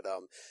directions. But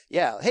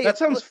yeah. Hey, that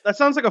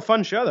sounds like a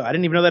fun show, though. I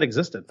didn't even know that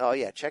existed. Oh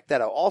yeah, check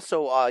that out.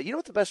 Also, you know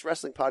what the best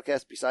wrestling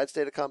podcast besides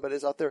State of Combat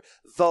is out there?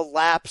 The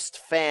Lapsed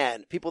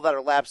Fan. People that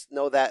are lapsed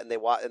know that, and they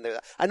watch. And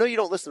I know you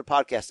don't listen to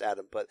podcasts,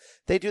 Adam, but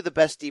they do the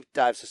best deep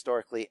dives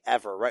historically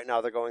ever. Right now,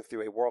 they're going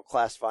through a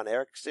world-class Von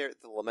Erich series,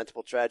 The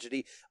Lamentable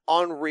Tragedy.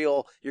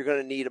 Unreal. You're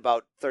going to need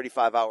about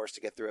 35 hours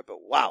to get through it.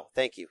 But wow,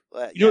 thank you.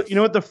 You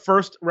know what the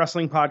first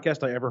wrestling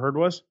podcast I ever heard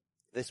was?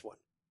 This one.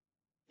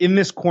 In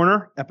This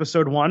Corner,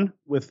 episode 1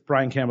 with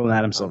Brian Campbell and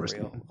Adam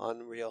Silverstein.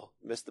 Unreal.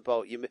 Missed the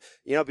boat. You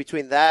know,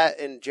 between that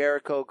and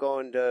Jericho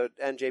going to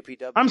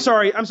NJPW. I'm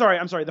sorry. I'm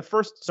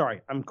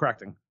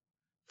correcting.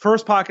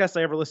 First podcast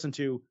I ever listened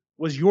to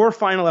was your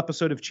final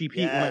episode of Cheap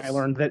Heat. Yes.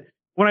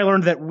 when I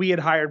learned that we had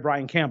hired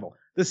Brian Campbell.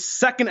 The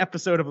second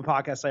episode of a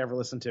podcast I ever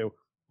listened to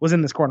was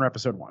In This Corner,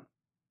 episode 1.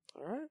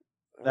 All right.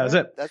 That was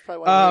it. That's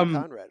probably why you named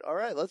Conrad. All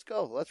right, let's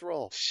go. Let's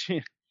roll.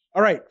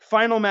 All right,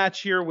 final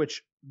match here,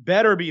 which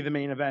better be the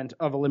main event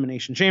of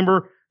Elimination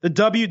Chamber. The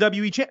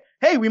WWE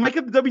Hey, we might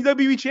get the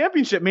WWE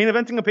Championship main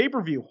eventing a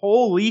pay-per-view.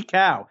 Holy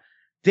cow.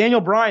 Daniel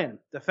Bryan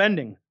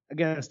defending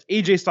against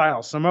AJ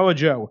Styles, Samoa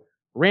Joe,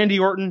 Randy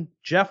Orton,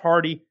 Jeff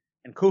Hardy,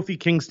 and Kofi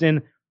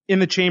Kingston in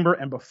the Chamber.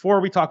 And before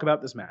we talk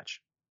about this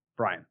match,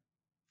 Brian,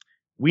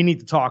 we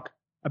need to talk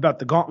about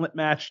the gauntlet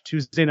match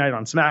Tuesday night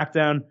on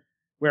SmackDown,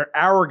 where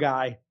our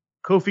guy,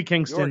 Kofi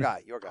Kingston,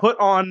 your guy. put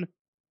on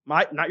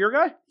not your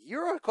guy?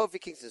 You're a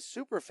Kofi Kingston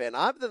super fan.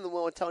 I've been the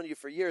one telling you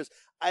for years,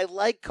 I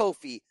like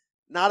Kofi,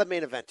 not a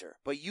main eventer,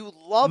 but you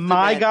love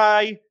my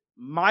guy,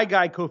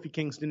 Kofi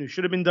Kingston, who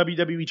should have been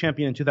WWE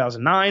champion in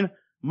 2009.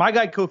 My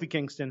guy, Kofi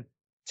Kingston,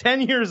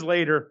 10 years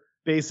later,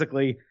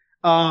 basically,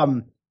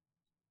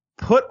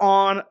 put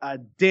on a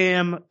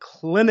damn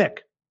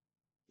clinic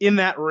in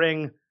that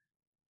ring.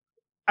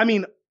 I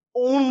mean,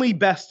 only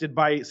bested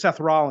by Seth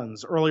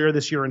Rollins earlier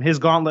this year in his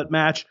gauntlet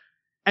match.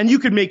 And you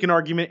could make an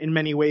argument in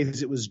many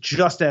ways it was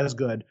just as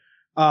good.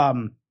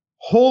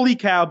 Holy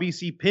cow,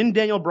 BC pinned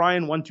Daniel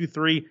Bryan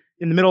 1-2-3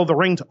 in the middle of the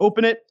ring to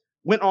open it.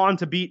 Went on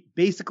to beat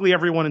basically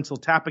everyone until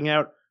tapping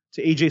out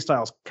to AJ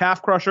Styles'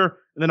 calf crusher.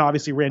 And then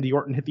obviously Randy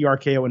Orton hit the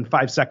RKO in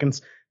 5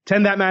 seconds to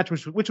end that match,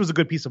 which was a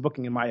good piece of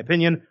booking in my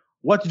opinion.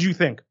 What did you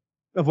think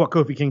of what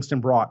Kofi Kingston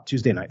brought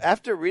Tuesday night?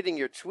 After reading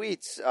your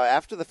tweets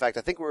after the fact,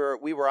 I think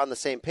we were on the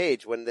same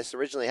page when this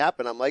originally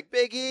happened. I'm like,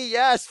 Big E,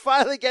 yes,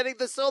 finally getting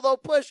the solo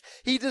push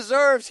he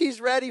deserves,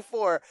 he's ready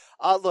for.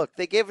 Look,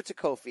 they gave it to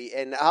Kofi,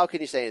 and how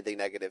can you say anything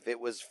negative? It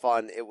was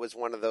fun. It was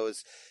one of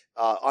those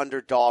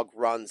underdog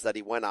runs that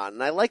he went on,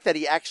 and I like that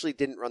he actually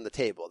didn't run the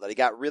table, that he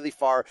got really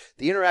far.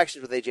 The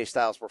interactions with AJ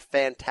Styles were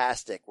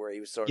fantastic, where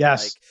he was sort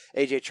of like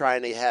AJ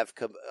trying to have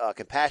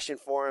compassion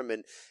for him,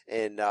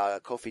 and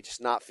Kofi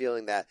just not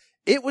feeling that.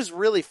 It was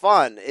really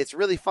fun. It's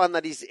really fun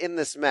that he's in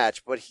this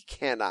match, but he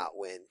cannot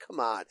win. Come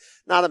on.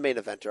 Not a main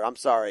eventer. I'm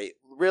sorry.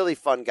 Really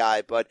fun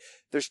guy, but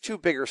there's two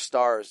bigger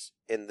stars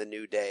in the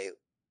New Day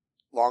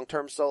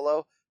long-term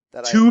solo.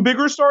 Two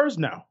bigger stars?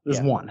 No,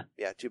 there's one.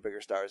 Yeah, two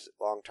bigger stars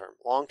long-term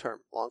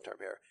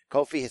here.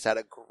 Kofi has had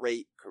a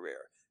great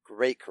career.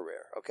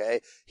 Okay.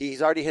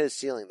 He's already hit his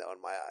ceiling though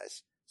in my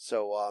eyes.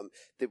 So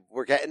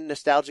we're getting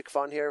nostalgic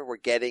fun here. We're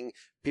getting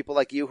people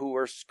like you who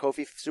are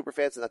Kofi super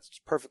fans, and that's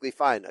perfectly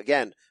fine.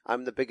 Again,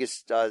 I'm the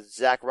biggest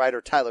Zack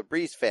Ryder, Tyler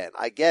Breeze fan.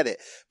 I get it.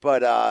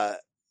 But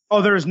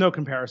there is no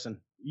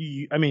comparison.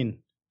 I mean,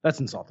 that's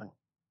insulting.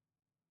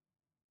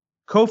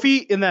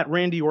 Kofi in that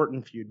Randy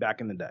Orton feud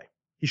back in the day,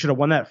 he should have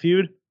won that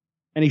feud,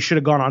 and he should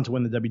have gone on to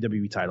win the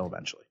WWE title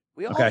eventually.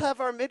 We all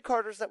have our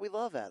mid-carders that we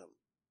love, Adam.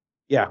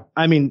 Yeah,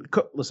 I mean,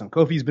 listen,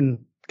 Kofi's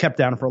been kept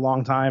down for a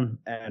long time,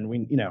 and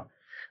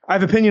I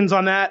have opinions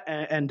on that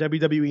and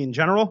WWE in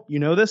general. You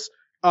know this.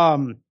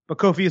 But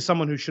Kofi is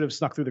someone who should have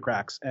snuck through the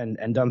cracks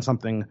and done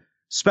something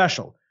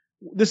special.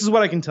 This is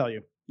what I can tell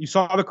you. You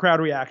saw the crowd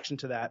reaction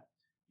to that.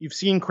 You've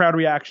seen crowd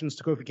reactions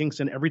to Kofi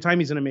Kingston every time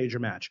he's in a major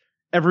match,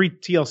 every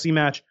TLC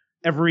match,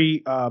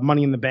 every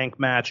Money in the Bank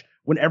match.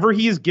 Whenever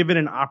he is given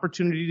an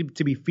opportunity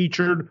to be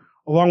featured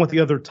along with the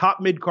other top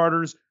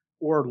mid-carders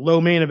or low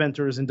main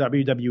eventers in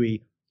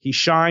WWE, he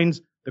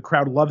shines. The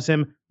crowd loves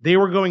him. They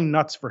were going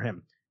nuts for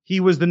him. He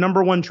was the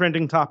number one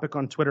trending topic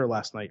on Twitter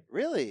last night.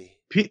 Really?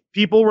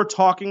 People were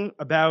talking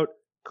about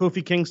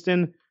Kofi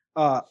Kingston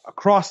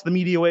across the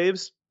media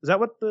waves. Is that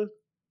what the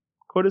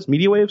quote is?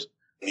 Media waves?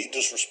 He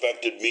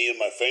disrespected me and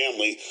my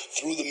family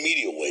through the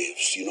media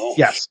waves,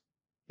 Yes.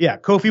 Yeah,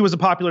 Kofi was a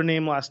popular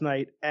name last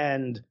night,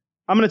 and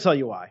I'm going to tell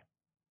you why.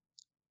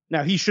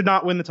 Now, he should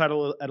not win the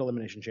title at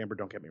Elimination Chamber,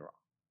 don't get me wrong.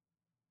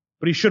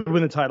 But he should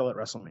win the title at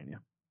WrestleMania.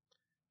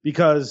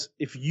 Because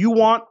if you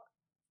want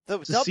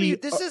this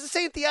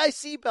isn't the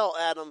IC belt,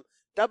 Adam.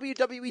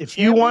 WWE If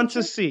you want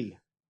to see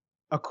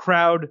a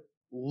crowd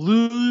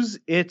lose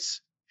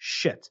its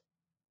shit,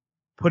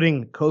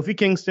 putting Kofi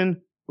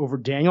Kingston over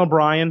Daniel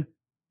Bryan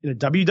in a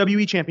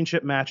WWE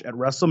Championship match at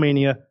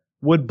WrestleMania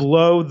would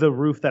blow the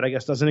roof that I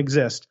guess doesn't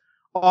exist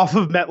off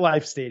of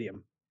MetLife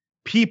Stadium.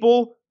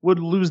 People would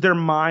lose their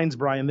minds,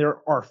 Brian. There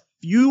are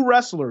few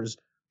wrestlers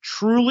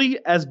truly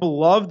as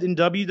beloved in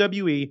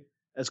WWE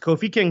as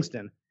Kofi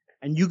Kingston.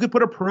 And you could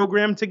put a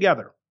program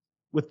together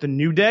with the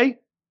New Day,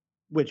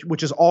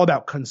 which is all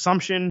about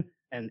consumption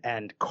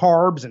and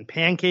carbs and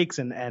pancakes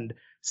and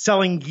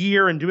selling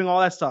gear and doing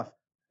all that stuff,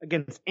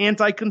 against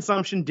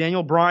anti-consumption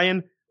Daniel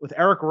Bryan with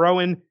Eric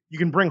Rowan. You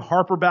can bring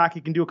Harper back.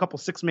 You can do a couple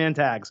 6-man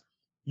tags.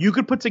 You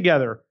could put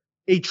together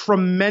a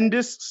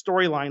tremendous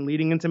storyline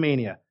leading into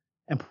Mania,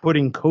 and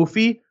putting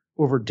Kofi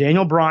over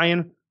Daniel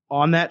Bryan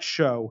on that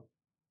show,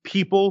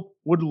 people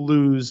would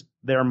lose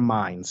their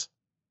minds.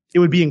 It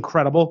would be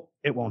incredible.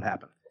 It won't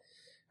happen.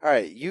 All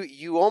right,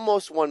 you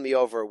almost won me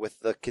over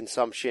with the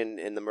consumption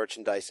and the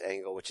merchandise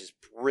angle, which is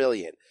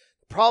brilliant.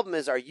 The problem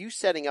is, are you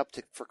setting up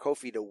for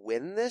Kofi to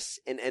win this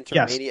and enter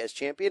Mania as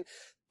champion?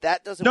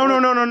 That doesn't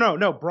work.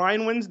 No.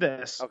 Bryan wins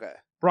this. Okay.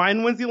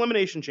 Bryan wins the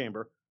Elimination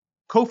Chamber.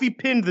 Kofi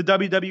pinned the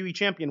WWE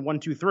champion 1,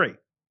 2, 3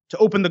 to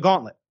open the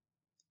gauntlet.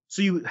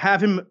 So you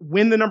have him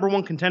win the number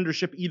one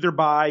contendership either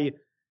by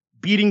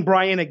beating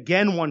Bryan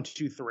again 1,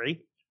 2,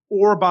 3,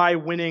 or by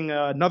winning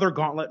another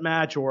gauntlet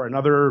match or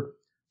another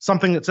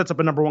something that sets up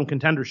a number one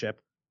contendership.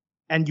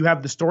 And you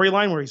have the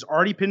storyline where he's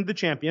already pinned the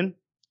champion.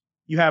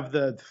 You have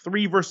the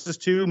 3 versus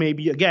 2,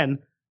 maybe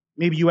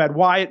you had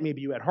Wyatt,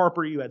 maybe you had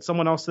Harper, you had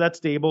someone else to that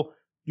stable.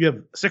 You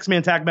have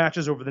 6-man tag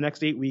matches over the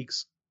next 8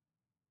 weeks.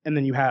 And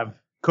then you have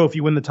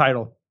Kofi win the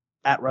title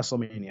at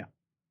WrestleMania.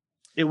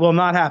 It will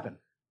not happen.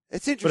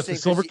 It's interesting. But if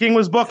the Silver King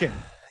was booking,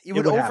 you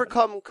would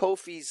overcome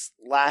Kofi's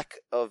lack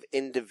of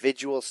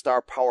individual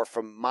star power,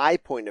 from my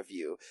point of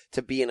view,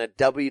 to be in a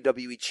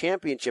WWE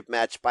Championship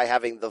match by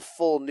having the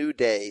full New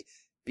Day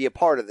be a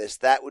part of this.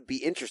 That would be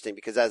interesting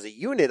because as a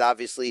unit,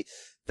 obviously,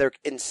 they're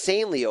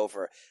insanely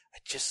over. I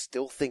just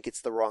still think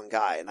it's the wrong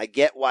guy. And I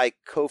get why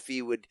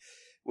Kofi would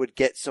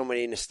get so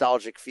many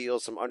nostalgic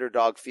feels, some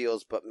underdog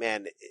feels, but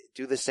man,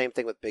 do the same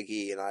thing with Big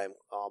E, and I'm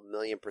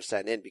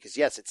 1,000,000% in, because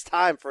yes, it's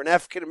time for an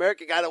African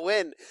American guy to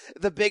win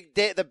the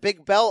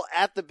big belt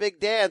at the big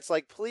dance.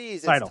 Like,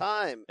 please, it's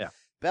time. Yeah.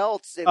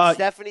 Belts, and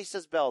Stephanie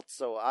says belts.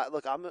 So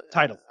I'm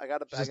title. I got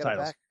to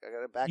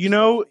back.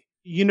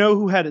 You know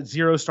who had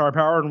 0 star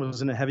power and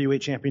was in a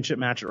heavyweight championship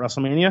match at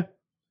WrestleMania?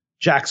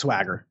 Jack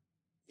Swagger.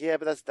 Yeah,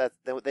 but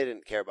they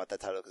didn't care about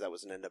that title because that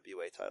was an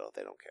NWA title.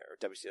 They don't care.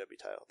 Or WCW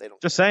title. They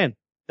don't. Just saying.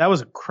 That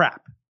was a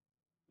crap.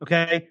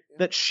 Okay? Yeah.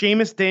 That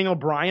Sheamus Daniel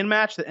Bryan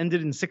match that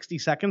ended in 60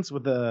 seconds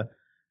with a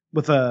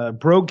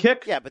brogue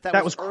kick. Yeah, but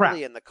that was early crap.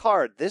 In the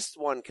card. This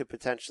one could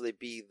potentially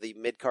be the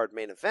mid-card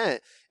main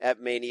event at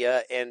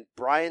Mania, and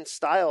Bryan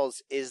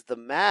Styles is the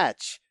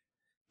match.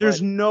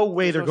 There's no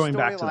way they're going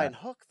back to that.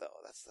 Hook, though.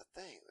 That's the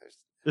thing.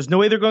 There's no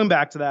way they're going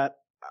back to that.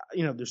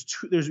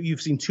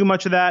 You've seen too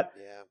much of that.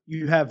 Yeah.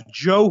 You have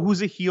Joe,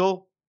 who's a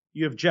heel.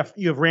 You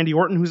have Randy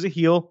Orton, who's a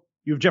heel.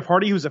 You have Jeff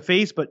Hardy, who's a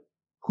face, but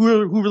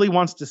who really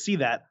wants to see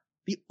that?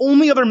 The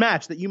only other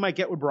match that you might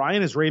get with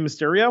Bryan is Rey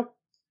Mysterio,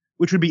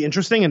 which would be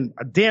interesting and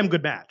a damn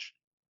good match.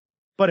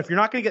 But if you're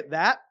not going to get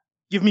that,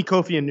 give me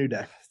Kofi and New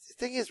Day. The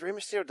thing is, Rey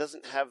Mysterio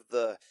doesn't have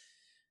the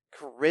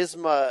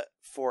charisma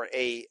for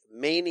a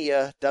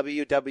Mania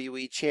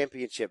WWE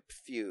Championship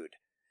feud.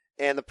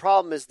 And the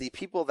problem is the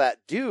people that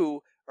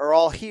do are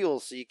all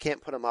heels, so you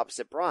can't put them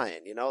opposite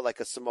Bryan, like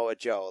a Samoa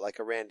Joe, like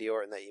a Randy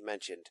Orton that you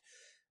mentioned.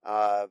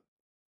 I'm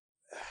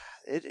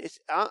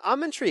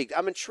intrigued.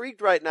 I'm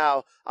intrigued right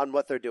now on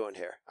what they're doing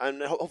here.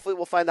 And hopefully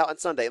we'll find out on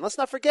Sunday. And let's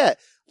not forget,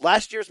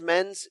 last year's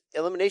men's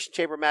Elimination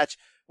Chamber match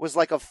was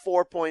like a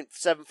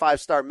 4.75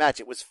 star match.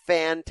 It was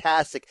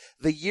fantastic.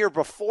 The year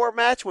before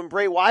match, when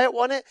Bray Wyatt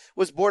won it,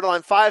 was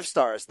borderline 5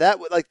 stars.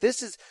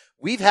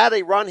 We've had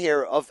a run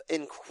here of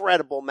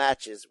incredible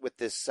matches with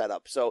this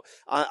setup. So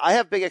I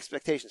have big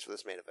expectations for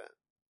this main event.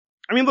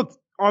 I mean, look,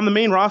 on the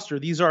main roster,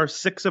 these are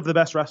 6 of the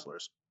best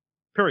wrestlers.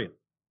 Period.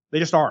 They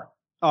just are.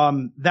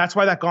 That's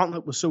why that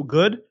gauntlet was so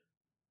good.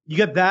 You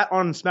get that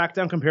on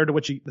SmackDown compared to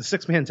the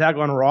 6-man tag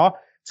on Raw. It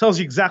tells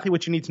you exactly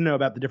what you need to know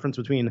about the difference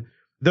between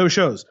those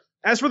shows.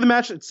 As for the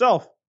match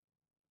itself,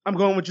 I'm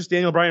going with just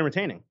Daniel Bryan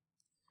retaining,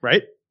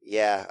 right?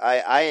 Yeah,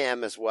 I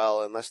am as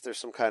well, unless there's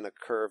some kind of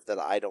curve that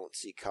I don't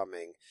see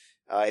coming.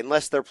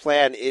 Unless their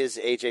plan is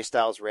AJ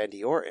Styles,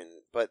 Randy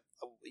Orton. But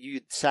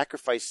you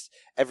sacrifice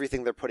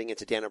everything they're putting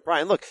into Daniel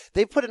Bryan. Look,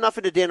 they put enough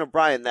into Daniel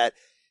Bryan that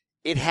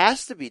it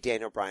has to be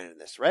Daniel Bryan in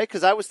this, right?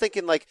 Because I was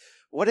thinking,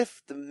 what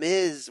if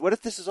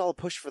this is all a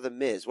push for The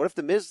Miz? What if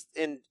The Miz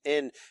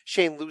and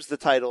Shane lose the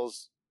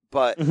titles,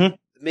 but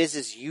Miz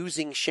is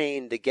using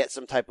Shane to get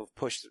some type of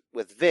push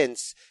with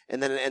Vince,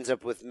 and then it ends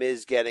up with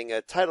Miz getting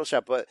a title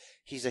shot, but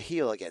he's a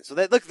heel again. So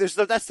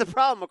that's the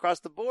problem across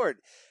the board.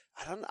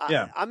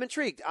 I'm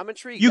intrigued.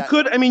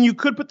 You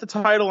could put the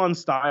title on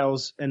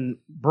Styles and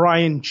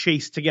Bryan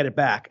chase to get it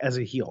back as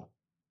a heel,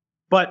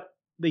 but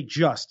they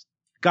just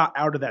got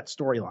out of that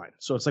storyline.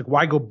 So it's like,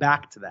 why go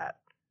back to that?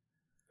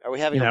 Are we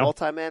having a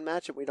multi-man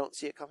match and we don't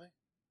see it coming?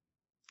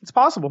 It's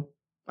possible.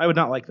 I would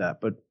not like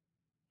that, but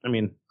I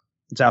mean,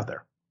 it's out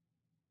there.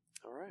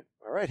 All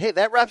All right. Hey,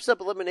 that wraps up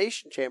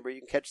Elimination Chamber.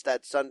 You can catch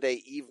that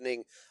Sunday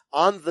evening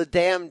on the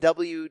damn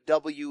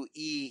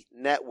WWE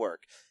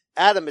Network.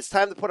 Adam, it's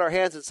time to put our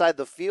hands inside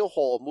the feel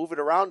hole, move it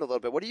around a little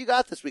bit. What do you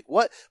got this week?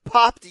 What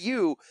popped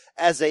you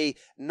as a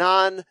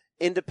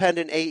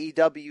non-independent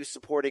AEW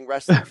supporting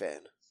wrestling fan?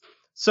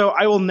 So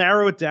I will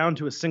narrow it down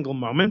to a single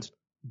moment,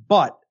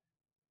 but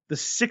the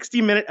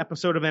 60-minute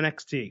episode of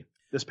NXT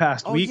this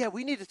past week. Oh, yeah,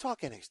 we need to talk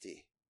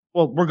NXT.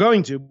 Well, we're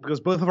going to,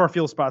 because both of our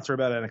field spots are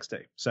about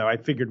NXT. So I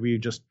figured we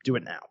would just do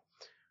it now.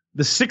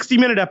 The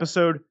 60-minute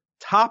episode,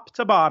 top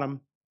to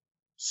bottom,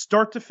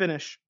 start to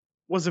finish,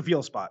 was a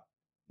field spot.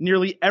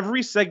 Nearly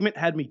every segment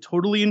had me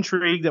totally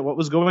intrigued at what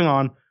was going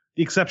on,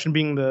 the exception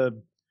being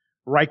the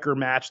Riker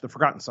match. The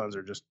Forgotten Sons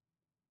are just,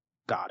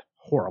 God,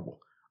 horrible.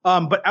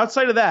 But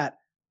outside of that,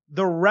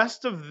 the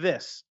rest of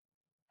this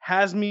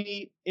has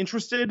me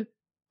interested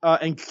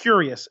and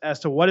curious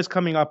as to what is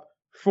coming up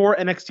for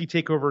NXT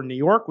TakeOver New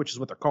York, which is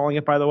what they're calling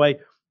it, by the way,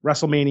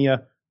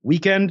 WrestleMania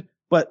weekend.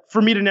 But for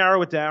me to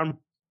narrow it down,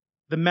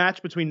 the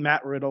match between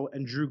Matt Riddle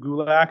and Drew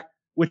Gulak,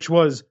 which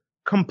was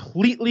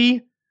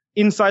completely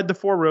inside the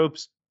four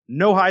ropes,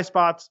 no high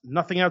spots,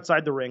 nothing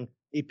outside the ring,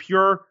 a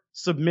pure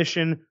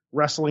submission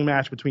wrestling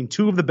match between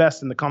two of the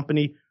best in the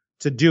company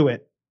to do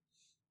it.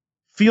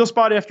 Feel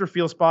spot after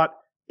feel spot.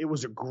 It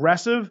was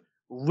aggressive.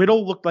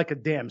 Riddle looked like a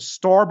damn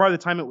star by the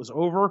time it was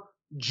over.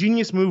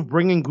 Genius move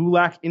bringing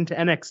Gulak into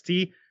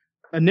NXT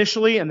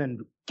initially and then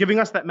giving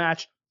us that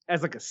match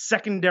as like a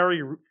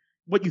secondary,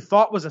 what you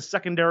thought was a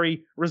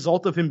secondary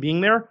result of him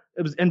being there.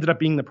 It was ended up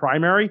being the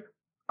primary.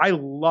 I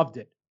loved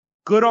it.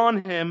 Good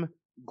on him.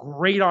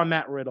 Great on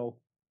Matt Riddle.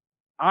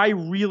 I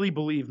really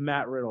believe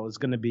Matt Riddle is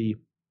going to be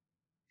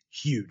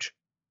huge.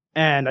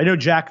 And I know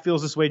Jack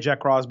feels this way,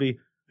 Jack Crosby,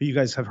 who you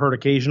guys have heard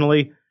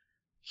occasionally.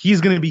 He's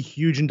going to be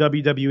huge in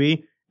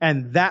WWE.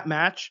 And that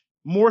match,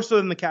 more so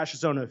than the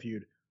Cassius Ohno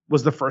feud,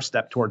 was the first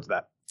step towards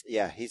that.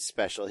 Yeah, he's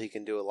special. He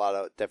can do a lot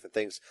of different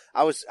things.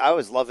 I was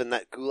loving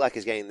that Gulak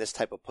is getting this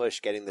type of push,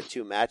 getting the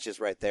two matches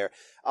right there.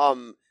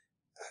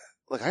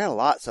 Look, I got a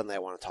lot something I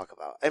want to talk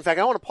about. In fact,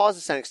 I want to pause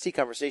this NXT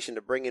conversation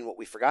to bring in what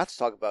we forgot to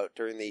talk about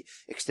during the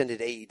extended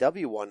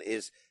AEW one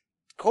is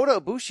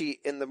Kota Ibushi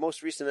in the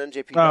most recent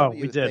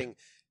NJPW thing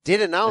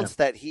did announce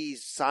that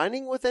he's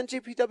signing with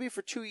NJPW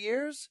for 2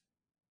 years.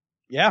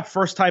 Yeah,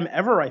 first time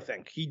ever, I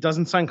think. He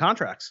doesn't sign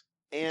contracts.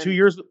 And 2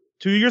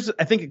 years,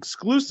 I think,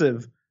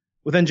 exclusive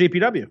with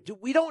NJPW.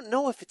 We don't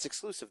know if it's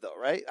exclusive, though,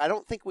 right? I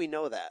don't think we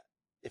know that.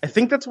 I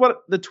think that's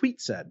what the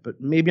tweet said, but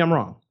maybe I'm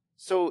wrong.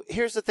 So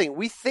here's the thing.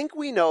 We think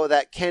we know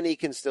that Kenny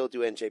can still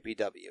do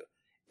NJPW.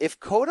 If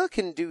Kota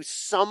can do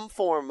some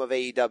form of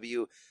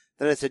AEW,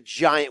 then it's a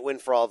giant win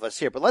for all of us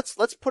here. But let's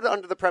put it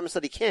under the premise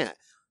that he can't.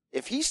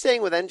 If he's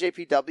staying with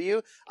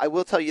NJPW, I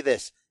will tell you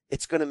this.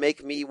 It's going to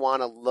make me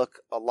want to look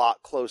a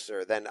lot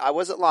closer than I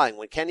wasn't lying.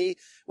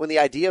 When the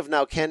idea of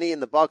now Kenny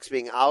and the Bucks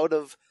being out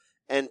of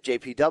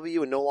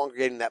NJPW and no longer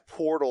getting that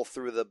portal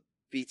through the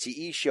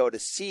BTE show to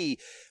see,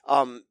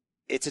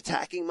 it's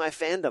attacking my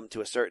fandom to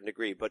a certain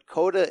degree, but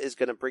Kota is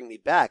going to bring me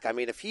back. I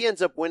mean, if he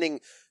ends up winning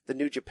the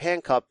New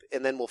Japan Cup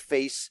and then will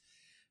face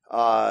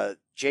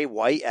Jay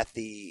White at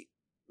the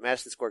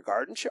Madison Square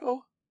Garden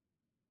show,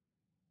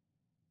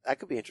 that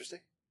could be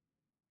interesting.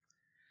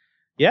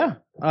 Yeah.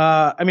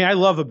 I mean, I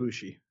love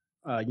Ibushi.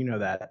 You know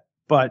that.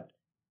 But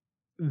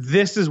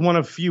this is one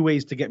of few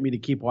ways to get me to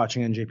keep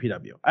watching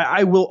NJPW.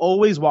 I will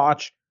always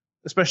watch,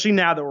 especially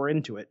now that we're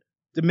into it,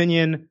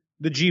 Dominion,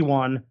 the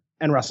G1,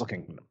 and Wrestle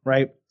Kingdom,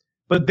 right?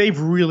 But they've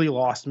really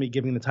lost me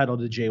giving the title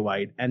to Jay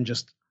White, and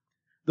just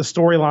the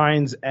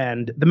storylines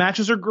and the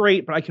matches are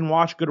great, but I can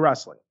watch good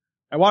wrestling.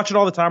 I watch it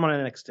all the time on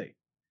NXT.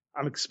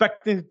 I'm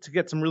expecting to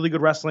get some really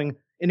good wrestling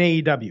in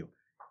AEW.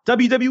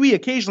 WWE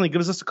occasionally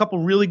gives us a couple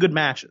really good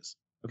matches.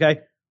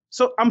 Okay.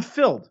 So I'm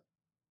filled.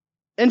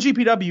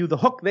 NJPW, the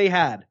hook they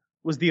had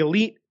was the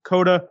Elite,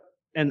 Kota,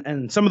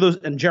 and some of those,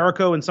 and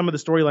Jericho and some of the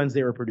storylines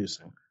they were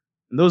producing.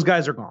 And those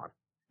guys are gone.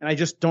 And I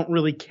just don't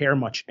really care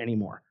much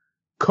anymore.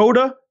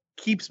 Kota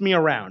keeps me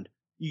around.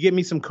 You give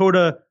me some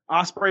Kota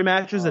Ospreay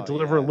matches that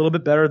deliver a little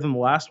bit better than the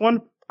last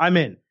one, I'm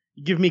in.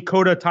 You give me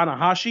Kota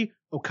Tanahashi,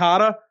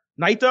 Okada,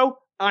 Naito,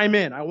 I'm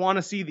in. I want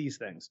to see these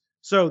things.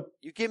 So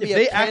you give me if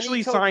they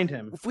actually signed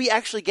him. If we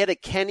actually get a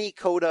Kenny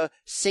Kota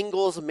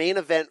singles main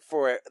event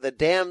for the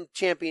damn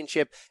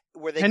championship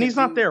where they Kenny's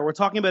not there. We're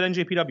talking about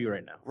NJPW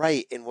right now.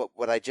 Right. And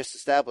what I just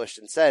established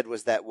and said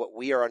was that what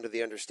we are under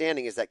the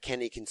understanding is that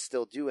Kenny can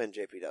still do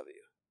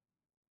NJPW.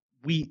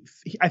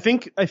 I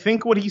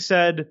think what he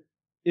said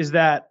is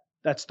that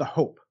that's the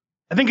hope.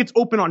 I think it's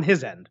open on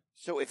his end.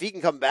 So if he can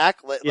come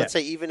back, let's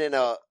say even in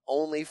a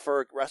only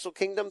for Wrestle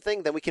Kingdom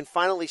thing, then we can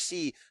finally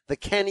see the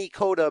Kenny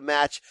Kota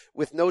match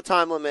with no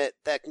time limit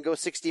that can go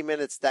 60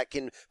 minutes that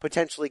can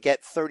potentially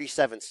get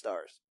 37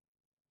 stars.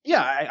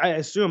 Yeah, I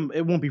assume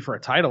it won't be for a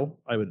title.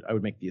 I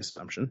would make the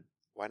assumption.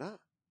 Why not?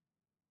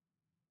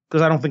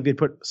 Because I don't think they'd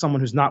put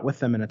someone who's not with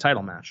them in a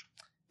title match.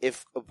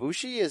 If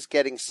Ibushi is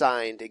getting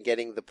signed and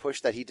getting the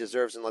push that he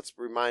deserves, and let's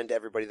remind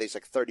everybody that he's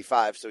like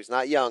 35, so he's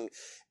not young,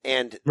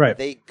 and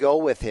they go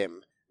with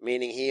him,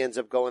 meaning he ends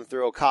up going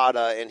through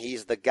Okada and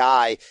he's the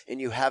guy,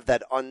 and you have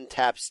that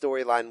untapped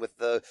storyline with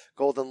the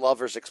Golden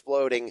Lovers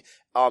exploding,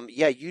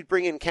 yeah, you'd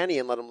bring in Kenny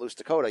and let him lose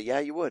Dakota. Yeah,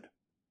 you would.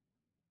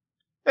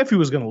 If he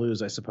was going to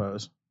lose, I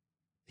suppose.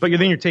 But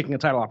then you're taking a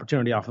title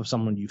opportunity off of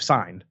someone you've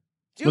signed.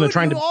 Dude,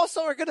 you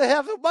also are going to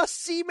have a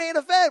must-see main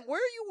event. Where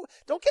are you?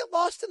 Don't get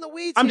lost in the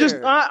weeds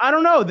here. I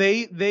don't know.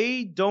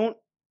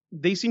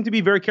 They seem to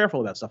be very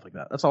careful about stuff like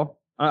that. That's all.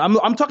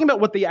 I'm talking about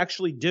what they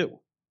actually do.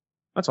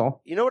 That's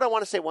all. You know what I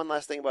want to say? One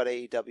last thing about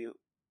AEW.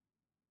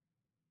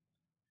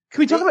 Can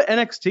we talk about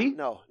NXT?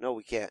 No,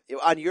 we can't.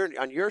 On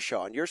your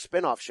show, on your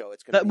spin-off show,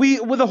 it's going to be...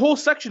 the whole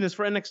section is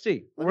for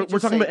NXT. We're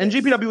talking about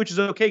NJPW, which is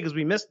okay because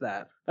we missed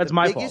that. That's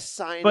my fault. The biggest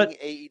signing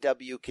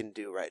AEW can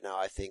do right now,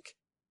 I think,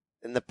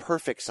 and the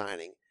perfect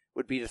signing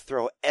would be to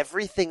throw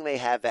everything they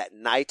have at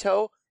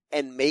Naito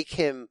and make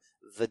him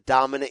the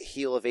dominant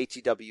heel of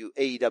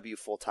AEW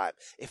full time.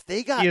 If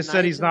they got, he has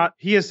said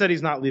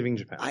he's not leaving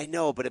Japan. I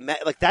know, but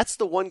that's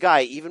the one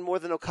guy, even more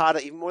than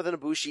Okada, even more than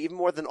Ibushi, even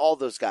more than all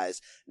those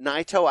guys.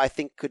 Naito, I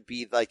think, could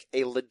be like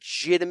a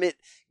legitimate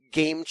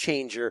game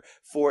changer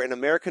for an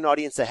American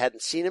audience that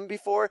hadn't seen him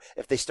before.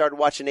 If they started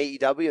watching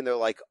AEW and they're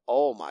like,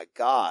 "Oh my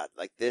God,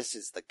 like this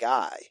is the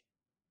guy."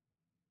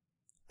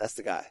 That's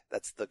the guy.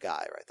 That's the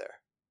guy right there.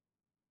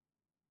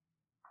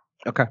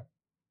 Okay.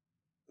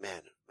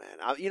 Man,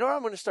 you know what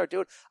I'm going to start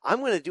doing? I'm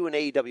going to do an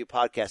AEW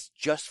podcast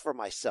just for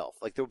myself.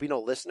 Like, there will be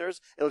no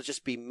listeners. It'll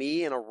just be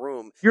me in a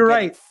room. You're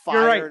right.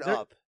 Fired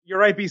up. You're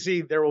right,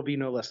 BC. There will be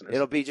no listeners.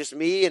 It'll be just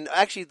me and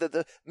actually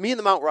me and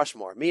the Mount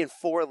Rushmore. Me and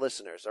 4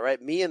 listeners. All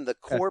right, me and the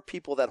core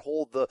people that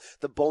hold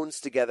the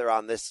bones together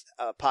on this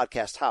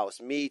podcast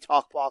house. Me,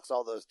 Talkbox,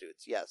 all those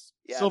dudes. Yes.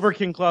 Silver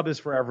King Club is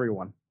for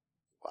everyone.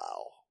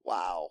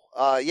 Wow.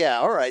 Yeah.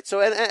 All right. So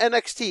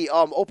NXT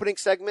opening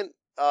segment.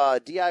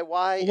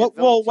 DIY.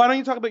 Well, why don't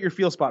you talk about your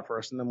feel spot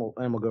first, and then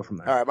we'll go from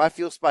there. All right, my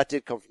feel spot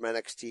did come from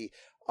NXT.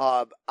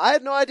 I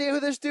had no idea who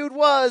this dude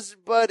was,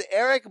 but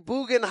Eric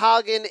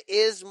Bugenhagen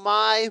is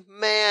my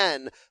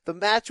man. The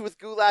match with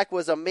Gulak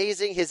was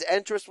amazing. His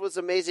entrance was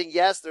amazing.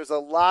 Yes, there's a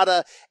lot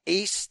of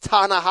Ace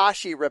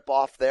Tanahashi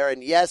ripoff there,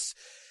 and yes,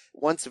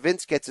 once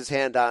Vince gets his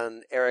hand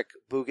on Eric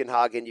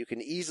Bugenhagen, you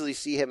can easily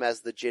see him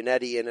as the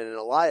Jannetty in an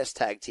Elias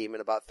tag team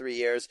in about 3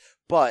 years,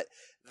 but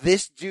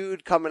this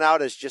dude coming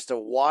out as just a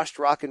washed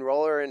rock and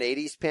roller in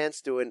 80s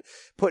pants,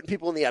 putting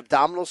people in the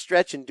abdominal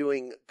stretch and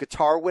doing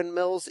guitar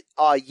windmills.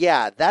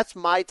 Yeah, that's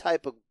my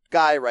type of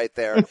guy right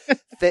there.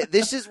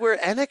 This is where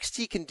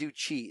NXT can do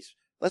cheese.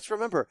 Let's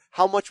remember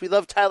how much we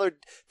love Ty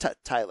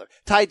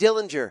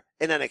Dillinger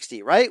in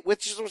NXT, right?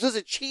 Which was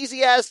a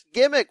cheesy ass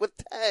gimmick with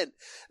 10.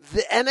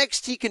 The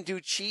NXT can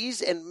do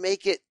cheese and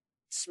make it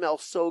smell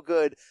so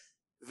good.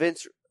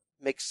 Vince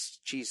makes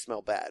cheese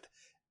smell bad.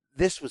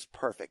 This was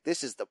perfect.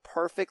 This is the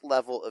perfect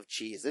level of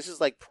cheese. This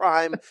is like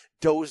prime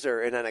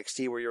Dozer in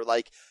NXT where you're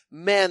like,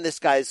 man, this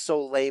guy is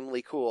so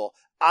lamely cool.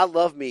 I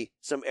love me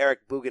some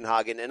Eric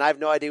Bugenhagen, and I have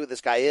no idea who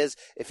this guy is.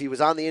 If he was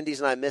on the Indies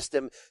and I missed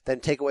him, then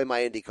take away my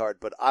Indie card,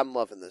 but I'm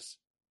loving this.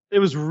 It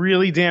was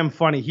really damn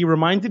funny. He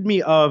reminded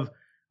me of,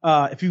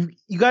 if you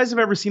guys have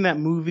ever seen that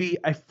movie,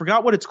 I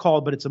forgot what it's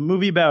called, but it's a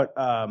movie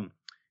about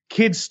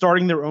kids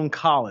starting their own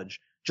college.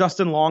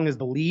 Justin Long is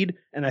the lead,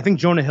 and I think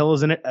Jonah Hill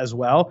is in it as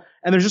well.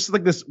 And there's just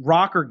like this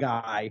rocker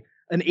guy,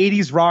 an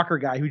 80s rocker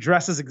guy who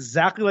dresses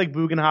exactly like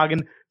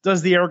Bugenhagen,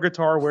 does the air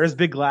guitar, wears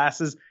big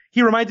glasses.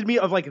 He reminded me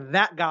of like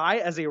that guy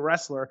as a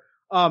wrestler.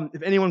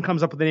 If anyone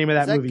comes up with the name of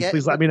that movie,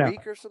 please let me know.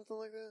 Greek or something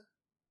like that?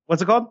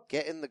 What's it called?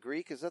 Get in the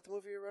Greek? Is that the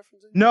movie you're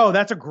referencing? No,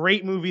 that's a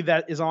great movie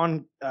that is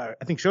on, I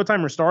think,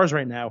 Showtime or Stars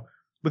right now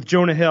with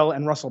Jonah Hill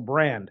and Russell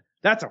Brand.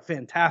 That's a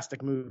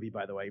fantastic movie,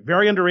 by the way.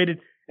 Very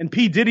underrated. And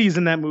P. Diddy's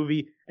in that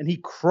movie, and he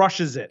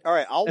crushes it. All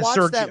right, I'll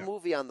watch that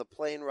movie on the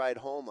plane ride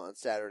home on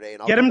Saturday.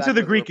 And I'll Get Him to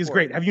the Greek is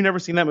great. Have you never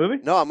seen that movie?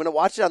 No, I'm going to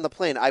watch it on the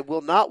plane. I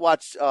will not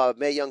watch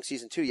Mae Young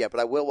Season 2 yet, but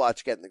I will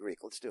watch Get in the Greek.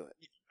 Let's do it.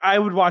 I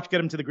would watch Get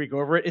Him to the Greek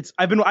over it.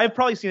 I've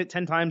probably seen it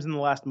 10 times in the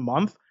last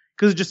month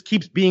because it just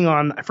keeps being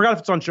on. I forgot if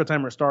it's on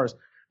Showtime or Stars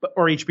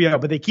or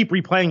HBO, but they keep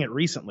replaying it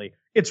recently.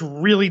 It's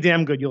really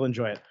damn good. You'll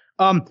enjoy it.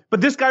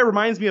 But this guy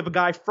reminds me of a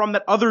guy from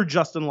that other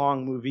Justin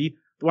Long movie,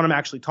 the one I'm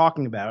actually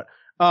talking about,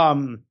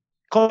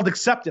 called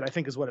Accepted, I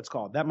think is what it's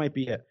called. That might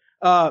be it.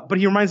 But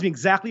he reminds me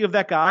exactly of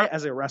that guy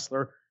as a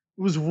wrestler.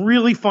 It was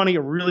really funny,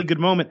 a really good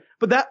moment.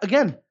 But that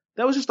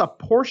was just a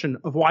portion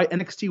of why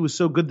NXT was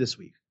so good this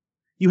week.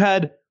 You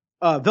had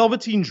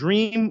Velveteen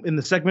Dream in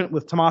the segment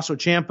with Tommaso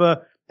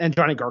Ciampa and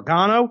Johnny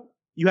Gargano.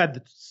 You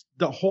had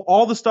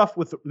all the stuff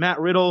with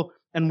Matt Riddle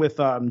and with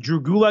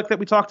Drew Gulak that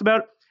we talked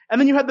about. And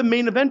then you had the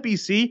main event,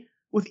 BC,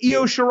 with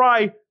Io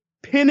Shirai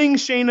pinning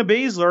Shayna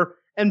Baszler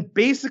and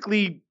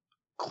basically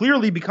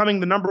clearly becoming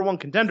the number one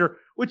contender,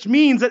 which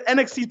means that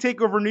NXT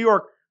TakeOver New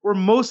York, we're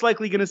most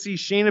likely going to see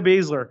Shayna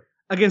Baszler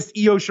against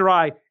Io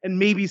Shirai and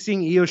maybe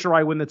seeing Io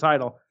Shirai win the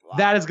title. Wow.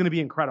 That is going to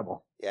be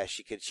incredible. Yeah,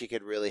 she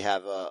could really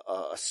have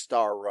a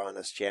star run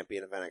as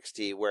champion of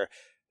NXT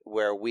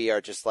where we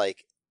are just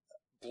like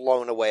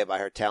blown away by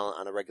her talent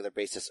on a regular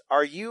basis.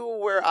 Are you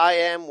where I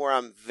am, where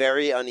I'm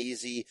very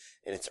uneasy,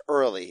 and it's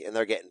early, and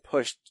they're getting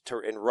pushed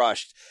and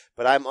rushed,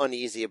 but I'm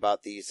uneasy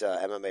about these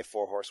MMA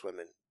 4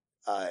 horsewomen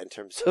in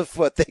terms of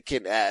what they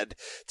can add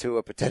to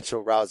a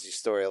potential Rousey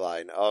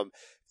storyline.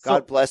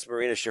 God bless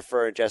Marina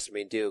Shafir and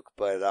Jessamine Duke,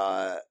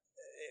 but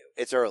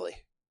it's early.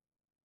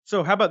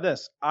 So how about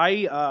this?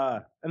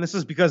 And this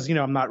is because,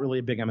 I'm not really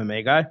a big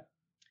MMA guy.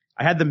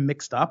 I had them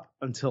mixed up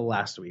until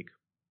last week.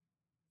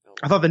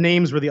 I thought the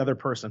names were the other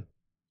person.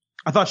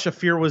 I thought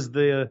Shafir was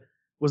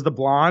the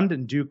blonde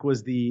and Duke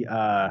was the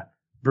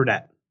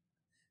brunette.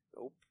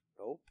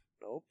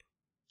 Nope.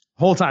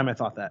 Whole time I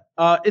thought that.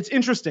 It's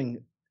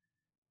interesting.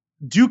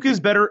 Duke is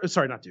better.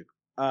 Sorry, not Duke.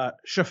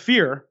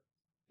 Shafir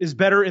is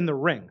better in the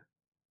ring.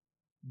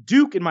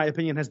 Duke, in my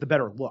opinion, has the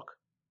better look.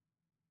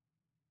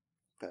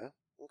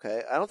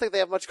 Okay. I don't think they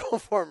have much going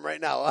for him right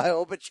now. I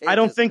hope it changes. I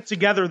don't think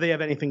together they have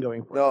anything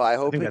going for them. No, I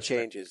hope it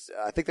changes.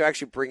 I think they're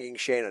actually bringing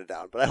Shayna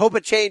down, but I hope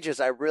it changes.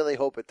 I really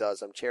hope it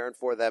does. I'm cheering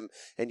for them.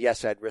 And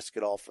yes, I'd risk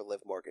it all for Liv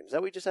Morgan. Is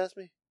that what you just asked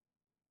me?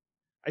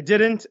 I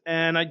didn't,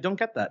 and I don't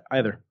get that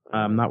either.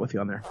 I'm not with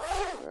you on there.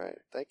 All right.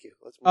 Thank you.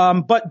 Let's move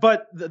on.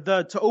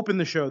 But to open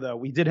the show, though,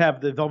 we did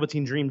have the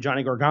Velveteen Dream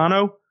Johnny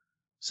Gargano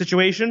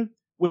situation,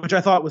 which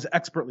I thought was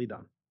expertly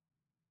done.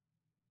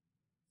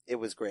 It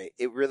was great.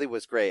 It really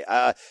was great.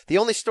 The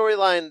only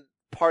storyline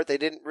part they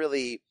didn't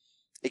really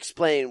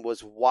explain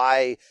was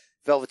why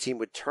Velveteen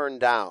would turn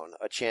down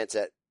a chance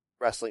at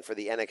wrestling for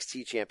the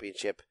NXT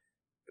championship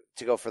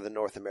to go for the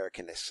North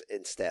American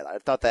instead. I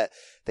thought that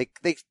they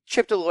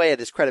chipped away at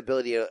his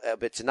credibility a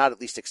bit to not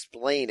at least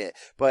explain it.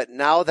 But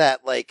now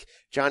that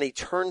Johnny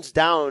turns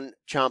down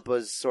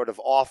Ciampa's sort of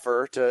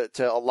offer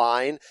to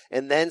align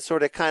and then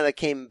sort of kind of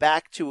came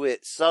back to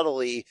it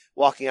subtly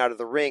walking out of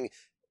the ring,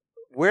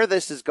 where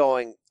this is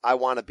going, I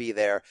want to be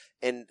there.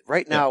 And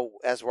right now,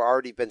 as we're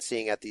already been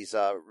seeing at these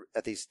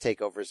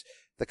takeovers,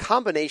 the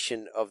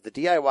combination of the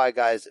DIY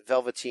guys,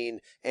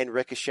 Velveteen and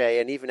Ricochet,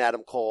 and even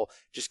Adam Cole,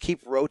 just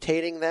keep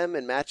rotating them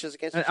in matches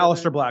against each other.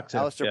 Aleister Black too.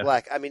 Aleister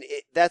Black. I mean,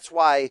 that's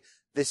why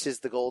this is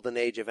the golden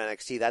age of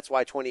NXT. That's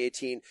why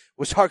 2018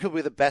 was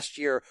arguably the best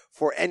year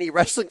for any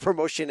wrestling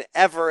promotion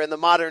ever in the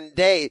modern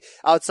day,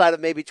 outside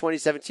of maybe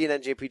 2017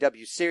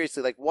 NJPW.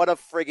 Seriously, what a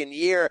friggin'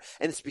 year.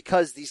 And it's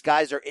because these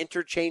guys are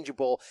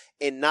interchangeable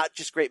in not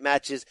just great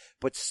matches,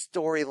 but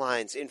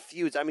storylines and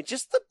feuds. I mean,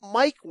 just the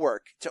mic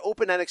work to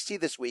open NXT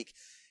this week.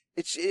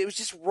 It was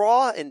just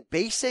raw and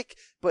basic,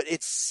 but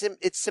it's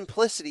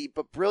simplicity,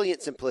 but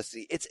brilliant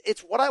simplicity.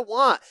 It's what I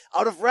want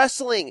out of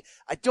wrestling.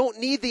 I don't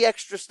need the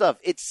extra stuff.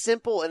 It's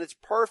simple and it's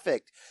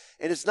perfect.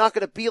 And it's not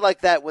going to be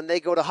like that when they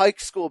go to high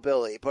school,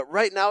 Billy. But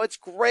right now it's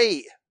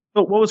great.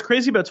 But what was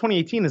crazy about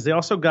 2018 is they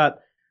also got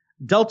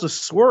Delta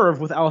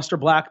Swerve with Aleister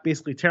Black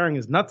basically tearing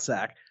his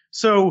nutsack.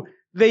 So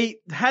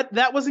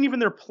that wasn't even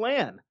their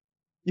plan.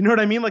 You know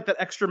what I mean? Like that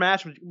extra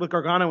match with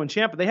Gargano and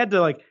Ciampa. They had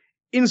to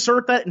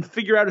insert that and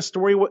figure out a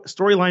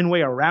storyline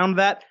way around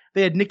that.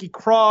 They had Nikki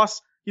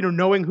Cross,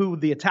 knowing who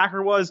the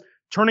attacker was,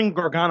 turning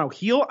Gargano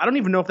heel. I don't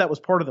even know if that was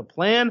part of the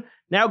plan.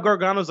 Now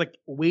Gargano's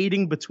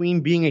waiting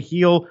between being a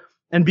heel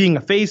and being a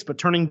face, but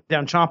turning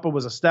down Ciampa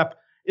was a step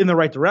in the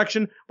right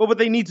direction. But what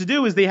they need to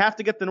do is they have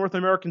to get the North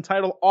American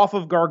title off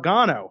of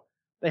Gargano.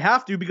 They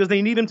have to, because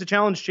they need him to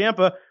challenge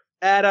Ciampa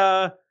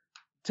at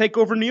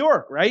TakeOver New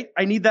York, right?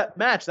 I need that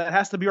match. That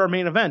has to be our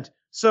main event.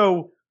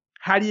 So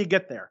how do you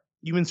get there?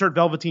 You insert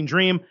Velveteen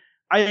Dream.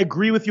 I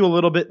agree with you a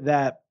little bit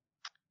that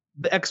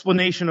the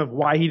explanation of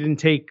why he didn't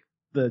take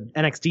the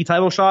NXT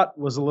title shot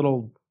was a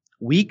little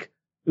weak.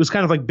 It was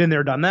kind of been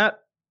there, done that,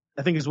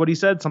 I think is what he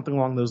said, something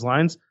along those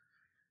lines.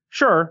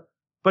 Sure,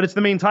 but it's the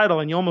main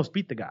title and you almost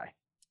beat the guy.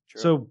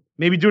 True. So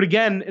maybe do it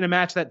again in a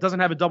match that doesn't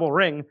have a double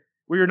ring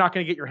where you're not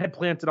going to get your head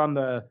planted on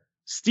the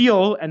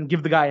steel and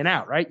give the guy an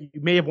out, right?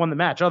 You may have won the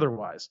match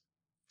otherwise.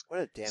 What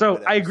a damn so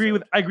good I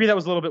agree that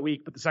was a little bit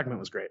weak, but the segment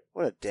was great.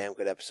 What a damn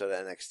good episode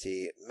of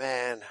NXT.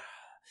 Man.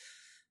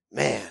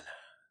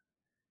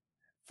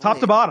 Top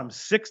to bottom,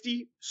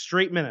 60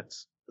 straight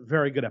minutes.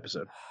 Very good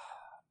episode.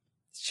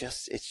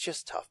 It's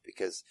just tough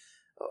because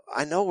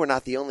I know we're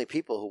not the only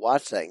people who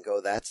watch that and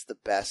go, that's the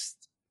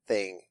best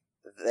thing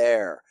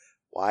there.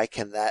 Why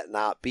can that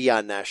not be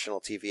on national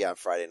TV on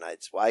Friday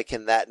nights? Why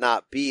can that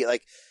not be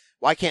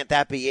why can't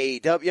that be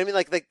AEW? I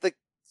mean,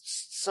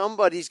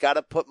 somebody's got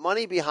to put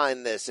money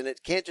behind this, and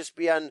it can't just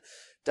be on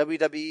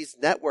WWE's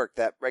network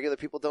that regular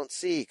people don't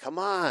see. Come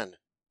on.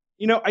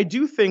 I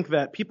do think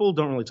that people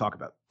don't really talk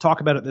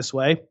about it this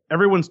way.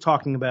 Everyone's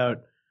talking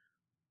about,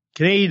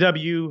 can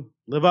AEW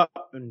live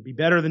up and be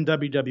better than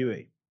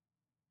WWE?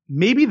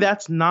 Maybe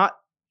that's not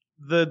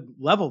the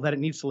level that it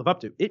needs to live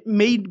up to. It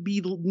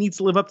needs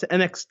to live up to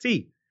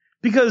NXT,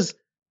 because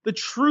the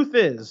truth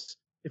is,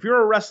 if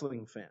you're a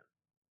wrestling fan,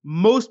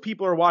 most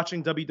people are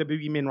watching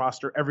WWE main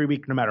roster every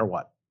week, no matter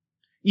what.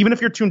 Even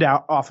if you're tuned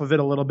out off of it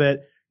a little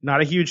bit,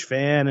 not a huge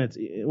fan, it's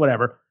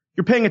whatever,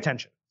 you're paying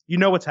attention. You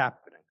know what's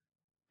happening.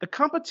 The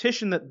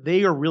competition that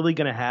they are really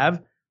going to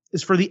have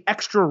is for the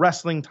extra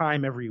wrestling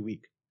time every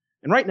week.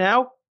 And right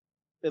now,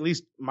 at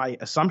least my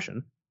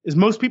assumption, is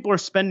most people are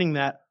spending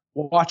that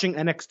watching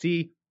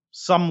NXT,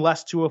 some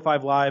less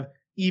 205 Live,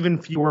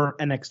 even fewer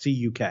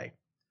NXT UK.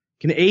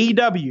 Can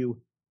AEW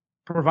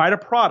provide a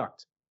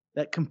product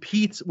that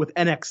competes with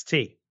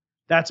NXT?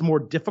 That's more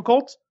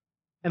difficult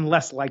and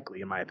less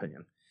likely, in my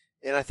opinion.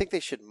 And I think they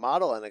should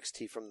model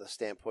NXT from the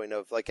standpoint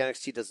of, like,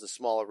 NXT does the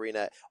small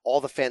arena. All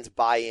the fans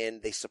buy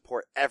in. They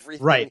support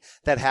everything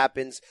that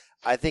happens.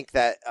 I think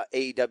that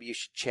AEW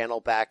should channel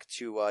back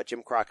to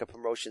Jim Crockett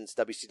Promotions,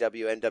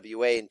 WCW,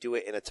 NWA, and do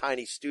it in a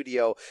tiny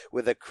studio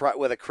with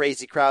a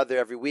crazy crowd there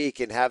every week,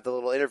 and have the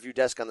little interview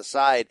desk on the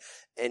side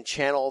and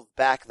channel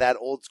back that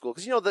old school.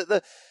 Because, you know,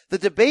 the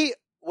debate,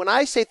 when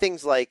I say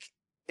things like,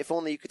 if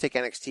only you could take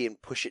NXT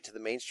and push it to the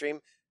mainstream,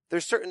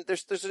 there's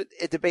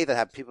a debate that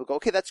happens. People go,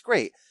 okay, that's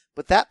great.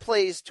 But that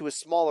plays to a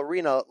small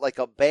arena like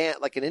a band,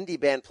 like an indie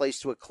band plays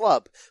to a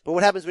club. But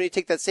what happens when you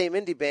take that same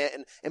indie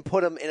band and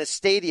put them in a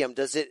stadium?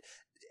 Does it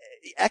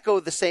echo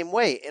the same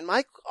way? And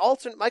my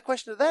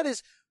question to that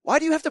is, why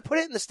do you have to put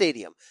it in the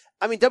stadium?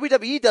 I mean,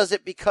 WWE does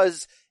it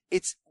because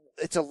it's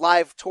a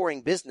live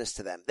touring business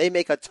to them. They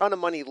make a ton of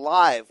money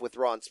live with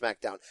Raw and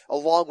SmackDown,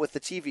 along with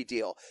the TV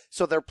deal.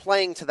 So they're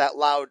playing to that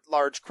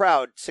large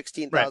crowd,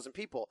 16,000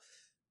 people.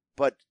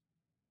 But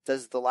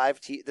does the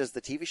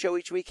TV show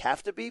each week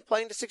have to be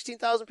playing to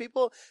 16,000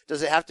 people?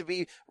 Does it have to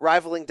be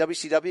rivaling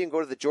WCW and go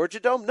to the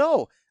Georgia Dome?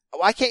 No.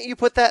 Why can't you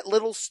put that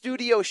little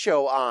studio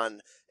show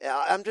on?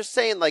 I'm just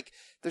saying, like,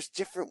 there's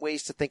different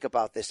ways to think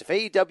about this. If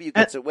AEW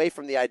gets away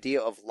from the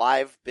idea of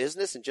live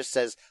business and just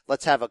says,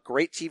 let's have a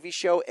great TV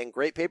show and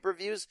great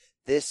pay-per-views,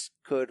 this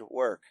could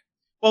work.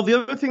 Well,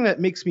 the other thing that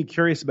makes me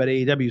curious about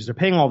AEW is they're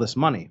paying all this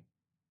money.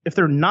 If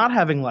they're not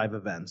having live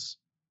events,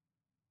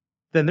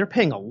 then they're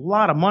paying a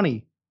lot of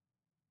money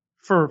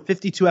for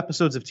 52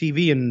 episodes of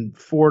TV and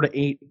 4 to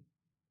 8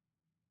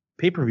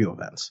 pay-per-view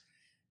events.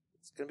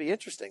 It's going to be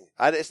interesting.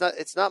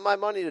 It's not my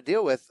money to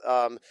deal with.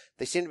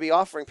 They seem to be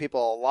offering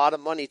people a lot of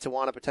money to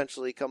want to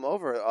potentially come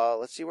over.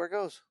 Let's see where it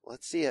goes.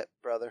 Let's see it,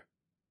 brother.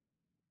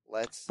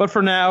 But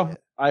for now,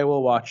 I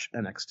will watch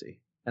NXT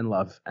and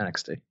love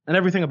NXT and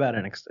everything about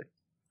NXT.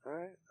 All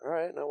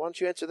right. Now, why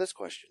don't you answer this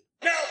question?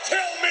 Now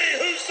tell me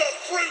who's the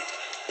fruit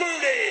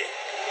booty?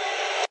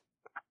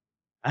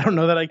 I don't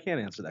know that I can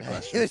answer that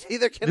question.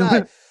 Neither can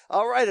I.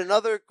 All right,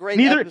 another great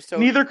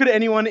episode. Neither could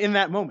anyone in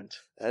that moment.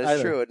 That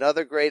is true.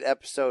 Another great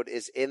episode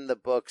is in the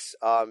books.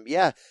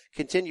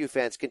 Continue,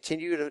 fans.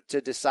 Continue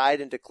to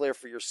decide and declare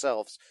for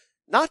yourselves,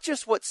 not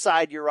just what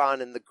side you're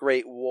on in the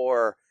great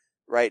war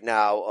right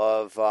now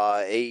of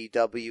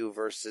AEW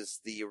versus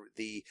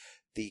the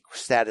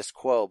status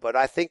quo, but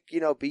I think,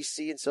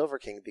 BC and Silver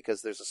King,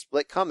 because there's a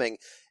split coming.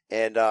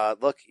 And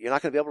look, you're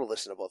not going to be able to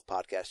listen to both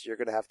podcasts. You're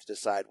going to have to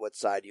decide what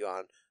side you're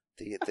on.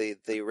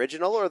 The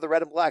original or the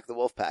red and black, the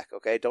Wolfpack.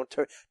 Okay, don't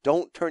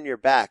turn your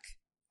back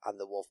on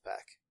the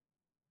Wolfpack.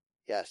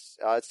 Yes,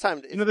 it's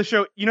time. The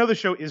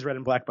show is red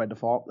and black by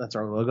default. That's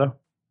our logo.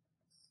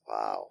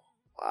 Wow.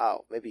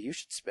 Maybe you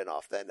should spin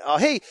off then.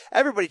 Hey,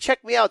 everybody,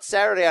 check me out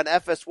Saturday on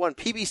FS1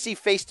 PBC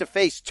Face to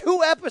Face.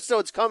 2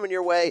 episodes coming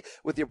your way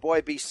with your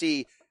boy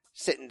BC.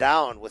 Sitting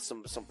down with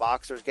some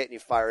boxers, getting you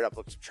fired up.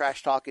 Look, some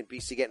trash talking,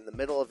 BC getting in the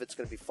middle of it. It's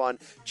going to be fun.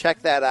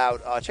 Check that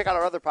out. Check out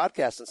our other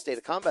podcasts on State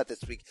of Combat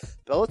this week.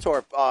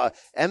 Bellator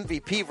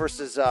MVP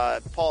versus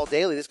Paul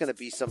Daly. There's going to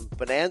be some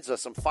bonanza,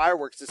 some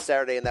fireworks this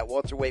Saturday in that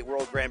welterweight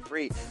World Grand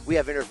Prix. We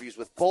have interviews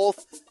with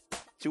both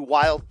 2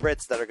 wild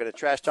Brits that are going to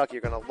trash talk.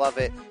 You're going to love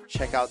it.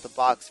 Check out the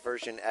box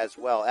version as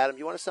well. Adam,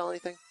 you want to sell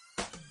anything?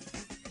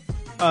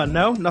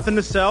 No, nothing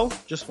to sell.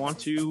 Just want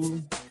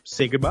to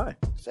say goodbye.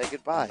 Say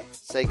goodbye.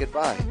 Say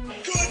goodbye. Goodbye.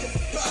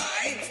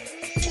 And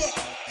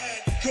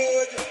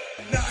good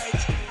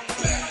night.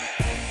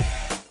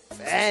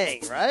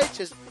 Bang, right?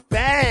 Just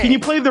bang. Can you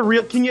play the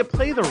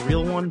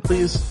real one,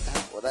 please?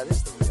 Well, that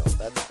is the real.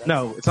 That's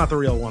No, it's not the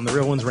real one. The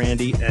real one's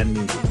Randy and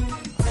me.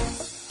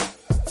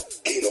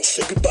 Kano,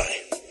 say goodbye.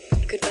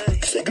 Goodbye.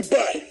 Say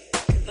goodbye.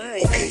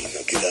 Goodbye. Okay,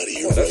 now get out of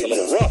here. That's a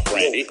little rough,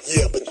 Randy.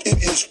 Yeah, but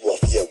it is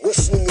rough. Yeah,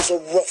 wrestling is a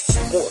rough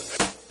sport.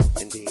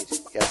 Indeed.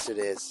 Yes, it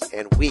is.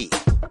 And we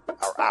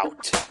are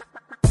out.